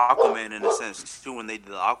about Aquaman in a sense too. When they did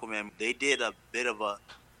the Aquaman, they did a bit of a.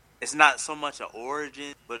 It's not so much an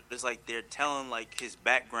origin, but it's like they're telling like his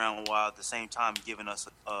background while at the same time giving us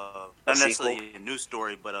not necessarily a new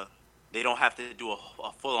story, but they don't have to do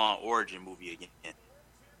a full-on origin movie again.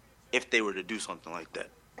 If they were to do something like that.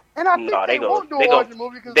 And I think they won't do an origin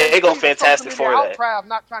movie because they go Fantastic Four that.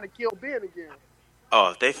 Not trying to kill Ben again. Oh,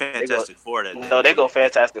 if they Fantastic Four that. No, they go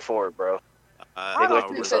Fantastic Four, bro. They go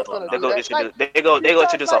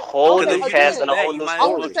introduce a whole new cast and a whole new story.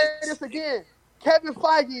 I'm gonna say this again. Kevin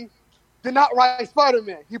Feige did not write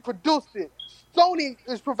Spider-Man. He produced it. Sony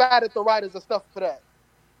has provided the writers and stuff for that.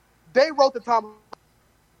 They wrote the time,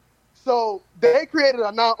 so they created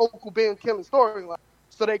a non-Uncle Ben killing storyline.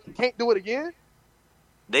 So they can't do it again.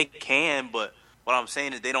 They can, but what I'm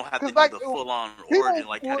saying is they don't have to do the full-on origin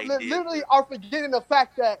like how they did. Literally are forgetting the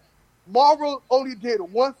fact that Marvel only did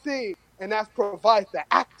one thing, and that's provide the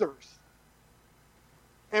actors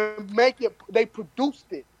and make it. They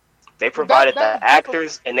produced it. They provided the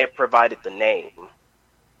actors and they provided the name.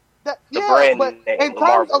 The brand name. In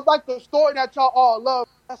terms of like the story that y'all all love,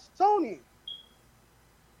 that's Sony.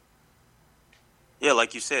 Yeah,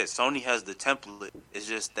 like you said, Sony has the template. It's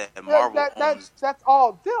just that Marvel owns. That's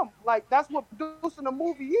all them. Like that's what producing a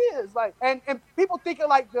movie is. Like and people thinking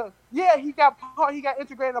like he got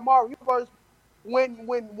integrated in the Marvel universe. When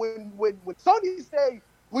Sony say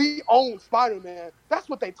we own Spider-Man, that's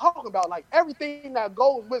what they talking about. Like everything that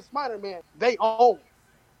goes with Spider-Man, they own.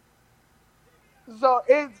 So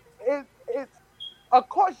it's of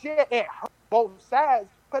course it hurts both sides,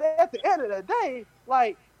 but at the end of the day,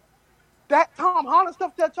 like that Tom Holland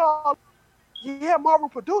stuff that y'all, Marvel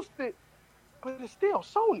produced it, but it's still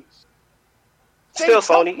Sony's. Still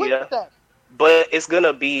Sony, yeah. That. But it's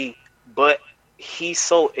gonna be, he's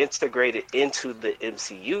so integrated into the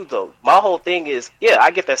MCU, though. My whole thing is,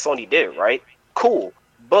 I get that Sony did, right? Cool.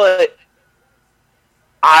 But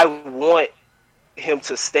I want him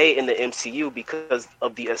to stay in the MCU because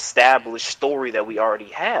of the established story that we already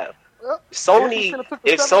have. If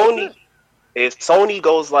Sony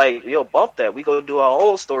goes like, bump that, we go do our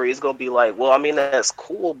own story, it's going to be like, well, I mean, that's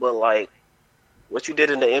cool, but like, what you did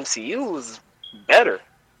in the MCU is better.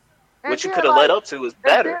 What you could have led up to is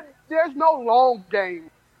better. There's no long game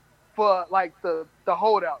for like the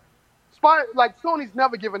holdout. Sony's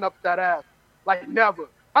never given up that ass. Like never.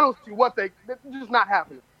 I don't see it's just not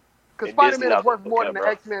happening. Because Spider-Man is worth more than the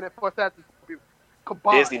X-Men and Fantastic Four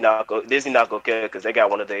combined. Disney not gonna care because they got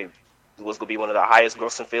what's gonna be one of the highest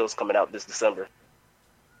grossing films coming out this December.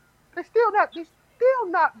 They're still not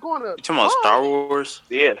gonna. You talking about Star Wars?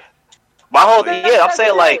 Yeah. My whole I'm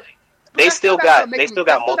saying like they still got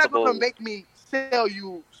multiple. That's gonna make me sell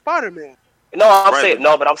you Spider-Man.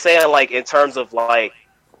 I'm saying like in terms of like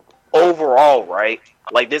overall, right?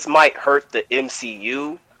 Like this might hurt the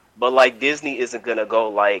MCU, but like Disney isn't gonna go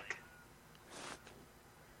like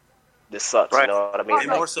this sucks. Right. You know what I mean? And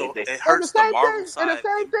more so, it hurts the Marvel side. And the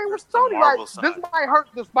same thing with Sony. Like this might hurt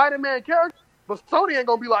the Spider-Man character, but Sony ain't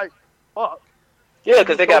gonna be like, fuck. Yeah,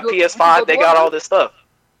 because they got PS5, they got all this stuff.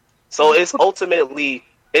 So it's ultimately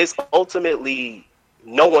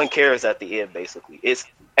no one cares at the end. Basically, it's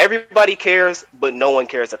everybody cares, but no one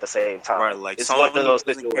cares at the same time. Right, like it's Sony one of those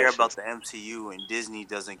doesn't care about the MCU, and Disney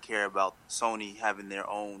doesn't care about Sony having their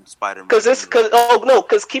own Spider-Man.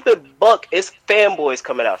 Because keep it buck, it's fanboys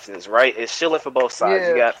coming out for this, right? It's shilling for both sides.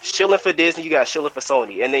 Yeah. You got shilling for Disney, you got shilling for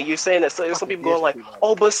Sony, and then you're saying that some people going like,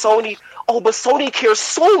 but Sony cares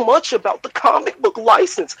so much about the comic book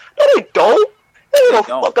license. No, they don't. They don't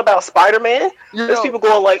fuck about Spider-Man. There's people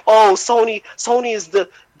going like, Sony is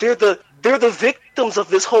they're the victims of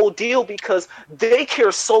this whole deal because they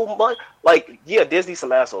care so much. Like, Disney's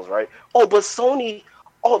some assholes, right? But Sony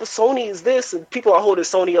is this, and people are holding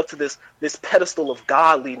Sony up to this pedestal of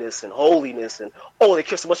godliness and holiness, and they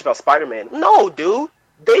care so much about Spider-Man. No, dude,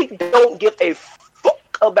 they don't give a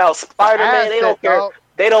fuck about Spider-Man. They don't care.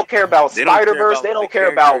 They don't care about Spider-Verse. They don't care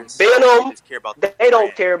about Venom.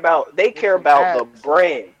 They care about the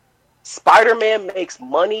brand. Spider-Man makes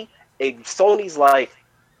money, and Sony's like,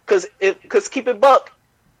 because keep it buck,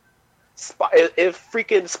 if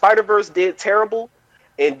freaking Spider-Verse did terrible,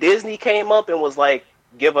 and Disney came up and was like,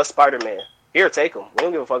 give us Spider-Man. Here, take him. We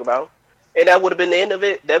don't give a fuck about him. And that would have been the end of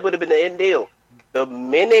it. That would have been the end deal. The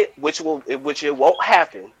minute, which it won't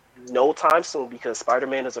happen no time soon because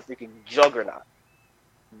Spider-Man is a freaking juggernaut.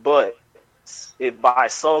 But if by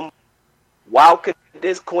some wild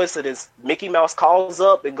coincidence, Mickey Mouse calls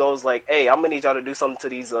up and goes like, "Hey, I'm gonna need y'all to do something to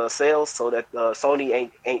these sales so that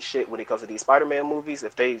Sony ain't shit when it comes to these Spider-Man movies.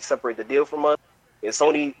 If they separate the deal from us, if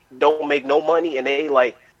Sony don't make no money and they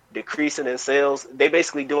like decreasing in sales, they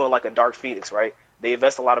basically doing like a Dark Phoenix, right? They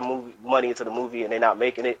invest a lot of money into the movie and they're not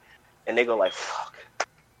making it, and they go like, fuck.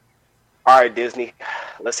 All right, Disney,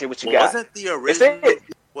 let's hear what you got."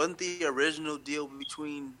 Wasn't the original deal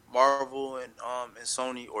between Marvel and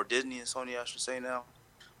Sony, or Disney and Sony, I should say now,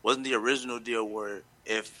 wasn't the original deal where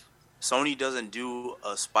if Sony doesn't do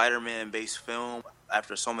a Spider-Man based film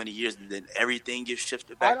after so many years, then everything gets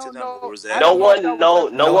shifted back to them? Or was that no one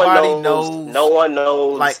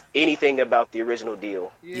knows like anything about the original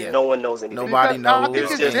deal. Yeah. No one knows anything. Nobody knows. I think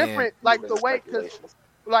it's different, like the way, cause,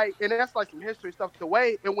 like, and that's like some history stuff. The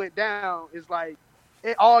way it went down is like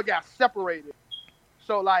it all got separated.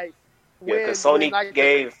 So like when it was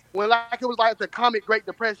like the comic Great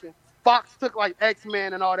Depression, Fox took like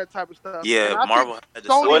X-Men and all that type of stuff. Yeah, Marvel had to.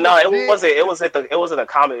 Well, no, it wasn't. It wasn't a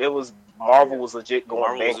comic. It was Marvel was legit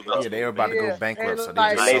going bankrupt. Yeah, they were about to go bankrupt. So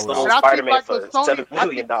they just sold Spider-Man for $7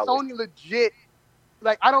 billion. Sony legit.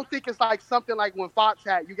 Like, I don't think it's like something like when Fox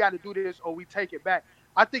had, you got to do this or we take it back.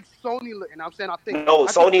 I think Sony, and I'm saying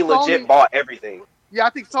Sony legit bought everything. Yeah, I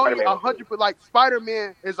think Sony 100%, like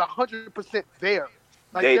Spider-Man is 100% there.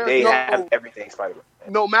 Like, they have everything Spider-Man.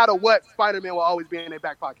 No matter what, Spider-Man will always be in their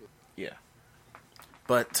back pocket. Yeah.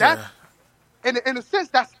 But that's, in a sense,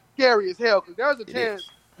 that's scary as hell because there's a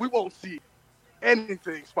chance we won't see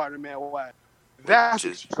anything Spider-Man-wise. That's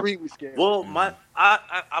extremely scary. Well,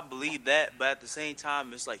 I believe that, but at the same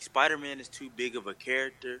time, it's like Spider-Man is too big of a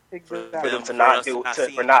character for them to not do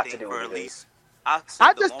it.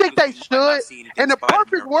 I just think they should. In the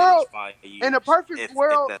perfect world,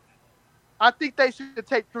 I think they should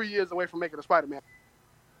take 3 years away from making a Spider-Man.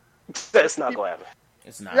 That's not going to happen.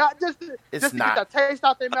 It's not. Yeah, just to get the taste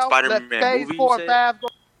out their mouth. Spider-Man let phase 4 and 5 go.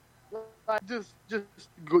 Like, just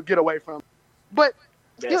get away from it. But,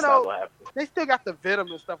 you know, they still got the Venom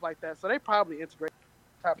and stuff like that, so they probably integrate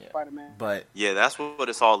type of Spider-Man. But yeah, that's what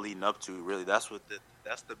it's all leading up to, really. That's the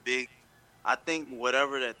big. I think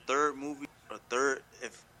whatever that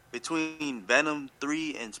if between Venom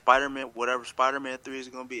 3 and Spider-Man, whatever Spider-Man 3 is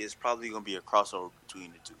going to be, it's probably going to be a crossover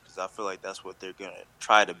between the two, because I feel like that's what they're going to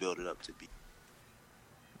try to build it up to be.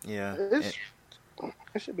 Yeah, it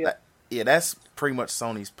should be. Yeah, that's pretty much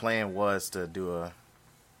Sony's plan, was to do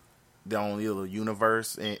their own little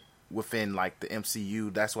universe within like the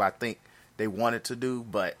MCU. That's what I think they wanted to do,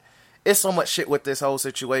 but it's so much shit with this whole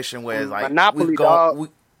situation where like Monopoly,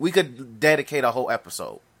 we could dedicate a whole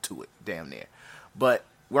episode to it, damn near. But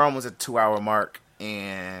we're almost at the 2-hour mark,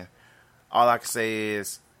 and all I can say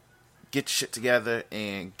is get your shit together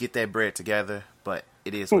and get that bread together. But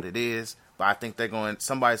it is what it is. But I think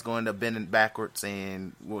somebody's going to bend it backwards,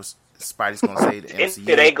 and Spidey's going to say the MCU.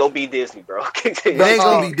 It ain't going to be Disney, bro. It ain't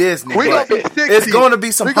going to be Disney, but it's going to be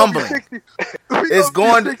some humbling.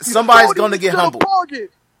 Somebody's going to get humbled.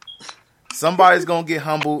 Somebody's going to get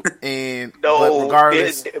humbled, and but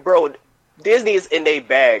regardless, bro, Disney is in their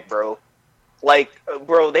bag, bro. Like,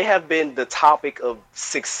 bro, they have been the topic of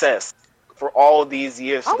success for all these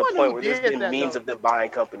years to the point where there's been memes of them buying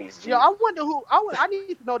companies. Yeah, I wonder who. I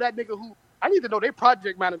need to know that nigga who. I need to know their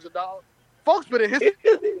project manager, dog. Folks been in his.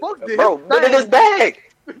 Bro, put in his bag.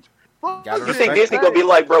 You think Disney gonna be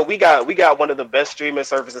like, bro? We got one of the best streaming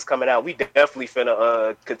services coming out. We definitely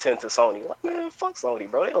finna contend to Sony. Like, man, fuck Sony,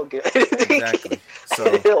 bro. They don't get exactly. So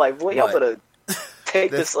they're like, boy, y'all gonna take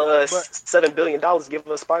this $7 billion, give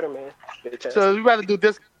us Spider-Man. So we rather do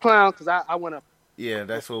this clown because I wanna. Yeah,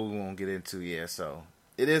 that's what we won't get into. Yeah, so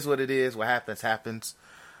it is what it is. What happens.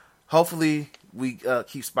 Hopefully, we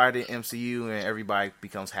keep Spider in MCU and everybody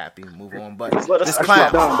becomes happy and move on. But this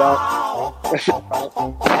clown.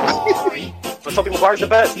 But Tobey Maguire's the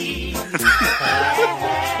best.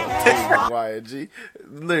 Maguire, G.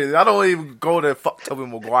 Literally, I don't even go to fuck Tobey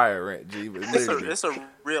Maguire rant, G. But it's a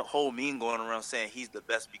real whole meme going around saying he's the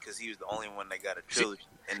best because he was the only one that got a trilogy.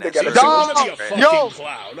 And that's clown.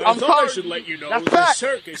 I thought I should let you know the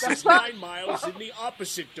circus is 9 miles in the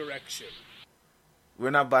opposite direction.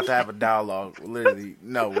 We're not about to have a dialogue. Literally,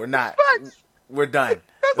 no, we're not. We're done.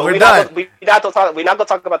 We're done. We're not going to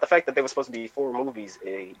talk about the fact that there were supposed to be 4 movies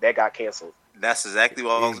that got canceled. That's exactly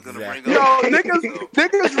what I was going to bring up.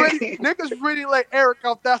 Niggas really let Eric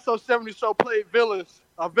off That So 70 Show play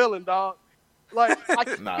a villain, dog. Like,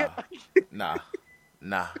 nah.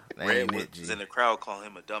 Nah, that Red ain't was it, G. in the crowd calling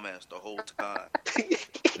him a dumbass the whole time.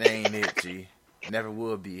 That ain't it, G. Never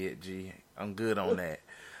will be it, G. I'm good on that.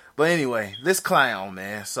 But anyway, this clown,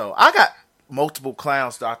 man. So I got multiple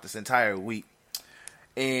clowns throughout this entire week.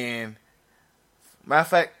 And matter of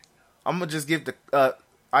fact, I'm gonna just give I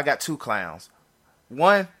got 2 clowns.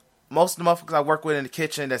 One, most of the motherfuckers I work with in the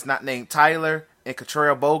kitchen that's not named Tyler and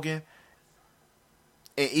Cottrell Bogan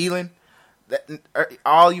and Elin.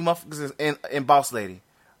 All you motherfuckers in Boss Lady.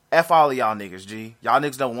 F all of y'all niggas, G. Y'all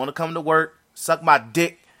niggas don't want to come to work. Suck my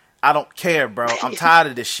dick. I don't care, bro. I'm tired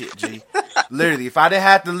of this shit, G. Literally, if I didn't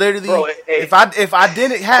have to Bro, hey. if I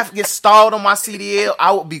didn't have to get stalled on my CDL,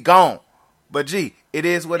 I would be gone. But G, it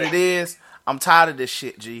is what it is. I'm tired of this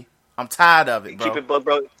shit, G. I'm tired of it, bro. Keep it, but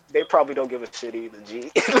bro, they probably don't give a shit either,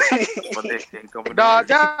 G.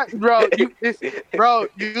 Bro,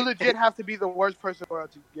 you legit have to be the worst person in the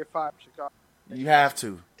world to get fired from Chicago. You have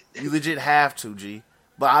to. You legit have to, G.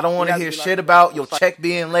 But I don't want to hear shit about your check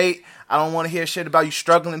being late. I don't want to hear shit about you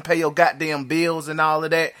struggling to pay your goddamn bills and all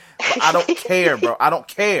of that. But I don't care, bro. I don't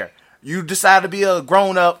care. You decide to be a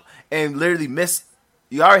grown-up and literally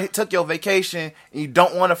you already took your vacation and you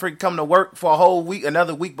don't want to freaking come to work for a whole week,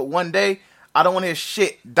 another week, but one day. I don't want to hear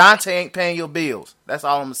shit. Dante ain't paying your bills. That's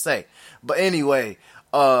all I'm going to say. But anyway,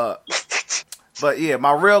 but yeah,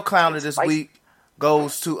 my real clown of this week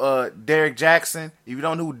goes to Derek Jackson. If you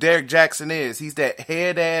don't know who Derek Jackson is, he's that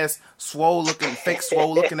head-ass, fake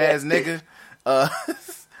swole-looking ass nigga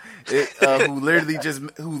who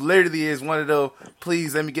literally is one of those,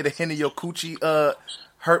 please let me get a hint of your coochie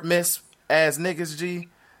hurt miss ass niggas, G.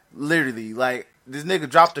 Literally, like, this nigga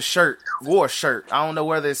dropped wore a shirt. I don't know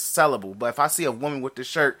whether it's sellable, but if I see a woman with this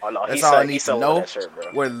shirt, that's all I need to know.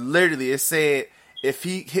 Where literally it said, if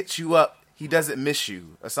he hits you up, he doesn't miss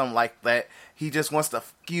you, or something like that. He just wants to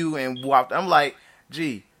fuck you and walk. I'm like,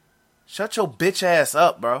 G, shut your bitch ass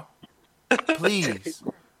up, bro. Please.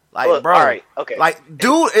 Like, look, bro. All right, okay. Like,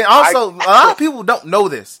 dude, and also, a lot of people don't know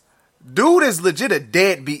this. Dude is legit a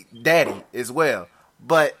deadbeat daddy as well.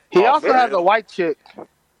 But he also has a white chick.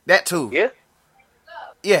 That too. Yeah.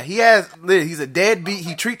 Yeah, he's a deadbeat.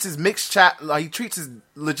 He treats his mixed child, like, he treats his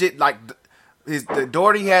legit, like, the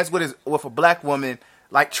daughter he has with a black woman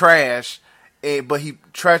like trash, but he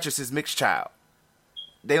treasures his mixed child.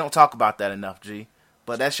 They don't talk about that enough, G.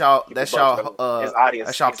 But that's y'all his audience,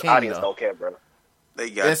 that's y'all his king, audience though. don't care, bro.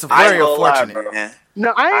 It's very unfortunate. Lie,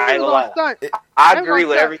 no, I ain't gonna stunt. I agree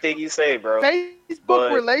with everything you say, bro.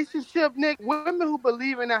 Facebook relationship, Nick, women who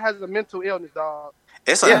believe in that has a mental illness, dog.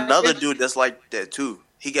 It's another dude that's like that too.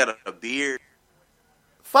 He got a beard.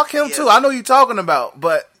 Fuck him too. I know you're talking about,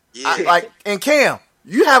 but and Cam,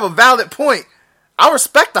 you have a valid point. I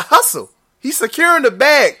respect the hustle. He's securing the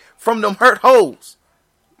bag from them hurt hoes.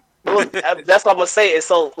 Look, that's what I'm gonna say. And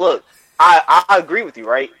so, look, I agree with you,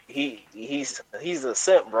 right? He's a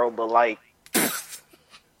simp, bro. But like,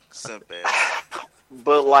 simp ass.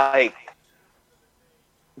 But like,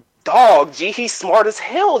 dog, G, he's smart as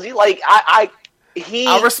hell. G, like, I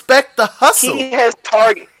respect the hustle. He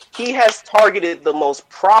has targeted the most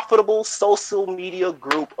profitable social media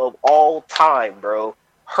group of all time, bro.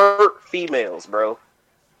 Hurt females, bro.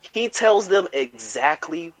 He tells them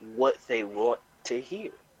exactly what they want to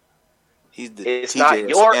hear. It's not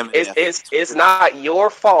your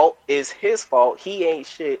fault. It's his fault. He ain't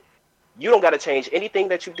shit. You don't got to change anything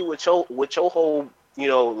that you do with your whole,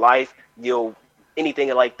 life,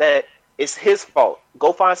 anything like that. It's his fault.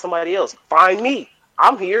 Go find somebody else. Find me.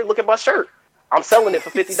 I'm here. Look at my shirt. I'm selling it for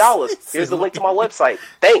 $50. Here's the link to my website.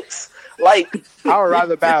 Thanks. Like, I would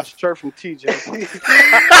rather buy a shirt from TJ.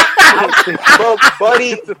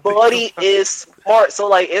 But Buddy is smart. So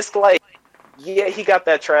like, it's like, yeah, he got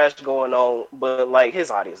that trash going on, but like,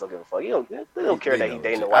 his audience don't give a fuck. They don't care that he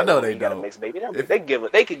dating a white woman. He got a mixed baby.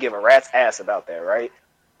 They could give a rat's ass about that, right?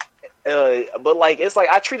 But like, it's like,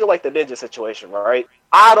 I treat it like the ninja situation, right?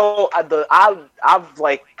 I've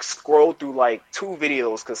like scrolled through like 2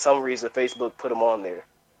 videos because some reason Facebook put them on there,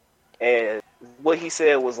 and what he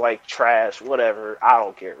said was like trash, whatever. I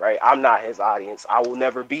don't care, right? I'm not his audience. I will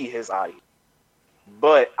never be his audience.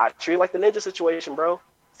 But I treat it like the ninja situation, bro.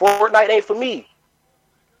 Fortnite ain't for me.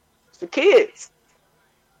 It's for kids.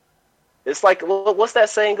 It's like, what's that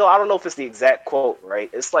saying go? I don't know if it's the exact quote, right?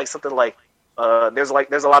 It's like something like, there's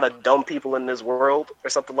a lot of dumb people in this world, or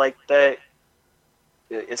something like that.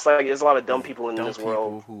 It's like there's a lot of dumb people in this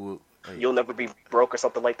world. You'll never be broke, or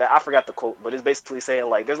something like that. I forgot the quote, but it's basically saying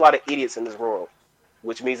like there's a lot of idiots in this world,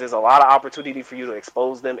 which means there's a lot of opportunity for you to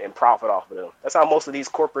expose them and profit off of them. That's how most of these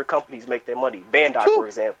corporate companies make their money. Bandai, for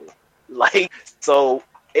example. Like, so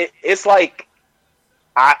it's like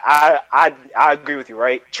I agree with you,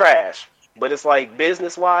 right? Trash. But it's like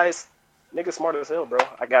business wise, nigga smart as hell, bro.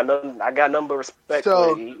 I got nothing but respect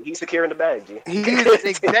So, for him. He's securing the bag, G. He's an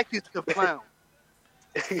executive clown.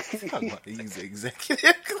 He's the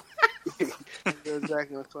executive. He's an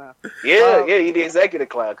executive clown. Yeah, he's the executive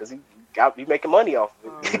clown because he making money off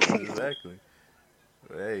of it. Exactly.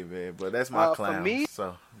 Hey man, but that's my clown. For me,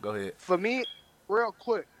 so go ahead. For me, real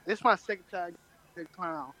quick, this is my second time getting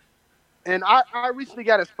clown, and I recently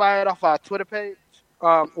got inspired off our Twitter page.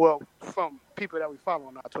 Well, from people that we follow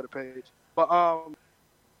on our Twitter page, but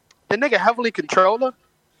the nigga Heavenly Controller.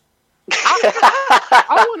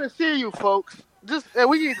 I want to see you folks.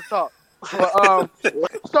 We need to talk. But,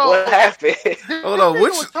 so what happened? Hold on,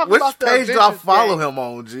 which page do I follow him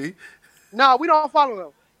on, G? No, we don't follow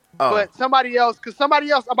him. Oh. But somebody else, I'm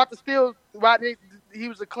about to steal. Right, he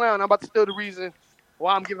was a clown. I'm about to steal the reason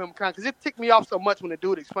why I'm giving him a clown because it ticked me off so much when the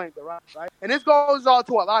dude explained it, right? And this goes on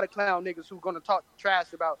to a lot of clown niggas who gonna talk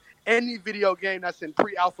trash about any video game that's in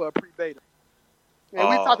pre-alpha or pre-beta. And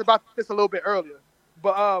we talked about this a little bit earlier,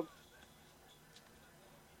 but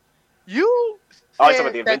you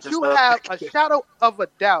said that you have a shadow of a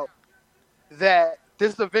doubt that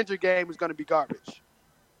this Avenger game is gonna be garbage,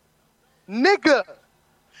 nigga.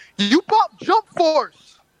 You bought Jump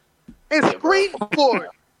Force and Screen Force.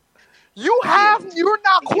 You're not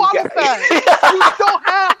qualified. You don't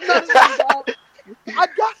have none of that, dog.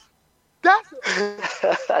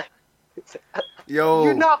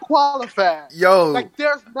 You're not qualified. Like,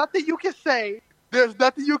 there's nothing you can say. There's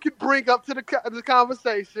nothing you can bring up to the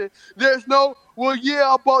conversation. There's no, well,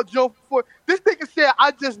 yeah, I bought Jump Force. This nigga said,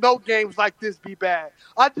 I just know games like this be bad.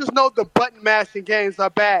 I just know the button mashing games are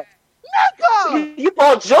bad. Nigga! You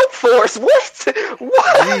bought Jump Force? What?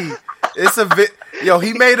 Gee, it's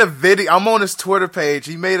he made a video. I'm on his Twitter page.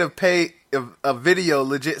 He made a video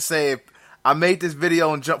legit saying, I made this video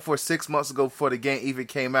on Jump Force 6 months ago before the game even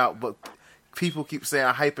came out, but people keep saying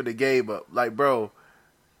I'm hyping the game up. Like, bro,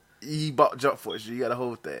 he bought Jump Force. You gotta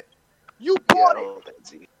hold that. You bought it.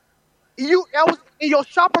 That was in your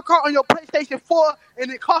shopper cart on your PlayStation 4,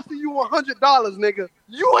 and it costed you $100, nigga.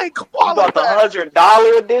 You ain't qualified. You bought the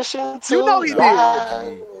 $100 edition too? You know he did.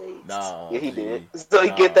 Nah, yeah, he did. So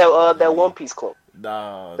he get that One Piece cloak.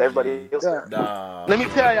 Nah, everybody else. Nah. Let me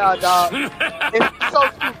tell y'all, dog. It's so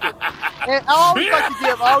stupid. And I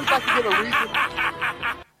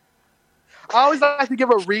always like to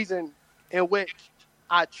give a reason in which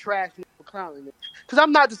I trash people clowning it, because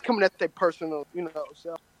I'm not just coming at their personal,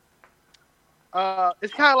 So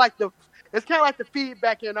it's kind of like the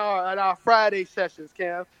feedback in our Friday sessions,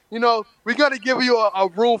 Cam. We're gonna give you a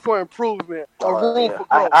room for improvement, a room for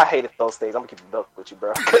growth. I hated those things. I'm gonna keep it buck with you,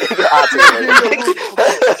 bro.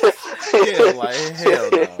 Hell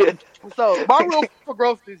no. So my room for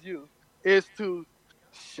growth is to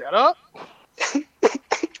shut up.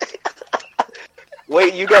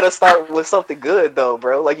 Wait, you gotta start with something good though,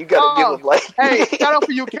 bro. Like you gotta give them Hey, shout out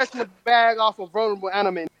for you catching the bag off of vulnerable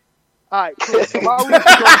anime. All right, cool. So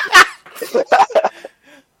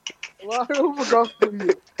my room for growth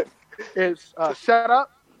is shut up.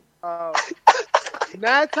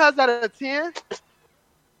 9 times out of 10,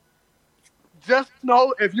 just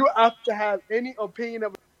know if you have to have any opinion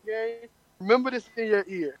of a game, remember this in your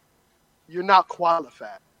ear. You're not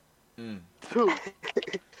qualified. 2,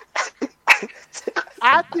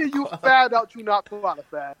 after you found out you're not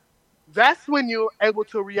qualified, that's when you're able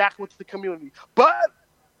to react with the community. But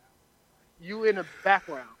you in the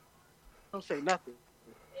background. Don't say nothing.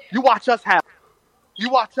 You watch us have. You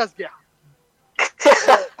watch us get.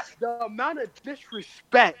 The amount of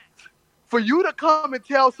disrespect for you to come and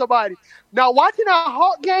tell somebody. Now, watching that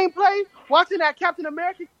Hulk gameplay, watching that Captain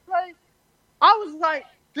America play, I was like,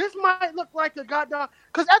 this might look like a goddamn.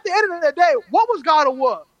 Because at the end of the day, what was God of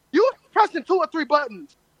War? You was pressing 2 or 3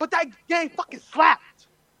 buttons, but that game fucking slapped.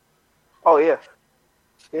 Oh, yeah.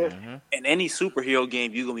 Yeah. Mm-hmm. In any superhero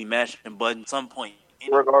game, you're going to be mashing buttons at some point.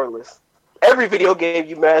 Regardless. Every video game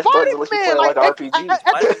you mash buttons unless you play like RPG. At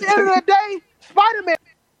the end of the day, Spider-Man,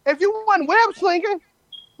 if you want web slinging,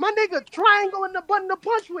 my nigga, triangle in the button to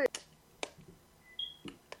punch with.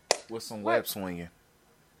 With some web swinging.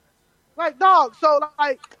 Like, dog, so,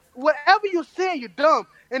 like, whatever you're saying, you're dumb.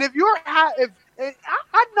 And if you're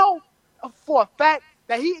I know for a fact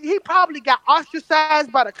that he probably got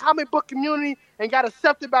ostracized by the comic book community and got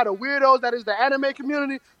accepted by the weirdos that is the anime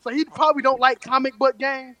community. So he probably don't like comic book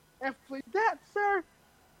games. And for that, sir,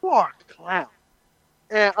 you are a clown.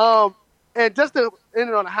 And just to end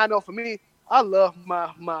it on a high note for me, I love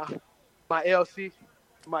my LC,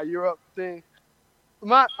 my Europe thing.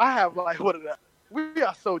 I have like what is that? We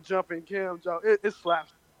are so jumping, Kim, Joe. It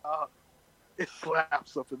slaps. It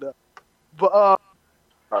slaps something up. But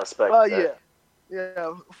I respect that.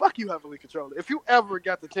 Yeah. Fuck you, Heavenly Controller. If you ever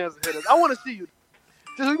got the chance to hit us, I want to see you.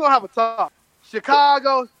 Just we're gonna have a talk.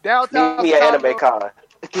 Chicago, downtown. Meet me at Anime Con.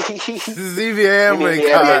 ZV Anime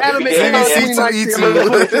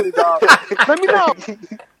C2E2.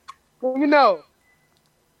 Let me know.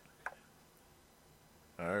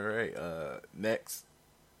 All right. Next.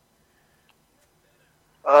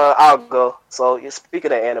 I'll go. So,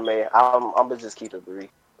 speaking of anime, I'm gonna just keep it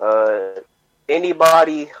brief.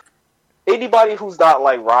 Anybody who's not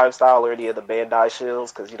like Rhyme Style or any of the Bandai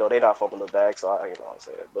shills, because they not fucking the bag, so I what I'm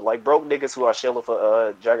saying. But like broke niggas who are shilling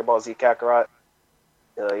for Dragon Ball Z Kakarot,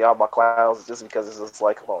 y'all my clowns just because it's just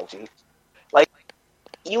like, come on, G, like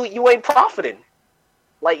you ain't profiting.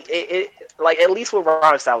 Like it like at least with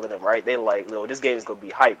Rhyme Style in them, right? They like, this game is gonna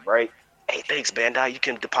be hype, right? Hey, thanks, Bandai. You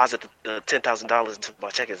can deposit the $10,000 into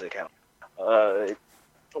my checkers account.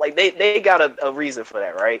 Like they got a reason for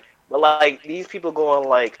that, right? But like these people going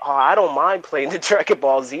like, oh, I don't mind playing the Dragon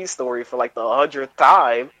Ball Z story for like the 100th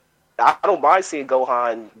time. I don't mind seeing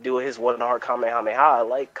Gohan doing his one heart Kamehameha.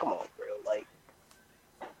 Like, come on, bro. Like,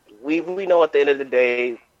 we know at the end of the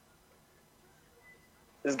day,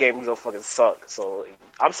 this game is gonna fucking suck. So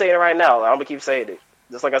I'm saying it right now. I'm gonna keep saying it.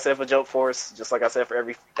 Just like I said for Jump Force, just like I said for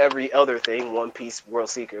every other thing, One Piece, World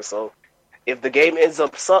Seeker. So if the game ends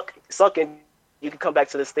up sucking, you can come back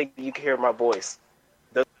to this thing. You can hear my voice.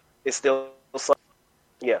 It's still sucking.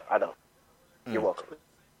 Yeah, I know. You're welcome.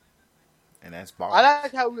 And that's ball. I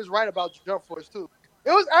like how he was right about Jump Force too.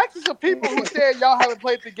 It was actually some people who said y'all haven't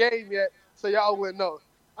played the game yet, so y'all wouldn't know.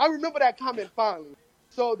 I remember that comment finally.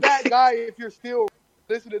 So that guy, if you're still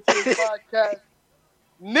listening to this podcast,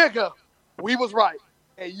 nigga, we was right.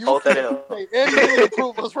 And you can't say anything to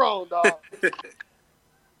prove us wrong, dog.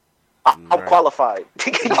 I'm qualified.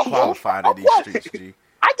 I'm qualified in these streets, G.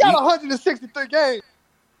 I got 163 games.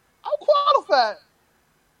 I'm qualified.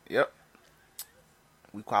 Yep.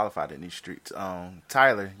 We qualified in these streets.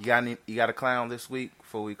 Tyler, you got a clown this week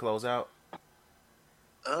before we close out?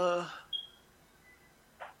 I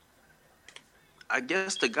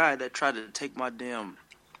guess the guy that tried to take my damn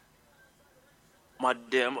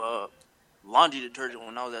laundry detergent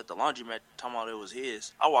when I was at the laundromat, talking about it was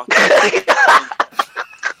his. I walked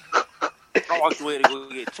away to go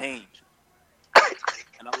get change,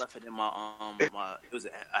 and I left it in my I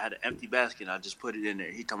had an empty basket. And I just put it in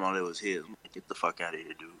there. He talking about it was his. I'm like, get the fuck out of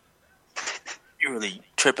here, dude. You're really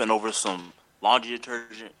tripping over some laundry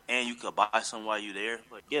detergent, and you could buy some while you're there.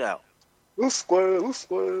 Like, get out. Who's square?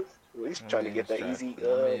 He's trying to get that easy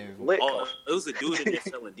lick. Oh, it was a dude in there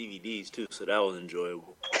selling DVDs too, so that was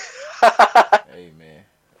enjoyable. Hey man,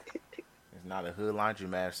 it's not a hood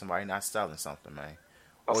laundromat if somebody not selling something, man.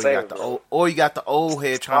 Or you got the old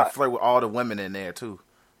head trying to flirt with all the women in there too.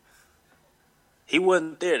 He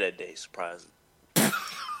wasn't there that day, surprisingly.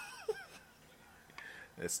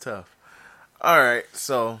 It's tough. All right,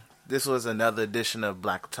 so this was another edition of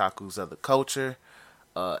Black Otakus of the Culture.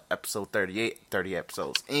 Episode 38, 30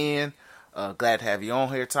 episodes in. Glad to have you on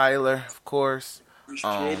here, Tyler, of course.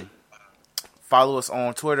 Appreciate it. Follow us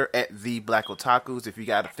on Twitter at The Black Otakus. If you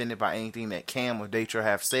got offended by anything that Cam or Daytra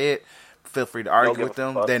have said, feel free to argue with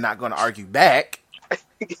them. They're not going to argue back.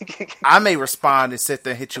 I may respond and sit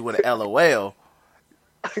there and hit you with an LOL.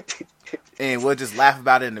 And we'll just laugh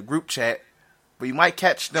about it in the group chat. But you might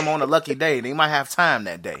catch them on a lucky day. They might have time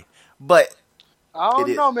that day. But I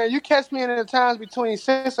don't know, man. You catch me in the times between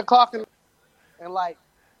 6 o'clock and like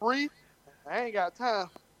 3. I ain't got time.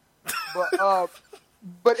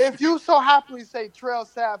 But if you so happily say Trail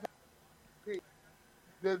Sav,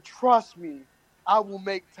 then trust me, I will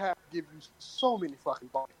make time to give you so many fucking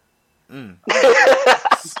balls. I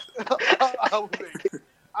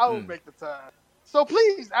will make the time. So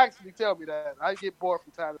please actually tell me that. I get bored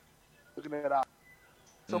from time looking at it out.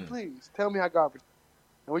 So please tell me how garbage,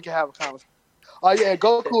 and we can have a conversation. Oh yeah,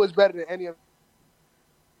 Goku is better than any of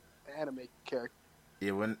the anime characters.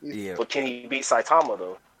 Yeah, But can he beat Saitama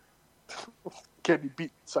though? Can he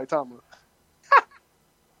beat Saitama?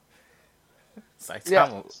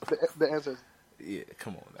 Saitama. Yeah, the answer is yeah.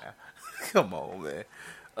 Come on now, come on, man.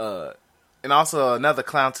 And also another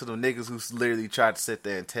clown to them niggas who literally tried to sit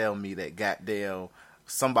there and tell me that goddamn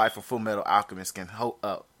somebody from Full Metal Alchemist can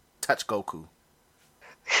touch Goku.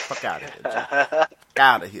 Fuck out of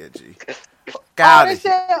here, G. Fuck out of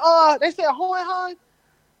here, G. They said Hohenheim?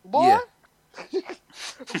 Boy? Yeah.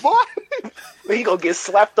 Boy? He gonna get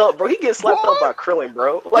slapped up, bro. He gets slapped up by Krillin,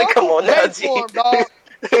 bro. Like, come on now, G.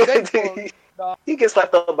 He gets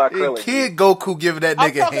slapped up by Krillin. Kid Goku giving that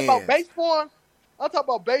nigga hands. I'm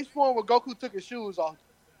talking about base form where Goku took his shoes off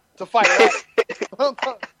to fight.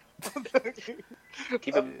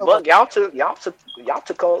 Keep it buck. Y'all took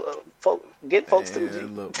get folks too, G.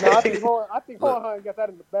 No, I think Hornheim got that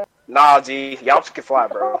in the bag. Nah, G. Yamcha can fly,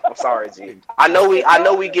 bro. I'm sorry, G. I know we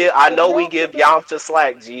give Yamcha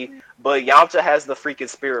slack, G. But Yamcha has the freaking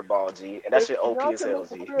spirit ball, G, and that shit OP as hell,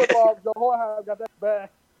 G. Spirit ball, the Hornheim got that bag.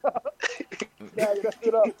 Yeah, that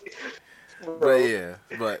shit up.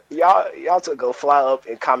 But y'all to go fly up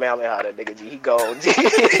and Kamehameha that nigga, G. He gone, G.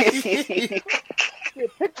 Shit,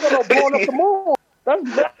 Piccolo blowing up the moon. That's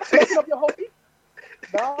messing up your whole feet.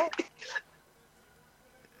 No.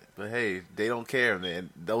 But hey, they don't care, man.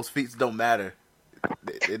 Those feats don't matter.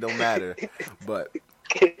 They don't matter. But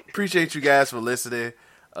appreciate you guys for listening.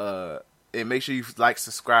 And make sure you like,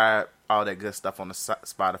 subscribe, all that good stuff on the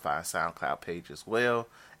Spotify and SoundCloud page as well.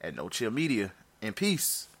 At No Chill Media. And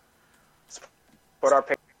peace. Put our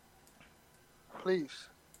Please.